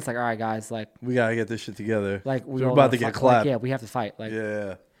sky, then it's like, all right, guys, We got to get this shit together. we're we're about to get clapped. yeah, we have to fight.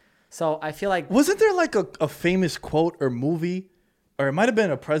 Yeah. So I feel like Wasn't there like a famous quote or movie, or it might have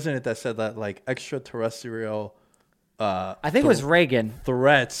been a president that said that like extraterrestrial I think it was Reagan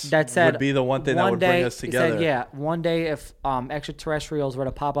threats that said would be the one thing that would bring us he together. said, yeah, one day if extraterrestrials were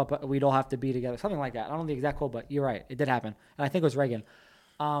to pop up, we'd all have to be together. Something like that. I don't know the exact quote, but you're right. It did happen. And I think it was Reagan.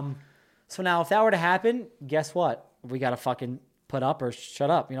 So now if that were to happen, guess what? We got to fucking put up or shut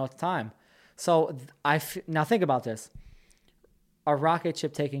up. It's time. So now think about this. A rocket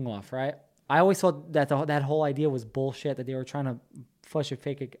ship taking off, right? I always thought that that whole idea was bullshit, that they were trying to push a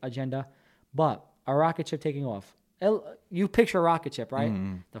fake agenda. But a rocket ship taking off. You picture a rocket ship, right?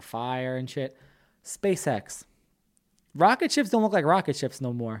 The fire and shit. SpaceX. Rocket ships don't look like rocket ships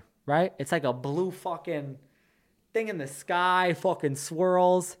no more, right? It's like a blue fucking thing in the sky, fucking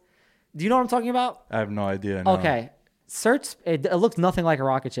swirls. Do you know what I'm talking about? I have no idea. No. Okay. Search, it looks nothing like a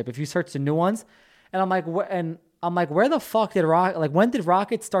rocket ship. If you search the new ones, and I'm like, where the fuck when did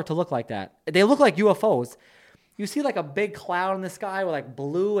rockets start to look like that? They look like UFOs. You see like a big cloud in the sky with like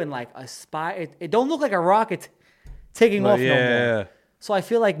blue and like a spy. It don't look like a rocket taking off no more. So I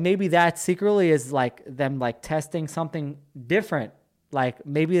feel like maybe that secretly is like them like testing something different Like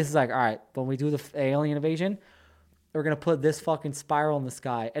maybe this is like, all right, when we do the alien invasion, we're gonna put this fucking spiral in the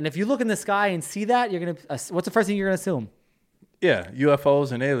sky. And if you look in the sky and see that, you're gonna what's the first thing you're gonna assume? Yeah,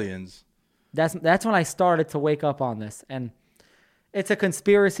 UFOs and aliens. That's when I started to wake up on this. And it's a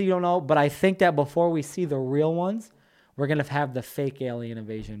conspiracy, you don't know, but I think that before we see the real ones, we're gonna have the fake alien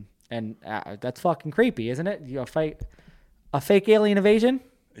invasion. And that's fucking creepy, isn't it? A fake alien invasion?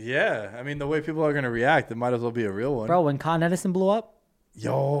 Yeah, I mean the way people are gonna react, it might as well be a real one. Bro, when Con Edison blew up,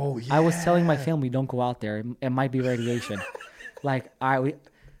 Yo, yeah. I was telling my family, don't go out there. It might be radiation. Like, all right,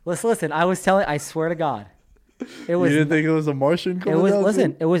 let's listen. I swear to God. It was. You didn't think it was a Martian coming out?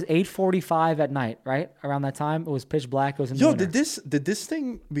 Listen, it was 8:45 at night, right? Around that time. It was pitch black. It was in the winter. did this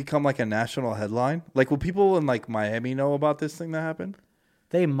thing become like a national headline? Like, will people in like Miami know about this thing that happened?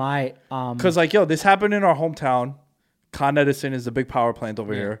 They might. Because like, this happened in our hometown. Con Edison is the big power plant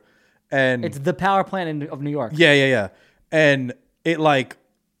over here. And it's the power plant of New York. Yeah. And it like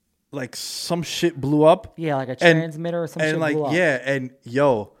some shit blew up. Yeah, like a transmitter or some shit blew up. Yeah, and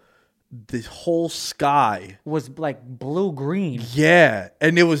the whole sky was like blue-green. Yeah,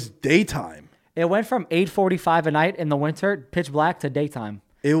 and it was daytime. It went from 8:45 at night in the winter, pitch black, to daytime.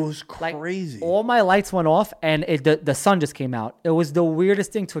 It was crazy. Like, all my lights went off, and the sun just came out. It was the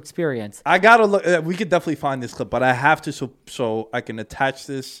weirdest thing to experience. I gotta look. We could definitely find this clip, but I have to so I can attach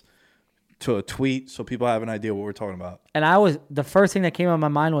this to a tweet so people have an idea what we're talking about. And the first thing that came on my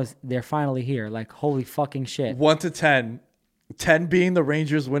mind was they're finally here. Like, holy fucking shit. 1 to 10, 10 being the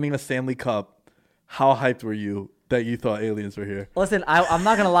Rangers winning a Stanley Cup. How hyped were you that you thought aliens were here? Listen, I'm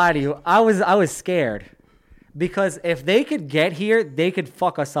not gonna lie to you. I was scared because if they could get here, they could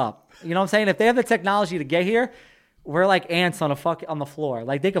fuck us up. You know what I'm saying? If they have the technology to get here, we're like ants on the floor.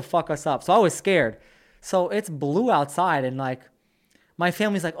 Like, they could fuck us up. So I was scared. So it's blue outside, and like, my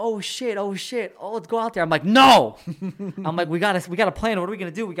family's like, oh shit, let's go out there. I'm like, no. I'm like, we gotta plan. What are we gonna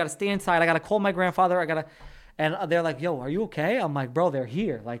do? We gotta stay inside. I gotta call my grandfather. And they're like, yo, are you okay? I'm like, bro, they're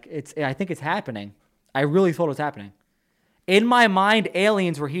here. Like, I think it's happening. I really thought it was happening. In my mind,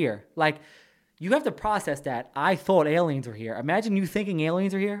 aliens were here. Like, you have to process that. I thought aliens were here. Imagine you thinking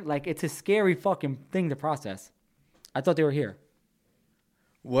aliens are here. Like, it's a scary fucking thing to process. I thought they were here.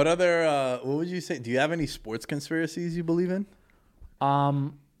 What what would you say? Do you have any sports conspiracies you believe in?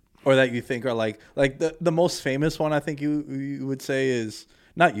 Or that you think are like the most famous one, I think you would say is,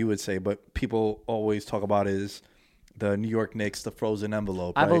 not you would say, but people always talk about is the New York Knicks, the frozen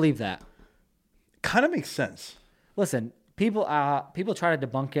envelope. I believe that. Kind of makes sense. Listen, people try to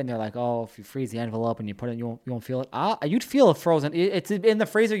debunk it, and they're like, oh, if you freeze the envelope and you put it, you won't feel it. You'd feel it frozen. It's in the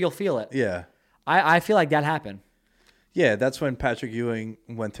freezer, you'll feel it. Yeah. I feel like that happened. Yeah, that's when Patrick Ewing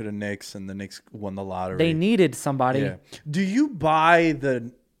went to the Knicks and the Knicks won the lottery. They needed somebody. Yeah. Do you buy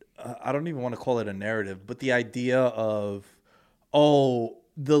the, I don't even want to call it a narrative, but the idea of, oh,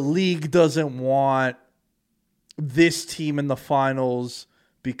 the league doesn't want this team in the finals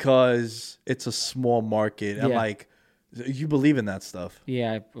because it's a small market. And like, you believe in that stuff?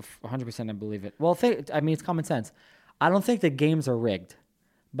 Yeah, 100% I believe it. Well, it's common sense. I don't think the games are rigged.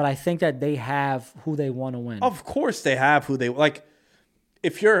 But I think that they have who they want to win. Of course they have who they like.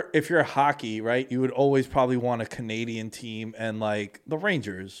 If you're hockey, right, you would always probably want a Canadian team and like the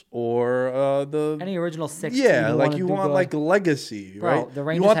Rangers or any original six. Yeah, like you want like legacy, right? Bro, the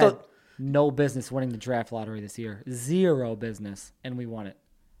Rangers had no business winning the draft lottery this year. Zero business, and we won it.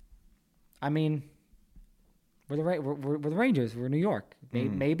 I mean, we're the Rangers. We're New York.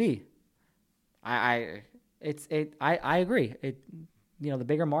 Maybe. I agree. The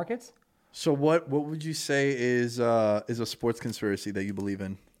bigger markets. So what would you say is a sports conspiracy that you believe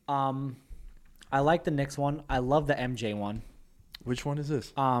in? I like the Knicks one. I love the MJ one. Which one is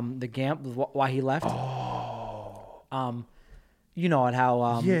this? Why he left. Oh. You know it,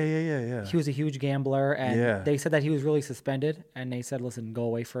 how yeah. He was a huge gambler, and they said that he was really suspended, and they said, listen, go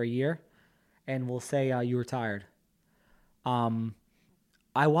away for a year, and we'll say you retired.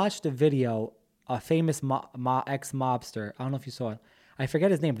 I watched a video, a famous ex-mobster. I don't know if you saw it. I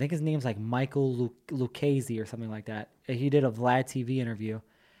forget his name. I think his name's like Michael Lucchese or something like that. He did a Vlad TV interview,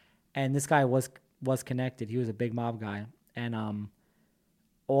 and this guy was connected. He was a big mob guy, and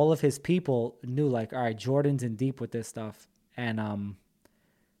all of his people knew, like, all right, Jordan's in deep with this stuff, and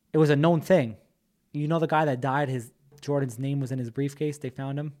it was a known thing. You know, the guy that died, Jordan's name was in his briefcase. They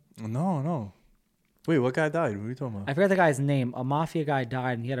found him. No. Wait, what guy died? What are you talking about? I forget the guy's name. A mafia guy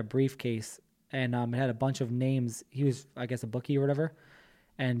died, and he had a briefcase, and it had a bunch of names. He was, I guess, a bookie or whatever.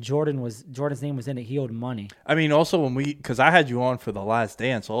 And Jordan's name was in it. He owed money. I mean, also because I had you on for The Last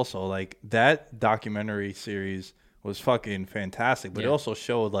Dance also, like that documentary series was fucking fantastic, but it also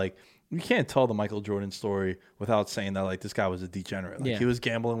showed like you can't tell the Michael Jordan story without saying that like this guy was a degenerate. Like he was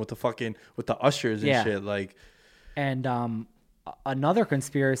gambling with the ushers and shit. Like, and another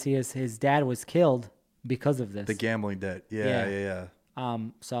conspiracy is his dad was killed because of this. The gambling debt. Yeah.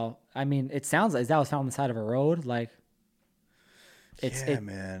 So I mean, it sounds like that was found on the side of a road. Like,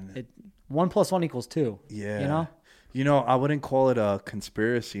 man. 1 + 1 = 2. Yeah. You know, I wouldn't call it a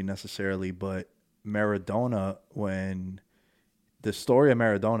conspiracy necessarily, but Maradona, when the story of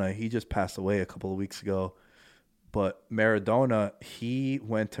Maradona, he just passed away a couple of weeks ago. But Maradona, he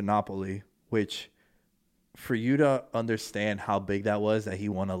went to Napoli, which for you to understand how big that was, that he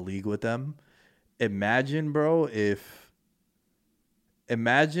won a league with them. Imagine, bro,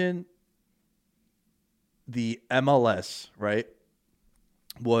 imagine the MLS, right,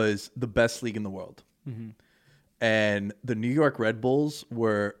 was the best league in the world. Mm-hmm. And the New York Red Bulls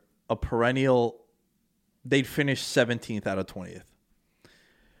were a perennial, they'd finish 17th out of 20th.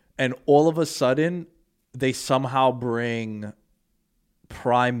 And all of a sudden, they somehow bring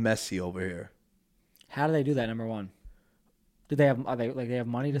prime Messi over here. How do they do that, number one? Do they have they have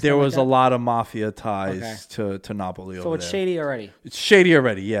money to There was like a lot of mafia ties to Napoli over there. So it's shady already. It's shady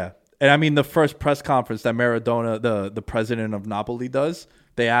already, yeah. And I mean, the first press conference that Maradona, the president of Napoli, does,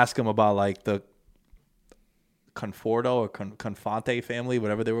 they ask him about like the Conforto or Confante family,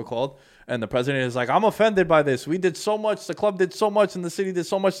 whatever they were called. And the president is like, I'm offended by this. We did so much. The club did so much and the city did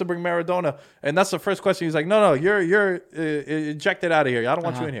so much to bring Maradona. And that's the first question. He's like, no, you're ejected out of here. I don't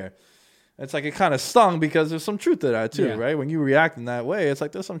want you in here. It's like it kind of stung because there's some truth to that too, right? When you react in that way, it's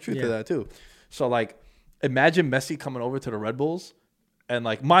like there's some truth to that too. So like imagine Messi coming over to the Red Bulls. And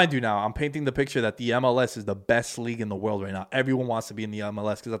like, mind you now, I'm painting the picture that the MLS is the best league in the world right now. Everyone wants to be in the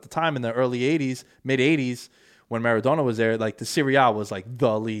MLS because at the time in the early 80s, mid 80s, when Maradona was there, like the Serie A was like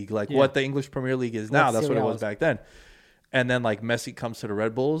the league, like what the English Premier League is now. That's what it was back then. And then like Messi comes to the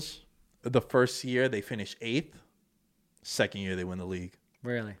Red Bulls. The first year they finish 8th. Second year they win the league.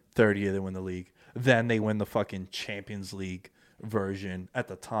 Really? Third year they win the league. Then they win the fucking Champions League version at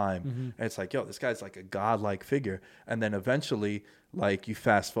the time. Mm-hmm. And it's like, yo, this guy's like a godlike figure. And then eventually, like you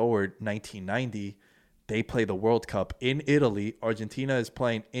fast forward 1990, they play the World Cup in Italy. Argentina is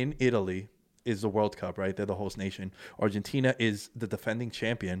playing in Italy. Is the World Cup, right? They're the host nation. Argentina is the defending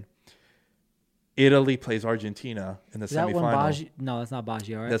champion. Italy plays Argentina in the semifinals. No, that's not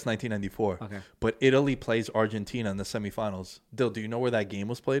Baggio, right? That's 1994. Okay. But Italy plays Argentina in the semifinals. Dill, do you know where that game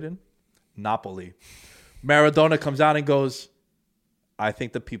was played in? Napoli. Maradona comes out and goes, I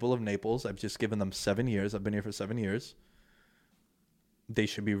think the people of Naples, I've just given them 7 years. I've been here for 7 years. They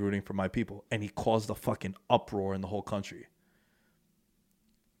should be rooting for my people. And he caused a fucking uproar in the whole country.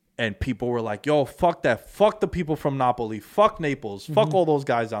 And people were like, yo, fuck that. Fuck the people from Napoli. Fuck Naples. Mm-hmm. Fuck all those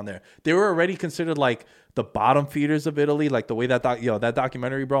guys down there. They were already considered like the bottom feeders of Italy. Like the way that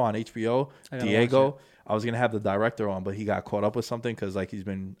documentary, bro, on HBO, Diego. I was going to have the director on, but he got caught up with something because like he's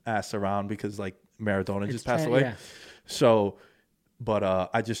been asked around because like Maradona just passed away. Yeah. So, but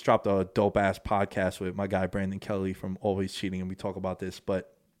I just dropped a dope-ass podcast with my guy Brandon Kelly from Always Cheating, and we talk about this.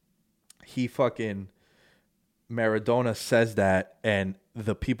 But he fucking... Maradona says that, and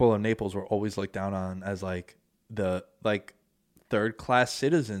the people of Naples were always looked down on as like the like third class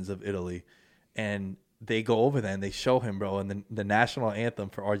citizens of Italy. And they go over there and they show him, bro, and then the national anthem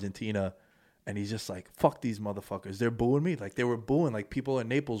for Argentina, and he's just like, fuck these motherfuckers. They're booing me. Like they were booing, like people in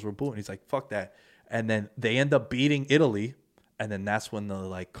Naples were booing. He's like, fuck that. And then they end up beating Italy, and then that's when the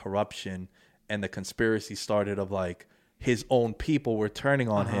like corruption and the conspiracy started of like his own people were turning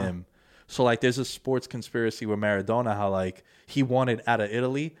on him. So, like, there's a sports conspiracy with Maradona, how, like, he wanted out of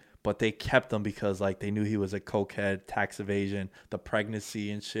Italy, but they kept him because, like, they knew he was a cokehead, tax evasion, the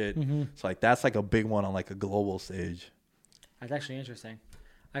pregnancy and shit. Mm-hmm. So, like, that's, like, a big one on, like, a global stage. That's actually interesting.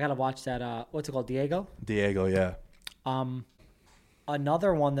 I got to watch that, what's it called, Diego? Diego, yeah.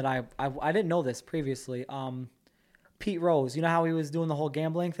 Another one that I didn't know this previously. Pete Rose, you know how he was doing the whole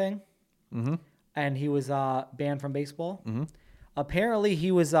gambling thing? Mm-hmm. And he was banned from baseball? Mm-hmm. Apparently,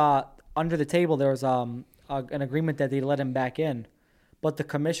 he was... under the table, there was an agreement that they let him back in. But the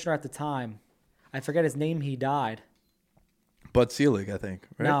commissioner at the time, I forget his name, he died. Bud Selig, I think,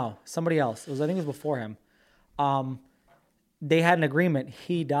 right? No, somebody else. I think it was before him. They had an agreement.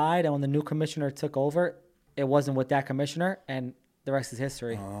 He died, and when the new commissioner took over, it wasn't with that commissioner, and the rest is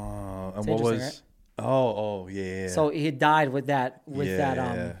history. Oh, and what was... Right? Oh, yeah. So he died with that.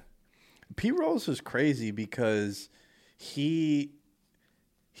 Pete Rose was crazy because he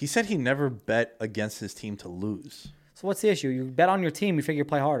said he never bet against his team to lose. So what's the issue? You bet on your team, you figure you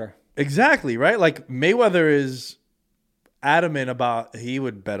play harder. Exactly, right? Like Mayweather is adamant about he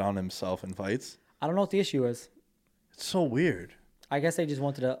would bet on himself in fights. I don't know what the issue is. It's so weird. I guess they just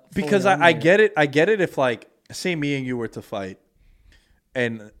wanted to Because I get it. I get it if, like, say me and you were to fight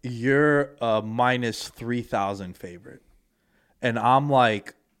and you're a minus 3,000 favorite and I'm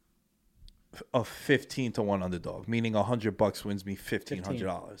like a 15 to 1 underdog, meaning $100 wins me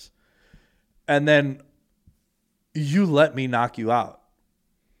 $1,500. And then you let me knock you out.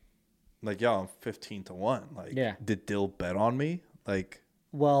 Like, yo, I'm 15 to 1. Like, Yeah. did Dill bet on me? Like,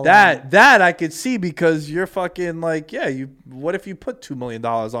 Well, that I could see because you're fucking like, yeah, what if you put $2 million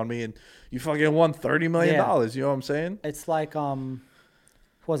on me and you fucking won $30 million? Yeah. You know what I'm saying? it's like who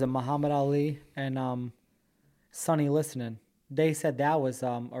was it, Muhammad Ali and Sonny Liston. They said that was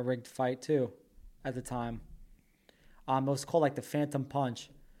a rigged fight too, at the time. It was called like the Phantom Punch,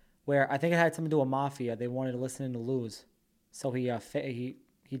 where I think it had something to do with mafia. They wanted Liston to lose, so he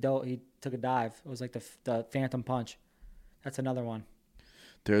took a dive. It was like the Phantom Punch. That's another one.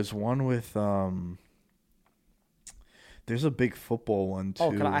 There's one with there's a big football one too.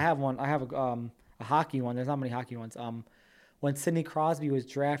 Oh, I have one. I have a hockey one. There's not many hockey ones. When Sidney Crosby was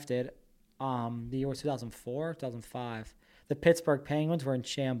drafted, the year was 2004, 2005. The Pittsburgh Penguins were in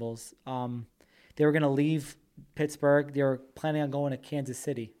shambles. They were gonna leave Pittsburgh. They were planning on going to Kansas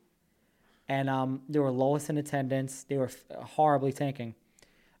City, and they were lowest in attendance. They were horribly tanking.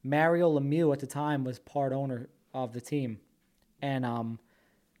 Mario Lemieux at the time was part owner of the team, and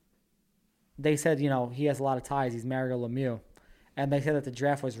they said, he has a lot of ties. He's Mario Lemieux, and they said that the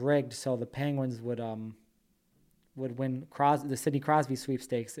draft was rigged so the Penguins would win the Sidney Crosby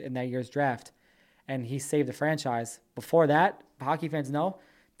sweepstakes in that year's draft, and he saved the franchise. Before that, hockey fans know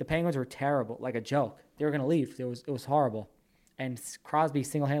the Penguins were terrible, like a joke. They were going to leave. It was horrible, and Crosby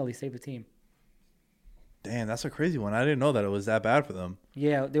single-handedly saved the team. Damn, that's a crazy one. I didn't know that it was that bad for them.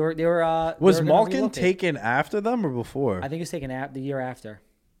 Yeah, they were. Was Malkin taken after them or before? I think he was taken the year after.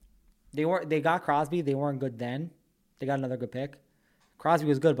 They got Crosby. They weren't good then. They got another good pick. Crosby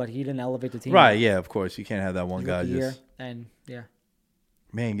was good, but he didn't elevate the team. Right? Yeah, of course. You can't have that one guy year, just. and yeah.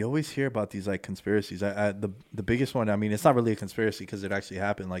 Man, you always hear about these like conspiracies. The biggest one. I mean, it's not really a conspiracy because it actually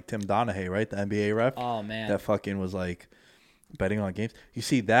happened. Like Tim Donaghy, right? The NBA ref. Oh man. That fucking was like betting on games. You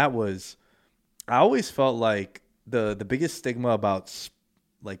see, that was. I always felt like the biggest stigma about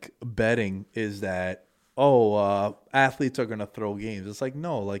like betting is that athletes are gonna throw games. It's like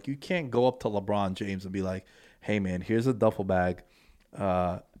no, like you can't go up to LeBron James and be like, hey man, here's a duffel bag,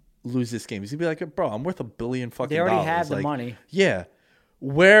 lose this game. He'd be like, bro, I'm worth $1 billion fucking. They already dollars. have the like, money. Yeah,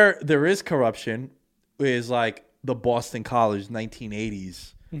 where there is corruption is like the Boston College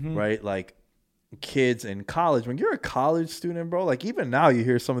 1980s, right? Like kids in college. When you're a college student, bro, like even now you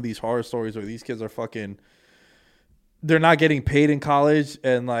hear some of these horror stories where these kids are fucking. They're not getting paid in college,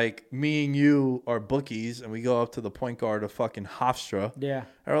 and like me and you are bookies, and we go up to the point guard of fucking Hofstra. Yeah.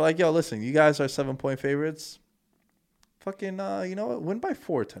 And we're like, yo, listen, you guys are 7-point favorites. Fucking, you know what? Win by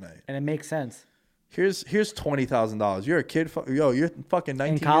 4 tonight. And it makes sense. Here's $20,000. You're a kid. You're fucking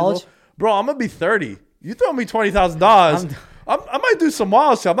 19 In college? years old. Bro, I'm gonna be 30. You throw me $20,000. I might do some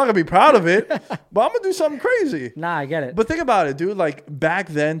wild shit. I'm not gonna be proud of it, but I'm gonna do something crazy. Nah, I get it. But think about it, dude. Like back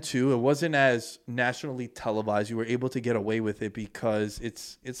then too, it wasn't as nationally televised. You were able to get away with it because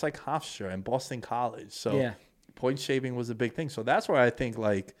it's like Hofstra and Boston College. So Yeah. point shaving was a big thing. So that's where I think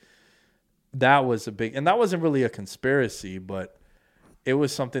like that was a big, and that wasn't really a conspiracy, but it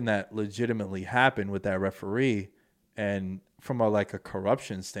was something that legitimately happened with that referee. And from a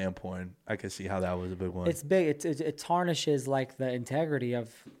corruption standpoint, I could see how that was a big one. It's big. It tarnishes like the integrity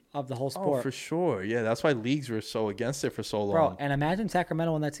of the whole sport. Oh, for sure. Yeah, that's why leagues were so against it for so long. Bro, and imagine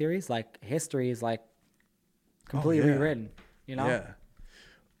Sacramento in that series. Like history is like completely yeah. rewritten. You know? Yeah.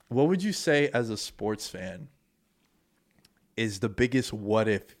 What would you say as a sports fan is the biggest what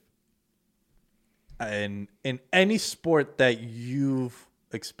if in any sport that you've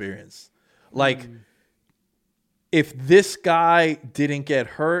experienced? Like if this guy didn't get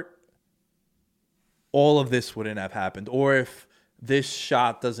hurt, all of this wouldn't have happened. Or if this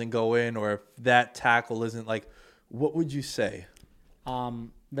shot doesn't go in, or if that tackle isn't what would you say? I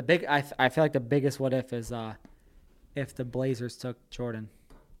feel like the biggest what if is if the Blazers took Jordan.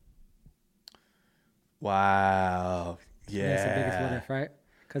 Wow. Yeah. That's the biggest what if, right?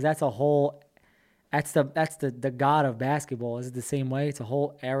 Because that's the god of basketball. Is it the same way? It's a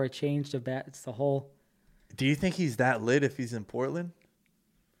whole era change of that. It's the whole. Do you think he's that lit if he's in Portland?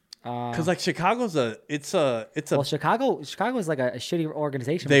 Because Chicago's well, Chicago is like a shitty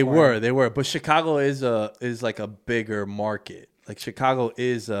organization. They were, but Chicago is like a bigger market. Like Chicago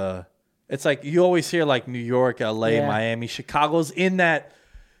is it's like you always hear like New York, LA, Yeah. Miami. Chicago's in that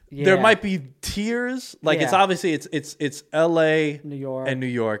there Yeah. might be tiers. Like it's Yeah. obviously it's L.A. New York. and New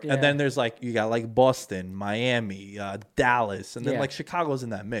York, Yeah. and then there's like you got like Boston, Miami, Dallas, and then Yeah. like Chicago's in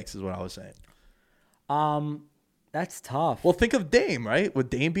that mix. Is what I was saying. That's tough. Well, think of Dame, right? Would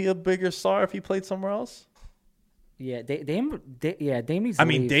Dame be a bigger star if he played somewhere else? yeah, Dame needs to I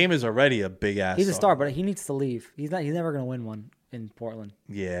mean, leave. Dame is already a big ass. He's a star, but he needs to leave. He's never gonna win one in Portland.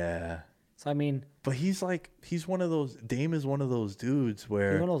 Yeah, So I mean, but he's one of those. Dame is one of those dudes he's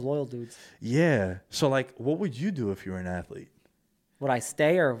where, one of those loyal dudes. yeah. So like, what would you do if you were an athlete? Would I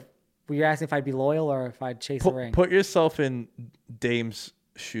stay, or were you asking if I'd be loyal or if I'd chase a ring? Put yourself in Dame's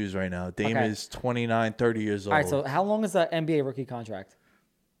shoes right now. Dame Okay. is 29, 30 years old. All right. So how long is the NBA rookie contract?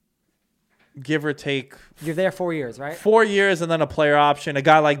 Give or take You're there 4 years, right? 4 years and then a player option. A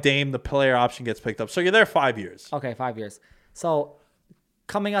guy like Dame, the player option gets picked up. So you're there 5 years. Okay, 5 years. So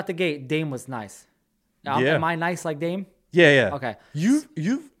coming out the gate, Dame was nice. Yeah. Am I nice like Dame? Yeah, yeah. Okay.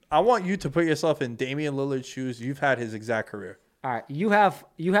 I want you to put yourself in Damian Lillard's shoes. You've had his exact career. All right. You have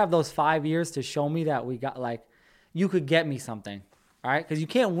those 5 years to show me that we got like, you could get me something. All right, because you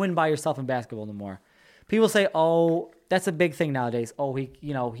can't win by yourself in basketball no more. People say, "Oh, that's a big thing nowadays." Oh,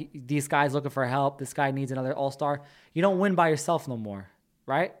 these guys looking for help. This guy needs another all-star. You don't win by yourself no more,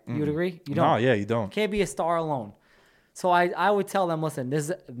 right? You would agree? You don't. No, yeah, you You don't. can't be a star alone. So I would tell them, listen,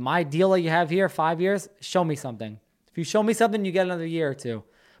 this is my deal that you have here, 5 years. Show me something. If you show me something, you get another year or two.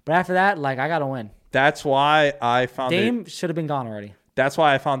 But after that, like I gotta win. That's why I found it. Dame should have been gone already. That's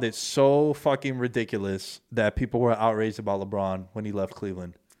why I found it so fucking ridiculous that people were outraged about LeBron when he left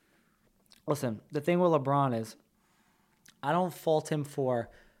Cleveland. Listen, the thing with LeBron is, I don't fault him for.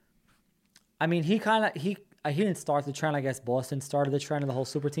 I mean, he didn't start the trend. I guess Boston started the trend of the whole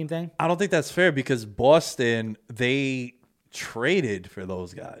super team thing. I don't think that's fair because Boston, they traded for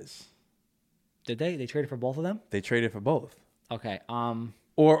those guys. Did they? They traded for both of them. They traded for both. Okay.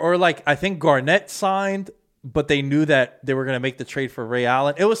 Or like I think Garnett signed, but they knew that they were going to make the trade for Ray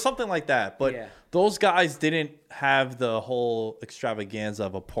Allen. It was something like that. But Yeah. those guys didn't have the whole extravaganza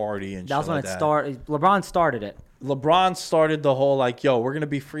of a party and That shit was when like it that. started. LeBron started it. LeBron started the whole like, yo, we're going to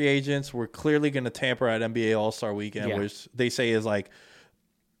be free agents. We're clearly going to tamper at NBA All-Star Weekend, Yeah. which they say is like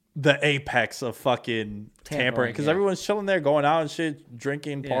the apex of fucking tampering. Because yeah. everyone's chilling there, going out and shit,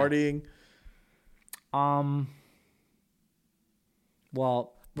 drinking, Yeah. partying.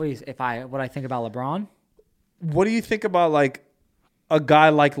 Well, what I think about LeBron? What do you think about like a guy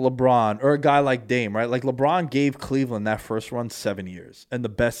like LeBron or a guy like Dame, right? Like LeBron gave Cleveland that first run 7 years, and the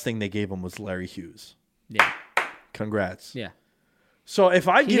best thing they gave him was Larry Hughes. Yeah. Congrats. Yeah. So if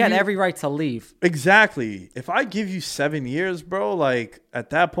I He give had you every right to leave. exactly, if I give you 7 years, bro, like at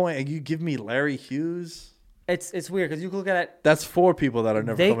that point, and you give me Larry Hughes, It's weird because you can look at it. that's 4 people that are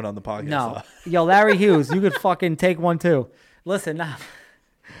never coming on the podcast. No, yo, Larry Hughes, you could fucking take one too. Listen, nah.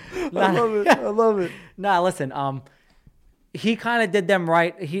 I love it. I love it. Nah, listen. He kind of did them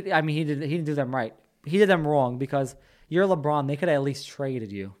right. He didn't do them right. He did them wrong because you're LeBron. They could have at least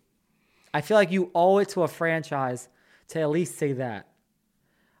traded you. I feel like you owe it to a franchise to at least say that.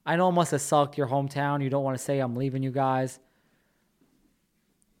 I know it must have sucked your hometown. You don't want to say I'm leaving you guys.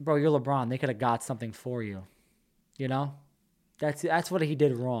 Bro, you're LeBron. They could have got something for you. You know? That's what he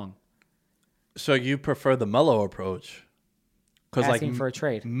did wrong. So you prefer the Melo approach? Because like Asking for a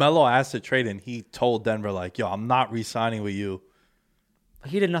trade. Melo asked to trade, and he told Denver like, "Yo, I'm not re-signing with you."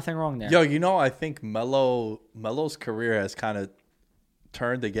 He did nothing wrong there. Yo, you know, I think Melo's career has kind of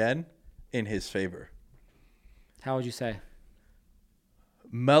turned again in his favor. How would you say?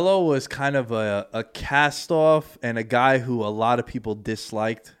 Melo was kind of a cast-off and a guy who a lot of people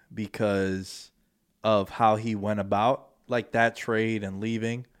disliked because of how he went about like that trade and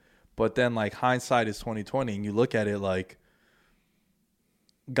leaving. But then like hindsight is 2020, and you look at it like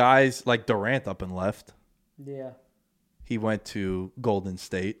guys like Durant up and left. Yeah. He went to Golden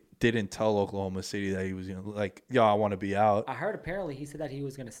State. Didn't tell Oklahoma City that he was, like, yo, I want to be out. I heard apparently he said that he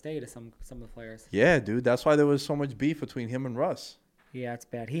was going to stay to some of the players. Yeah, dude. That's why there was so much beef between him and Russ. Yeah, it's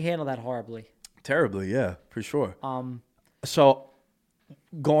bad. He handled that horribly. Terribly, yeah, for sure. So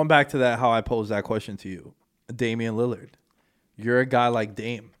going back to that, how I posed that question to you, Damian Lillard, you're a guy like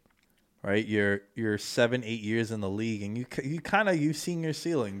Dame, right? You're 7-8 years in the league, and you've seen your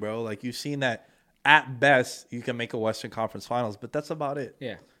ceiling, bro. Like you've seen that at best you can make a Western Conference Finals, but that's about it.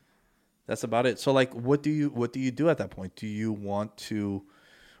 Yeah. That's about it. So like, what do you do at that point?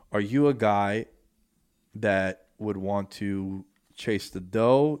 Are you a guy that would want to chase the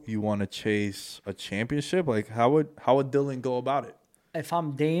dough? You want to chase a championship? Like how would Dylan go about it? If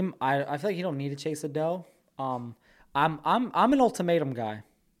I'm Dame, I feel like you don't need to chase a dough. I'm an ultimatum guy,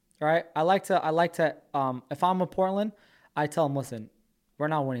 right? I like to if I'm a Portland, I tell them, listen, we're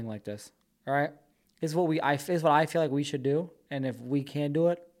not winning like this. All right, is what I feel like we should do, and if we can't do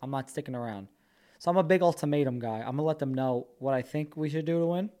it, I'm not sticking around. So I'm a big ultimatum guy. I'm gonna let them know what I think we should do to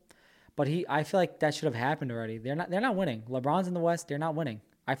win. But I feel like that should have happened already. They're not winning. LeBron's in the West. They're not winning.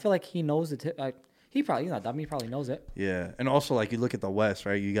 I feel like he knows it. He's not dumb. He probably knows it. Yeah, and also like you look at the West,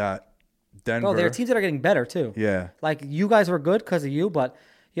 right? You got Denver. Bro, there are teams that are getting better too. Yeah, like you guys were good because of you, but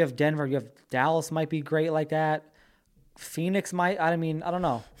you have Denver. You have Dallas might be great like that. Phoenix might. I mean, I don't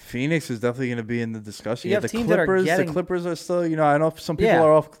know. Phoenix is definitely going to be in the discussion. You have the teams Clippers. that are The Clippers are still. I know some people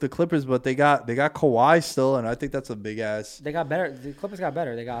are off the Clippers, but they got Kawhi still, and I think that's a big ass. They got better. The Clippers got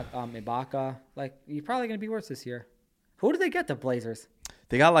better. They got Ibaka. Like you're probably going to be worse this year. Who did they get? The Blazers.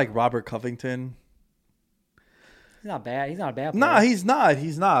 They got like Robert Covington. He's not bad. He's not a bad player. Nah, he's not.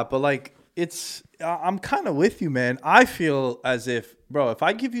 He's not. But like, I'm kind of with you, man. I feel as if, bro, if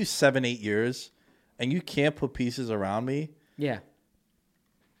I give you 7-8 years, and you can't put pieces around me. Yeah.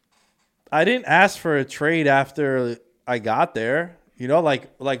 I didn't ask for a trade after I got there.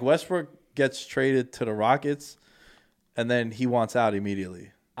 Like Westbrook gets traded to the Rockets, and then he wants out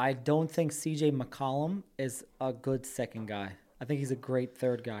immediately. I don't think CJ McCollum is a good second guy. I think he's a great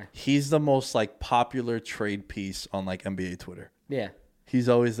third guy. He's the most like popular trade piece on like NBA Twitter. Yeah. He's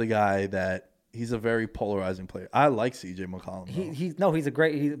always the guy that he's a very polarizing player. I like CJ McCollum. He's a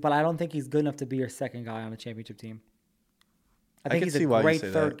great, but I don't think he's good enough to be your second guy on a championship team. I think he's a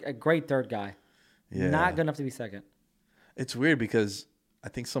great third guy. Yeah. Not good enough to be second. It's weird because I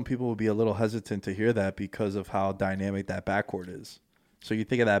think some people will be a little hesitant to hear that because of how dynamic that backcourt is. So you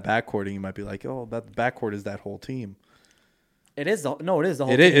think of that backcourt and you might be like, oh, that backcourt is that whole team. It is the whole team.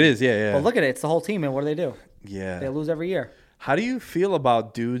 It is, yeah. Well, look at it. It's the whole team, and what do? Yeah. They lose every year. How do you feel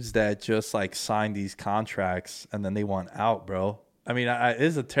about dudes that just like sign these contracts and then they want out, bro? I mean, it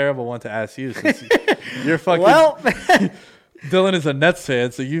is a terrible one to ask you since you're fucking. Well, Dylan is a Nets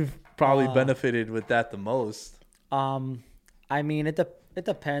fan, so you've probably benefited with that the most. I mean, it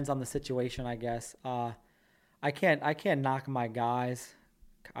depends on the situation, I guess. I can't knock my guys.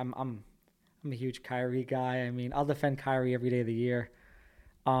 I'm a huge Kyrie guy. I mean, I'll defend Kyrie every day of the year.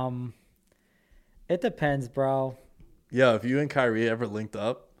 It depends, bro. Yeah, if you and Kyrie ever linked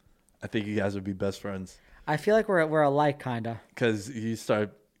up, I think you guys would be best friends. I feel like we're alike, kinda. Because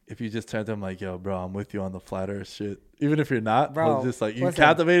if you just turn to him like, yo, bro, I'm with you on the flat earth shit. Even if you're not, bro, just like, you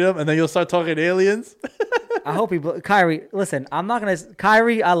captivate him, and then you'll start talking aliens. I hope Kyrie, listen, I'm not going to,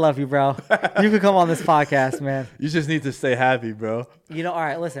 Kyrie, I love you, bro. You can come on this podcast, man. You just need to stay happy, bro. All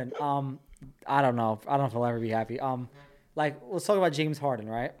right, listen, I don't know. I don't know if I'll ever be happy. Let's talk about James Harden,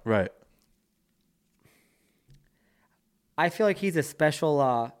 right? Right. I feel like he's a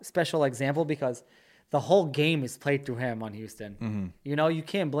special example because the whole game is played through him on Houston. Mm-hmm. You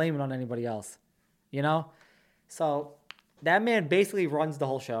can't blame it on anybody else. So that man basically runs the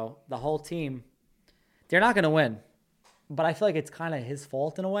whole show, the whole team. They're not going to win, but I feel like it's kind of his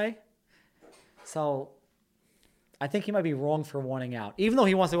fault in a way. So I think he might be wrong for wanting out, even though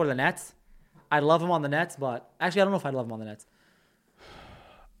he wants to go to the Nets. I love him on the Nets, but actually I don't know if I'd love him on the Nets.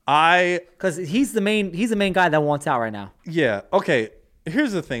 Because he's the main guy that wants out right now. Yeah. Okay.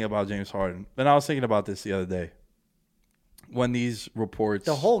 Here's the thing about James Harden, and I was thinking about this the other day. When these reports,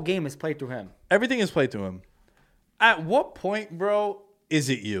 the whole game is played through him. Everything is played through him. At what point, bro, is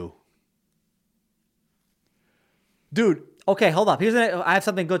it you, dude? Okay, hold up. I have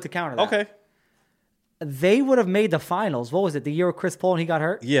something good to counter that. Okay. They would have made the finals. What was it? The year with Chris Paul and he got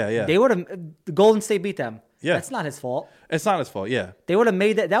hurt? Yeah. They would have. The Golden State beat them. Yeah. That's not his fault. It's not his fault, yeah. They would have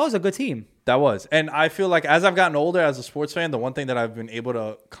made that. That was a good team. That was. And I feel like as I've gotten older as a sports fan, the one thing that I've been able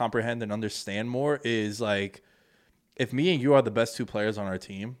to comprehend and understand more is like, if me and you are the best two players on our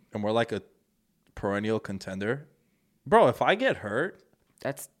team and we're like a perennial contender, bro, if I get hurt,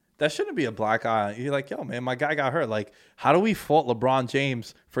 that shouldn't be a black eye. You're like, yo, man, my guy got hurt. Like, how do we fault LeBron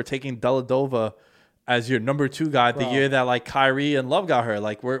James for taking Dellavedova as your number 2 guy the year that like Kyrie and Love got hurt?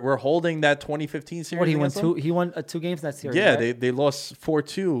 Like we're holding that 2015 series. What, he won 2 games in that series. Yeah, right? they lost 4-2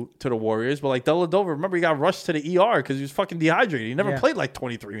 to the Warriors, but like Dellavedova, remember he got rushed to the ER because he was fucking dehydrated. He never played like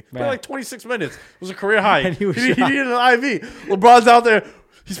 23. He played like 26 minutes. It was a career high. And he needed an IV. LeBron's out there.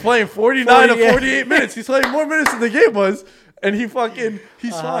 He's playing 49 to 48 minutes. He's playing more minutes than the game was, and he's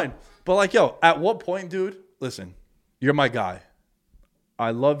fine. But like, yo, at what point, dude? Listen, you're my guy. I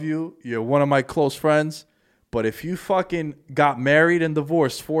love you. You're one of my close friends. But if you fucking got married and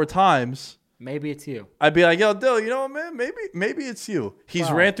divorced 4 times, maybe it's you. I'd be like, yo, Dill, you know what, man? Maybe it's you. He's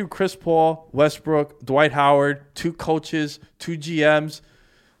ran through Chris Paul, Westbrook, Dwight Howard, 2 coaches, 2 GMs.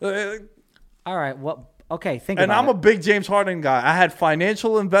 All right. Well, okay. And I'm a big James Harden guy. I had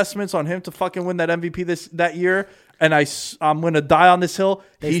financial investments on him to fucking win that MVP that year. and I'm gonna die on this hill.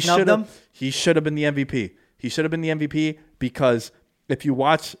 They snubbed him? He should have been the MVP. He should have been the MVP because if you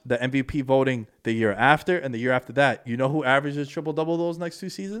watch the MVP voting the year after and the year after that, you know who averages triple-double those next 2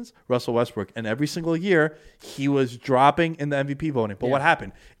 seasons? Russell Westbrook. And every single year, he was dropping in the MVP voting. But what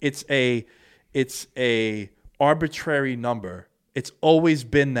happened? It's a arbitrary number. It's always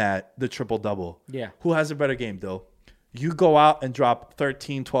been the triple-double. Yeah. Who has a better game, Dill? You go out and drop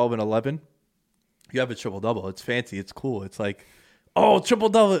 13, 12, and 11. You have a triple-double. It's fancy. It's cool. It's like, oh,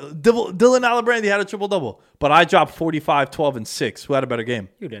 triple-double. Dylan Alibrandi had a triple-double. But I dropped 45, 12, and 6. Who had a better game?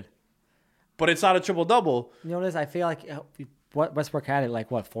 You did. But it's not a triple-double. You know what it is? I feel like what Westbrook had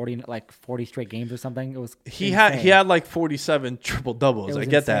it 40 straight games or something. It was He insane. had like 47 triple-doubles. I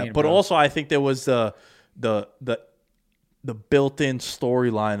get insane, that. But bro. also I think there was the built-in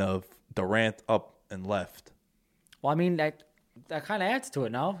storyline of Durant up and left. Well, I mean that kind of adds to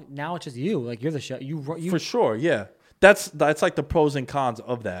it. Now it's just you. Like you're the show. You For sure, yeah. That's like the pros and cons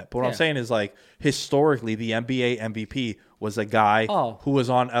of that. But what I'm saying is like historically the NBA MVP was a guy who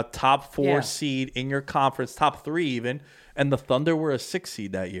was on a top 4 seed in your conference, top 3 even, and the Thunder were a 6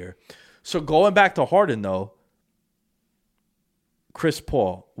 seed that year. So going back to Harden though, Chris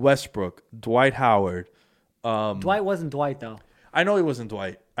Paul, Westbrook, Dwight Howard. Dwight wasn't Dwight though. I know he wasn't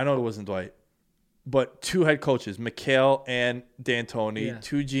Dwight. But 2 head coaches, Mikhail and D'Antoni,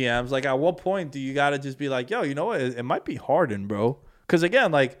 2 GMs. Like, at what point do you got to just be like, yo, you know what? It might be Harden, bro. Because,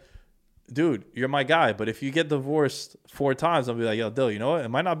 again, like, dude, you're my guy. But if you get divorced 4 times, I'll be like, yo, Dill, you know what? It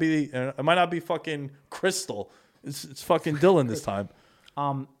might not be fucking Crystal. It's fucking Dylan this time.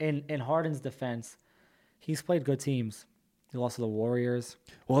 In Harden's defense, he's played good teams. He lost to the Warriors.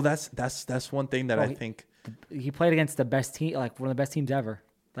 Well, that's one thing that I think. He played against the best team, like one of the best teams ever.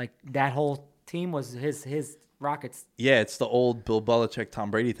 Like, that whole team was his Rockets. Yeah, it's the old Bill Belichick,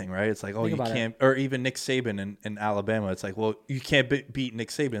 Tom Brady thing, right? It's like, oh, you can't, or even Nick Saban in Alabama. It's like, well, you can't beat Nick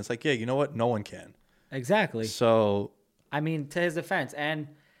Saban. It's like, yeah, you know what? No one can. Exactly. So, I mean, to his defense, and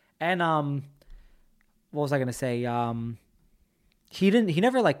what was I gonna say? He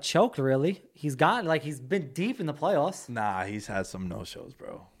never like choked really. He's been deep in the playoffs. Nah, he's had some no shows,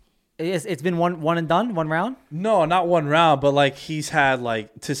 bro. It's been one and done, one round? No, not one round, but like he's had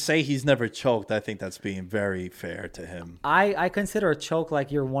to say he's never choked, I think that's being very fair to him. I consider a choke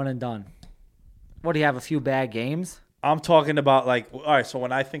like you're one and done. What do you have, a few bad games? I'm talking about all right, so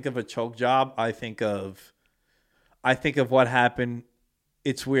when I think of a choke job, I think of what happened.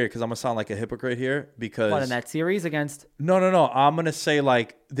 It's weird because I'm gonna sound like a hypocrite here because What, in that series against No. I'm gonna say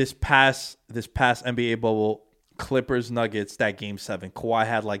like this past NBA bubble, Clippers Nuggets, that game 7. Kawhi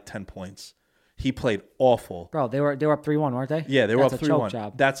had like 10 points. He played awful. Bro, they were up 3-1, weren't they? Yeah, they were up 3-1.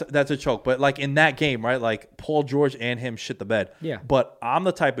 Job. That's a choke. But like in that game, right? Like Paul George and him shit the bed. Yeah. But I'm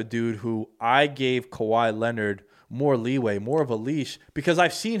the type of dude who I gave Kawhi Leonard more leeway, more of a leash, because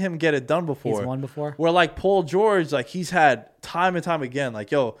I've seen him get it done before. He's won before. Where like Paul George, like he's had time and time again,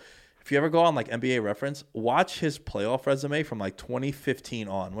 like, yo, if you ever go on like NBA reference, watch his playoff resume from like 2015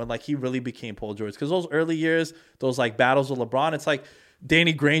 on, when like he really became Paul George. Because those early years, those like battles with LeBron, it's like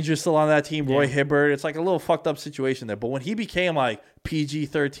Danny Granger's still on that team, Roy Hibbert. It's like a little fucked up situation there. But when he became like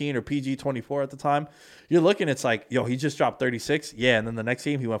PG-13 or PG-24 at the time, you're looking, it's like, yo, he just dropped 36. Yeah, and then the next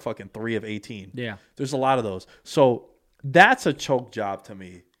game, he went fucking 3 of 18. Yeah. There's a lot of those. So that's a choke job to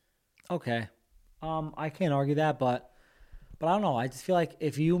me. Okay. I can't argue that, but I don't know. I just feel like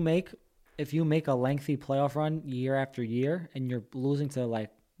if you make a lengthy playoff run year after year and you're losing to like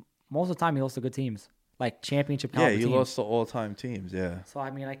most of the time you lose to good teams, like championship caliber teams. Yeah, you lost to all-time teams, yeah. So I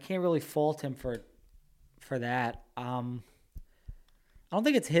mean, I can't really fault him for that. I don't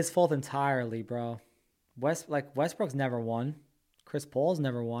think it's his fault entirely, bro. Westbrook's never won. Chris Paul's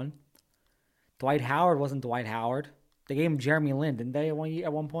never won. Dwight Howard wasn't Dwight Howard. They gave him Jeremy Lin, didn't they, at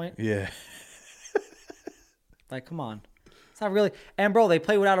one point? Yeah. Like, come on. It's not really. And bro, they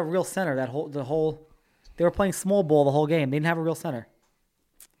played without a real center. They were playing small ball the whole game. They didn't have a real center.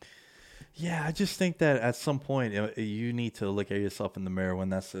 Yeah, I just think that at some point you need to look at yourself in the mirror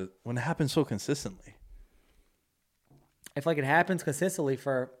when it happens so consistently. I feel like it happens consistently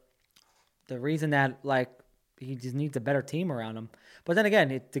for the reason that like he just needs a better team around him. But then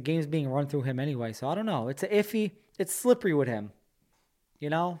again, the game's being run through him anyway, so I don't know. It's iffy. It's slippery with him. You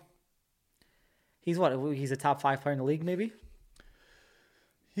know? He's a top 5 player in the league, maybe?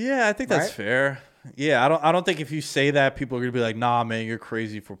 Yeah, I think that's fair. Yeah, I don't think if you say that, people are gonna be like, "Nah, man, you're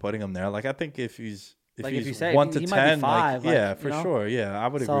crazy for putting him there." Like, I think if he's you say, 1 to he 10, might be 5, yeah, for sure. Yeah, I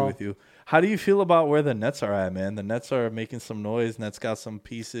would agree with you. How do you feel about where the Nets are at, man? The Nets are making some noise. Nets got some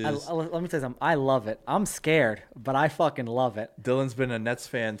pieces. Let me tell you something. I love it. I'm scared, but I fucking love it. Dylan's been a Nets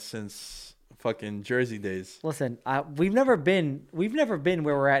fan since fucking Jersey days. Listen, we've never been where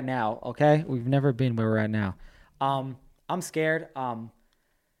we're at now. Okay, we've never been where we're at now. I'm scared.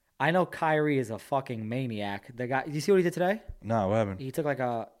 I know Kyrie is a fucking maniac. The guy, you see what he did today? No, what happened? He took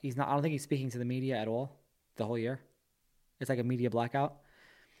he's not. I don't think he's speaking to the media at all the whole year. It's like a media blackout.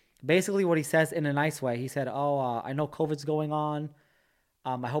 Basically, what he says in a nice way, he said, I know COVID's going on.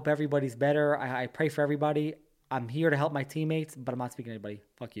 I hope everybody's better. I pray for everybody. I'm here to help my teammates, but I'm not speaking to anybody.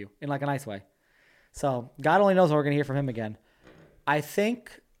 Fuck you. In like a nice way. So God only knows when we're going to hear from him again. I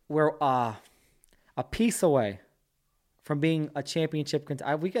think we're a piece away from being a championship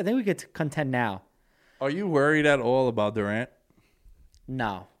contender. I think we could contend now. Are you worried at all about Durant?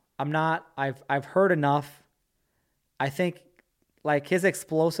 No, I'm not. I've heard enough. I think like his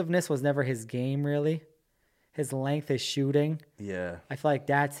explosiveness was never his game, really. His length, his shooting. Yeah. I feel like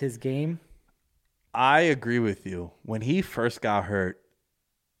that's his game. I agree with you. When he first got hurt,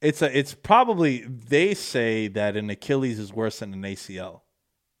 it's probably, they say that an Achilles is worse than an ACL.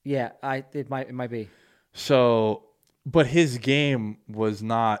 Yeah, it might be. So, but his game was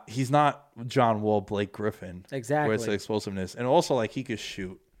not, he's not John Wall, Blake Griffin. Exactly. Where it's the explosiveness. And also like he could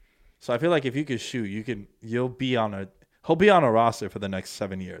shoot. So I feel like if you could shoot, he'll be on a roster for the next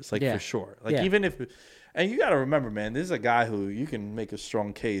 7 years. Like for sure. Like even if, and you got to remember, man, this is a guy who you can make a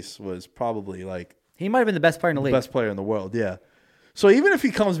strong case was probably like, he might have been the best player in the league. Best player in the world, yeah. So even if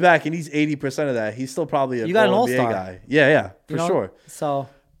he comes back and he's 80% of that, he's still probably an all-NBA guy. Yeah, for sure. So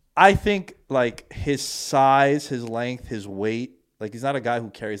I think like his size, his length, his weight, like he's not a guy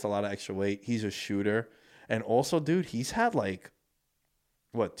who carries a lot of extra weight. He's a shooter. And also, dude, he's had like,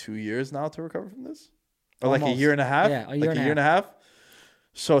 2 years now to recover from this? Or almost. like a year and a half? Yeah, a year and a half.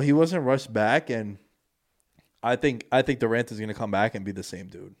 So he wasn't rushed back, and I think Durant is going to come back and be the same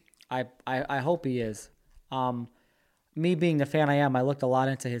dude. I hope he is. Me being the fan I am, I looked a lot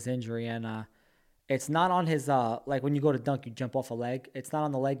into his injury, and it's not on his like when you go to dunk, you jump off a leg. It's not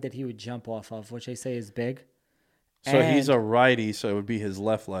on the leg that he would jump off of, which they say is big. So he's a righty, so it would be his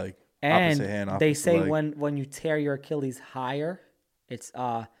left leg, opposite hand. Opposite they say leg. when you tear your Achilles higher, it's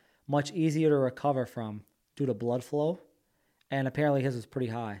much easier to recover from due to blood flow, and apparently his was pretty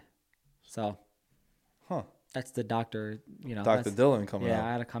high. So, that's the doctor, Dr. Dillon coming out. Yeah,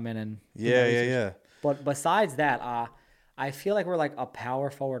 I had to come in and yeah. But besides that, I feel like we're like a power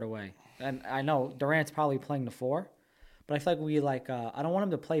forward away. And I know Durant's probably playing the 4, but I feel like we I don't want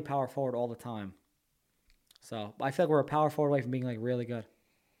him to play power forward all the time. So I feel like we're a power forward away from being like really good.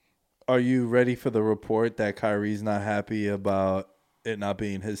 Are you ready for the report that Kyrie's not happy about it not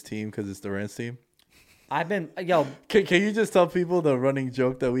being his team because it's Durant's team? I've been Can you just tell people the running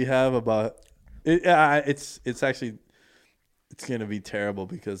joke that we have about it? It's actually. It's going to be terrible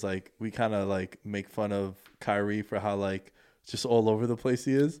because, like, we kind of, like, make fun of Kyrie for how, like, just all over the place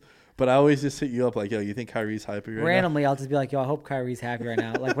he is. But I always just hit you up, like, yo, you think Kyrie's happy right now? Randomly, I'll just be like, yo, I hope Kyrie's happy right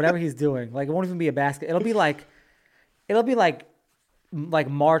now. Like, whatever he's doing. Like, it won't even be a basket. It'll be like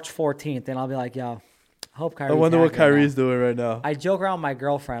March 14th, and I'll be like, yo, I hope Kyrie's happy. I wonder what Kyrie's doing right now. I joke around with my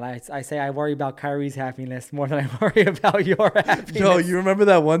girlfriend. I say I worry about Kyrie's happiness more than I worry about your happiness. Yo, you remember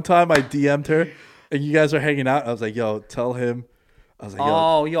that one time I DM'd her, and you guys were hanging out? I was like, yo, tell him. I was like,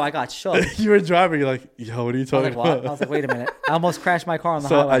 yo, I got shook. You were driving. You're like, yo, what are you talking about? I was like, wait a minute. I almost crashed my car on the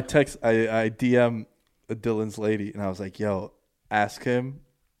highway. So I DM Dylan's lady, and I was like, yo, ask him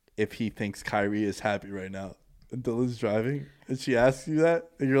if he thinks Kyrie is happy right now. And Dylan's driving, and she asks you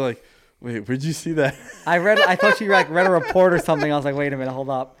that, and you're like, wait, where'd you see that? I thought she read a report or something. I was like, wait a minute, hold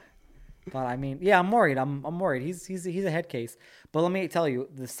up. But I mean, yeah, I'm worried. I'm worried. He's a head case. But let me tell you,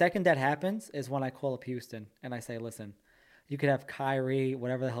 the second that happens is when I call up Houston and I say, listen, you could have Kyrie,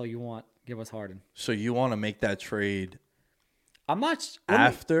 whatever the hell you want. Give us Harden. So you want to make that trade? I'm not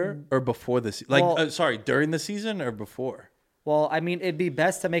after or before the season. Like, during the season or before? Well, I mean, it'd be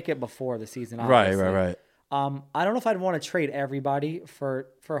best to make it before the season. Obviously. Right. I don't know if I'd want to trade everybody for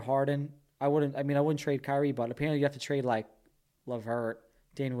Harden. I wouldn't trade Kyrie, but apparently you have to trade like LeVert,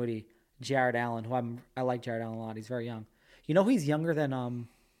 Dinwiddie, Jared Allen, who I like Jared Allen a lot. He's very young. You know he's younger than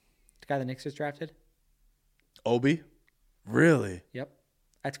the guy the Knicks just drafted? Obi? Really? Yep.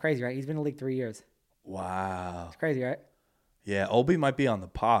 That's crazy, right? He's been in the league 3 years. Wow. It's crazy, right? Yeah, Obi might be on the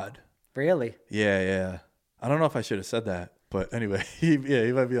pod. Really? Yeah. I don't know if I should have said that, but anyway, he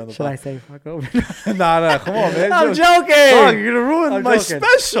might be on the pod. Should I say fuck Obi? Nah, come on, man. I'm joking. Oh, you're gonna ruin my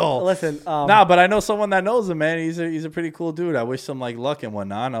special. Listen, but I know someone that knows him, man. He's a pretty cool dude. I wish him like luck and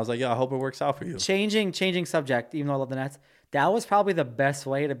whatnot. And I was like, yeah, I hope it works out for you. Changing subject, even though I love the Nets. That was probably the best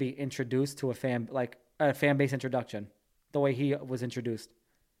way to be introduced to a fan base introduction. The way he was introduced.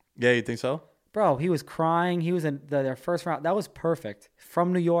 Yeah, you think so? Bro, he was crying. He was in their first round. That was perfect.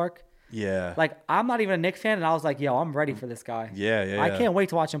 From New York, Yeah. Like, I'm not even a Knicks fan, and I was like, yo, I'm ready for this guy. Yeah. I can't wait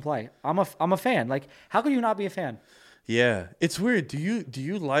to watch him play. I'm a fan. Like, how could you not be a fan? Yeah, it's weird. Do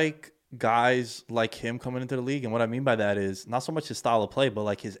you like guys like him coming into the league? And what I mean by that is not so much his style of play, but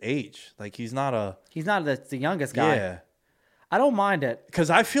like his age. Like he's not the youngest guy. Yeah. I don't mind it. Because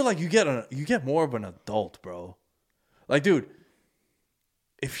I feel like you get more of an adult, bro. Like, dude,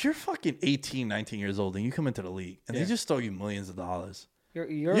 if you're fucking 18, 19 years old and you come into the league and they just throw you millions of dollars, you're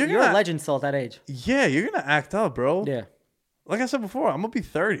a legend still at that age. yeah, you're gonna act up, bro. Yeah. Like I said before, I'm gonna be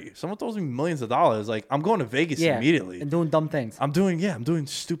 30. If someone throws me millions of dollars, like I'm going to Vegas immediately. And doing dumb things. I'm doing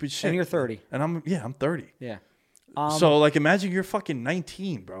stupid shit. And you're 30. And I'm 30. Yeah. So like imagine you're fucking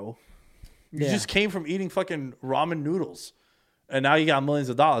 19, bro. You Yeah. just came from eating fucking ramen noodles. And now you got millions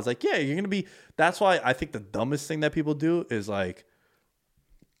of dollars. Like, yeah, you're gonna be that's why I think the dumbest thing that people do is like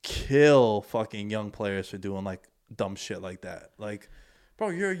kill fucking young players for doing like dumb shit like that. Like, bro,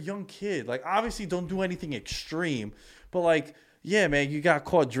 you're a young kid. Like, obviously don't do anything extreme. But like, yeah, man, you got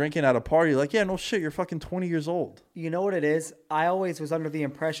caught drinking at a party. Like, yeah, no shit, you're fucking 20 years old. You know what it is? I always was under the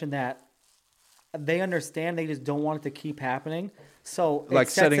impression that they understand, they just don't want it to keep happening. So Like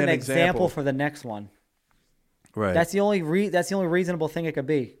it sets setting an an example example. for the next one. Right. That's the only reasonable thing it could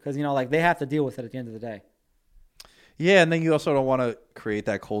be, because like they have to deal with it at the end of the day. Yeah, and then you also don't want to create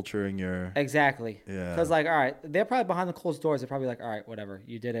that culture in your Exactly. Yeah. Because like, all right, they're probably behind the closed doors. They're probably like, all right, whatever,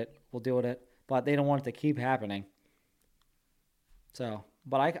 you did it, we'll deal with it. But they don't want it to keep happening. So,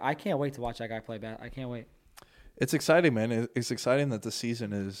 but I can't wait to watch that guy play I can't wait. It's exciting, man. It's exciting that the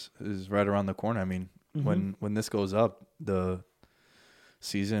season is right around the corner. I mean, when this goes up, the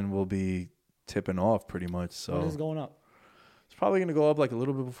season will be tipping off pretty much. So When is this going up? it's probably going to go up like a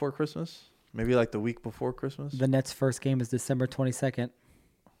little bit before Christmas, maybe like the week before Christmas. The Nets' first game is December 22nd.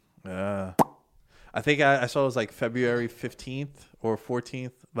 Yeah, I think I saw it was like February 15th or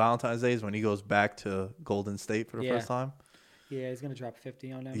 14th, Valentine's Day is when he goes back to Golden State for the Yeah. first time. Yeah, he's gonna drop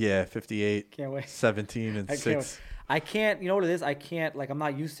 50 on them. Yeah, 58, Can't wait. 17, and I 6. can't. I can't. You know what it is? I can't. Like, I'm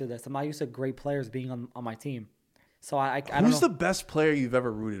not used to this. I'm not used to great players being on my team. So I don't know. Who's the best player you've ever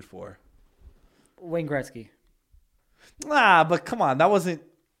rooted for? Wayne Gretzky. Nah, but come on, that wasn't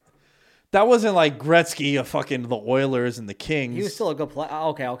like Gretzky of fucking the Oilers and the Kings. He was still a good player.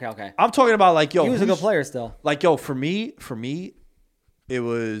 Okay. I'm talking about like, yo, He was a good who's- player still. Like, yo, for me, it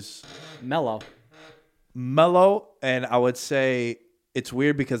was Melo. and I would say it's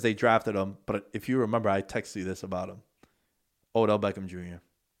weird because they drafted him. But if you remember, I texted you this about him. Odell Beckham Jr.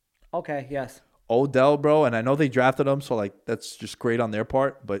 Okay. Yes. Odell, bro, and I know they drafted him, so like that's just great on their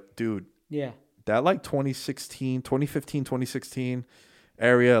part. But dude, Yeah. that like 2015, 2016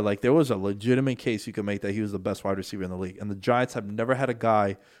 area, like there was a legitimate case you could make that he was the best wide receiver in the league. And the Giants have never had a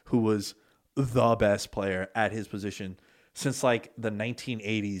guy who was the best player at his position since like the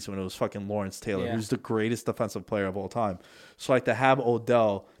 1980s when it was fucking Lawrence Taylor, Yeah. who's the greatest defensive player of all time. So like to have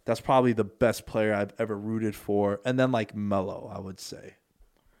Odell, that's probably the best player I've ever rooted for. And then like Melo, I would say.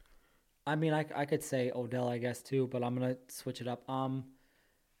 I mean, I could say Odell, I guess too, but I'm gonna switch it up.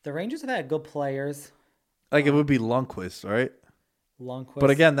 The Rangers have had good players. Like it would be Lundqvist, right? Lundqvist.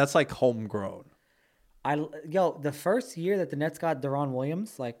 But again, that's like homegrown. The first year that the Nets got Deron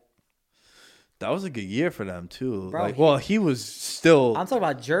Williams, like, That was a good year for them too. Bro, like, he was still. I'm talking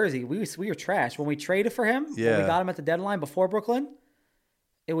about Jersey. We were trash when we traded for him. When Yeah. we got him at the deadline before Brooklyn.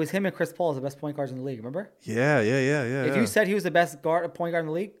 It was him and Chris Paul as the best point guards in the league. Remember? Yeah. If you said he was the best point guard in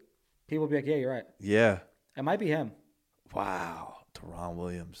the league, people would be like, "Yeah, you're right." Yeah. It might be him. Wow. Deron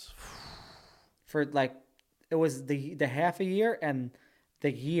Williams. For like, it was the half a year and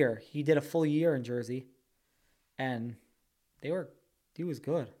the year. He did a full year in Jersey, and he was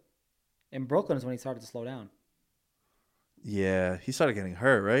good. In Brooklyn is when he started to slow down. Yeah. He started getting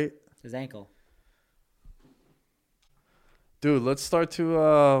hurt, right? His ankle. Dude, let's start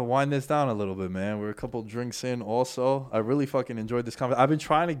to wind this down a little bit, man. We're a couple drinks in also. I really fucking enjoyed this conversation. I've been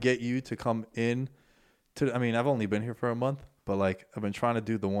trying to get you to come in to, I mean, I've only been here for a month, but like I've been trying to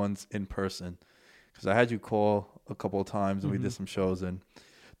do the ones in person because I had you call a couple of times and we did some shows, and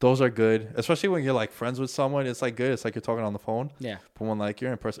those are good, especially when you're like friends with someone. It's like good. It's like you're talking on the phone. Yeah. But when like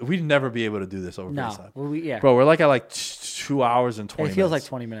you're in person, we'd never be able to do this over No. FaceTime. Yeah. Bro, we're like at like 2 hours and 20 It feels minutes. like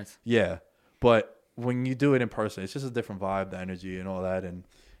 20 minutes. Yeah, but when you do it in person, it's just a different vibe, the energy and all that.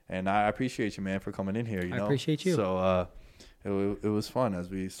 And I appreciate you, man, for coming in here. You know, appreciate you. So it was fun as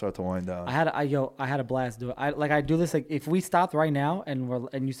we start to wind down. I had a blast do it. I do this like if we stopped right now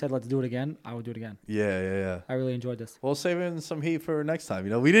and you said let's do it again, I would do it again. Yeah. I really enjoyed this. We'll save in some heat for next time.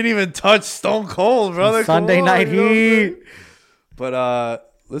 You know, we didn't even touch Stone Cold, brother. Sunday Come on, night you know what I'm saying? heat.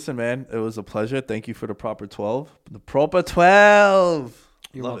 But listen, man, it was a pleasure. Thank you for the proper 12. The proper 12.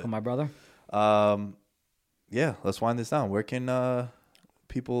 You're Love welcome, it. my brother. Yeah, let's wind this down. Where can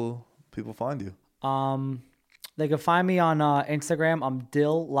people find you? They can find me on Instagram. I'm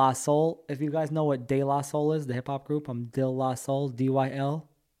Dil La Soul. If you guys know what De La Soul is, the hip hop group, I'm Dil La Soul, DYLLASOUL.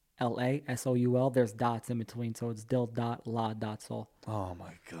 There's dots in between, so it's Dil.La.Soul. Oh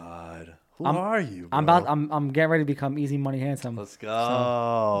my God, who are you, bro? I'm getting ready to become Easy Money Handsome. Let's go.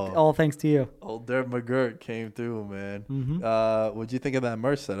 All thanks to you. Old Dirt McGirt came through, man. What'd you think of that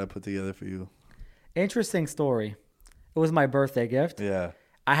merch that I put together for you? Interesting story. It was my birthday gift. Yeah,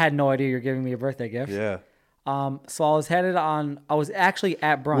 I had no idea you're giving me a birthday gift. yeah. So I was I was actually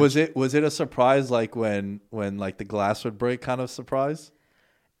at brunch. Was it a surprise like when like the glass would break kind of surprise?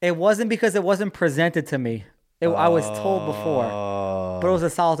 It wasn't because it wasn't presented to me. I was told before, but it was a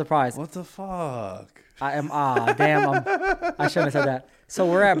solid surprise. What the fuck? I shouldn't have said that. So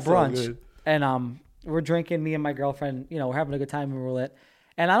we're at It's all brunch good. and we're drinking, me and my girlfriend, we're having a good time and we're lit.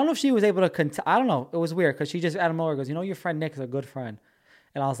 And I don't know if she was able to, I don't know. It was weird because she just, out of nowhere, goes, your friend Nick is a good friend.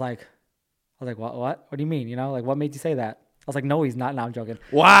 And I was like, what? What do you mean? Like, what made you say that? I was like, no, he's not. No, I'm joking.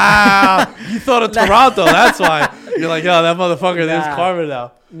 Wow, you thought of Toronto. That's why you're like, yo, that motherfucker is karma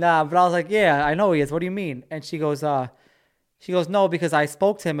now. Nah, but I was like, yeah, I know he is. What do you mean? And she goes, no, because I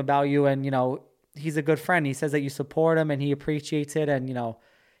spoke to him about you and, he's a good friend. He says that you support him and he appreciates it and,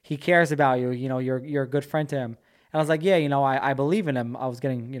 he cares about you. You're a good friend to him. And I was like, yeah, I believe in him. I was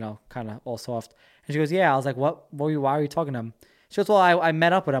getting, kind of all soft. And she goes, yeah. I was like, why are you talking to him? She goes, well, I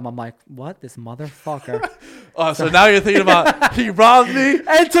met up with him. I'm like, what? This motherfucker. Oh, so now you're thinking about he robbed me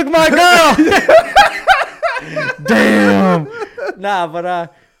and took my girl. Damn. Nah, but I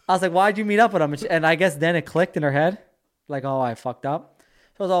was like, why'd you meet up with him? And I guess then it clicked in her head, like, oh, I fucked up.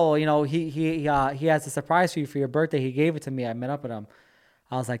 She goes, oh, he has a surprise for you for your birthday. He gave it to me. I met up with him.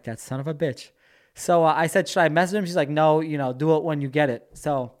 I was like, that son of a bitch. So I said, should I message him? She's like, no, do it when you get it.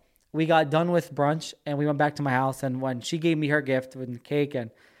 So we got done with brunch and we went back to my house. And when she gave me her gift with the cake,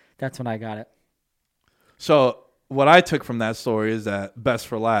 and that's when I got it. So what I took from that story is that best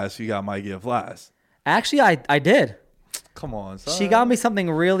for last, you got my gift last. Actually, I did. Come on, son. She got me something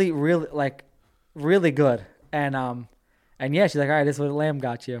really, really, really good. And yeah, she's like, all right, this is what Lamb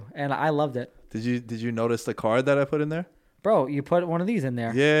got you. And I loved it. Did you notice the card that I put in there? Bro, you put one of these in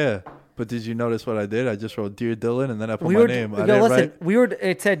there. Yeah. But did you notice what I did? I just wrote Dear Dylan and then I put my name.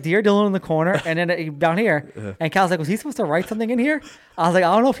 It said Dear Dylan in the corner and then down here. And Cal's like, was he supposed to write something in here? I was like,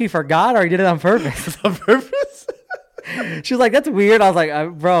 I don't know if he forgot or he did it on purpose. On purpose? She was like, that's weird. I was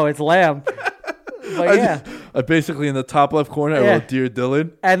like, bro, it's Lamb. But yeah. I basically in the top left corner, I wrote Dear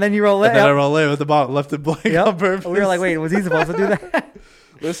Dylan. And then you wrote Lamb. And then I wrote Lamb at the bottom, left it blank on purpose. We were like, wait, was he supposed to do that?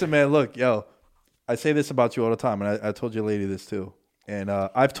 Listen, man, look, yo, I say this about you all the time. And I told your lady this too. And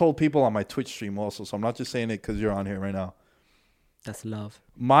I've told people on my Twitch stream also, so I'm not just saying it because you're on here right now. That's love.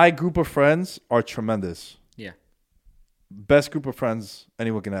 My group of friends are tremendous. Yeah. Best group of friends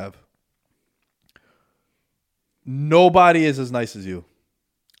anyone can have. Nobody is as nice as you.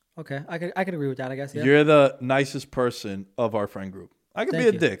 Okay, I could agree with that, I guess. Yeah. You're the nicest person of our friend group. I could be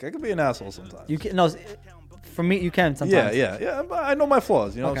a dick. I could be an asshole sometimes. You can, for me, you can sometimes. Yeah. But I know my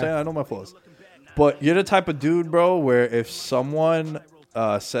flaws. You know what I'm saying? I know my flaws. But you're the type of dude, bro, where if someone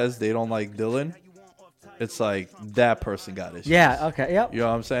says they don't like Dylan, it's like that person got issues. Yeah, okay, yep. You know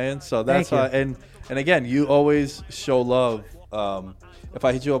what I'm saying? So that's Thank why. And again, you always show love. If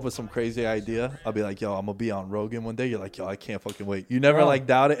I hit you up with some crazy idea, I'll be like, yo, I'm going to be on Rogan one day. You're like, yo, I can't fucking wait. You never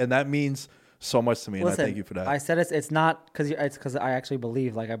doubt it. And that means so much to me. Listen, and I thank you for that. I said it's not because it's because I actually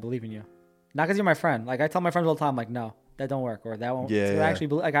believe, I believe in you. Not because you're my friend. I tell my friends all the time, no, that don't work or that won't. Yeah.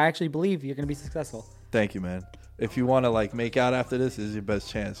 I actually believe you're going to be successful. Thank you, man. If you want to make out after this is your best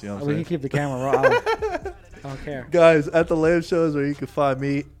chance. You know what I'm saying? We can keep the camera rolling. I don't care. Guys, at the Lamb Shows where you can find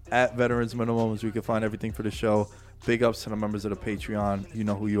me at Veterans Minimums, where you can find everything for the show. Big ups to the members of the Patreon. You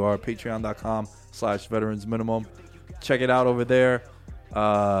know who you are. Patreon.com/Veterans Minimum. Check it out over there.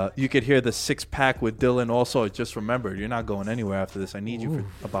 You could hear the 6-pack with Dylan. Also, just remember, you're not going anywhere after this. I need you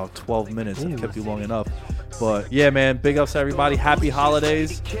for about 12 minutes. I kept you long enough. But yeah, man, big ups to everybody. Happy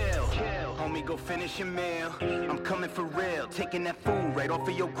holidays. Homie, go finish your meal. I'm coming for real. Taking that food right off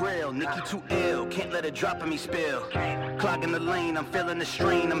of your grill. Nikki too ill. Can't let it drop on me spill. Clogging the lane. I'm feeling the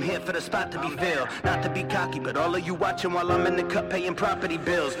strain. I'm here for the spot to be filled. Not to be cocky, but all of you watching while I'm in the cut paying property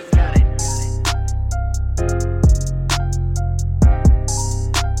bills. Got it.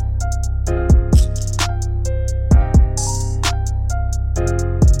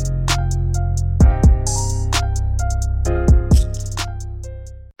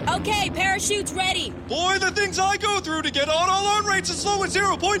 Okay, parachute Parachutes ready. Boy, the things I go through to get auto loan rates as low as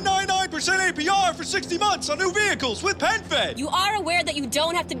 0.99% APR for 60 months on new vehicles with PenFed. You are aware that you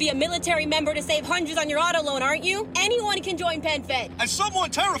don't have to be a military member to save hundreds on your auto loan, aren't you? Anyone can join PenFed. As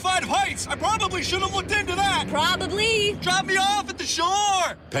someone terrified of heights, I probably should have looked into that. Probably. Drop me off at the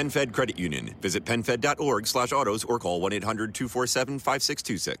shore. PenFed Credit Union. Visit PenFed.org/autos or call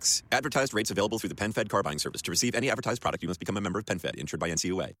 1-800-247-5626. Advertised rates available through the PenFed car buying service. To receive any advertised product, you must become a member of PenFed, insured by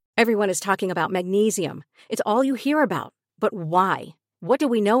NCUA. Everyone is talking about magnesium. It's all you hear about. But why? What do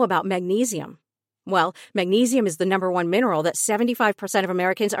we know about magnesium? Well, magnesium is the #1 mineral that 75% of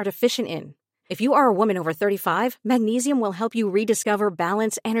Americans are deficient in. If you are a woman over 35, magnesium will help you rediscover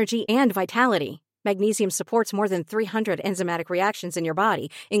balance, energy, and vitality. Magnesium supports more than 300 enzymatic reactions in your body,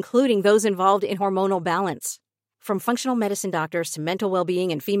 including those involved in hormonal balance. From functional medicine doctors to mental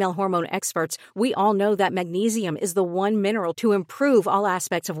well-being and female hormone experts, we all know that magnesium is the one mineral to improve all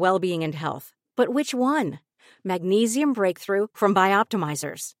aspects of well-being and health. But which one? Magnesium Breakthrough from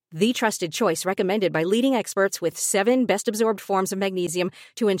Bioptimizers, the trusted choice recommended by leading experts with 7 best-absorbed forms of magnesium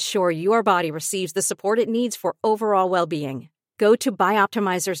to ensure your body receives the support it needs for overall well-being. Go to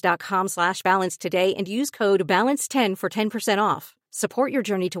bioptimizers.com/balance today and use code BALANCE10 for 10% off. Support your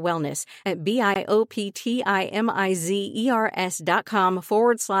journey to wellness at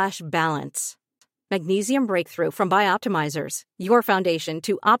bioptimizers.com/balance. Magnesium Breakthrough from Bioptimizers, your foundation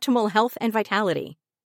to optimal health and vitality.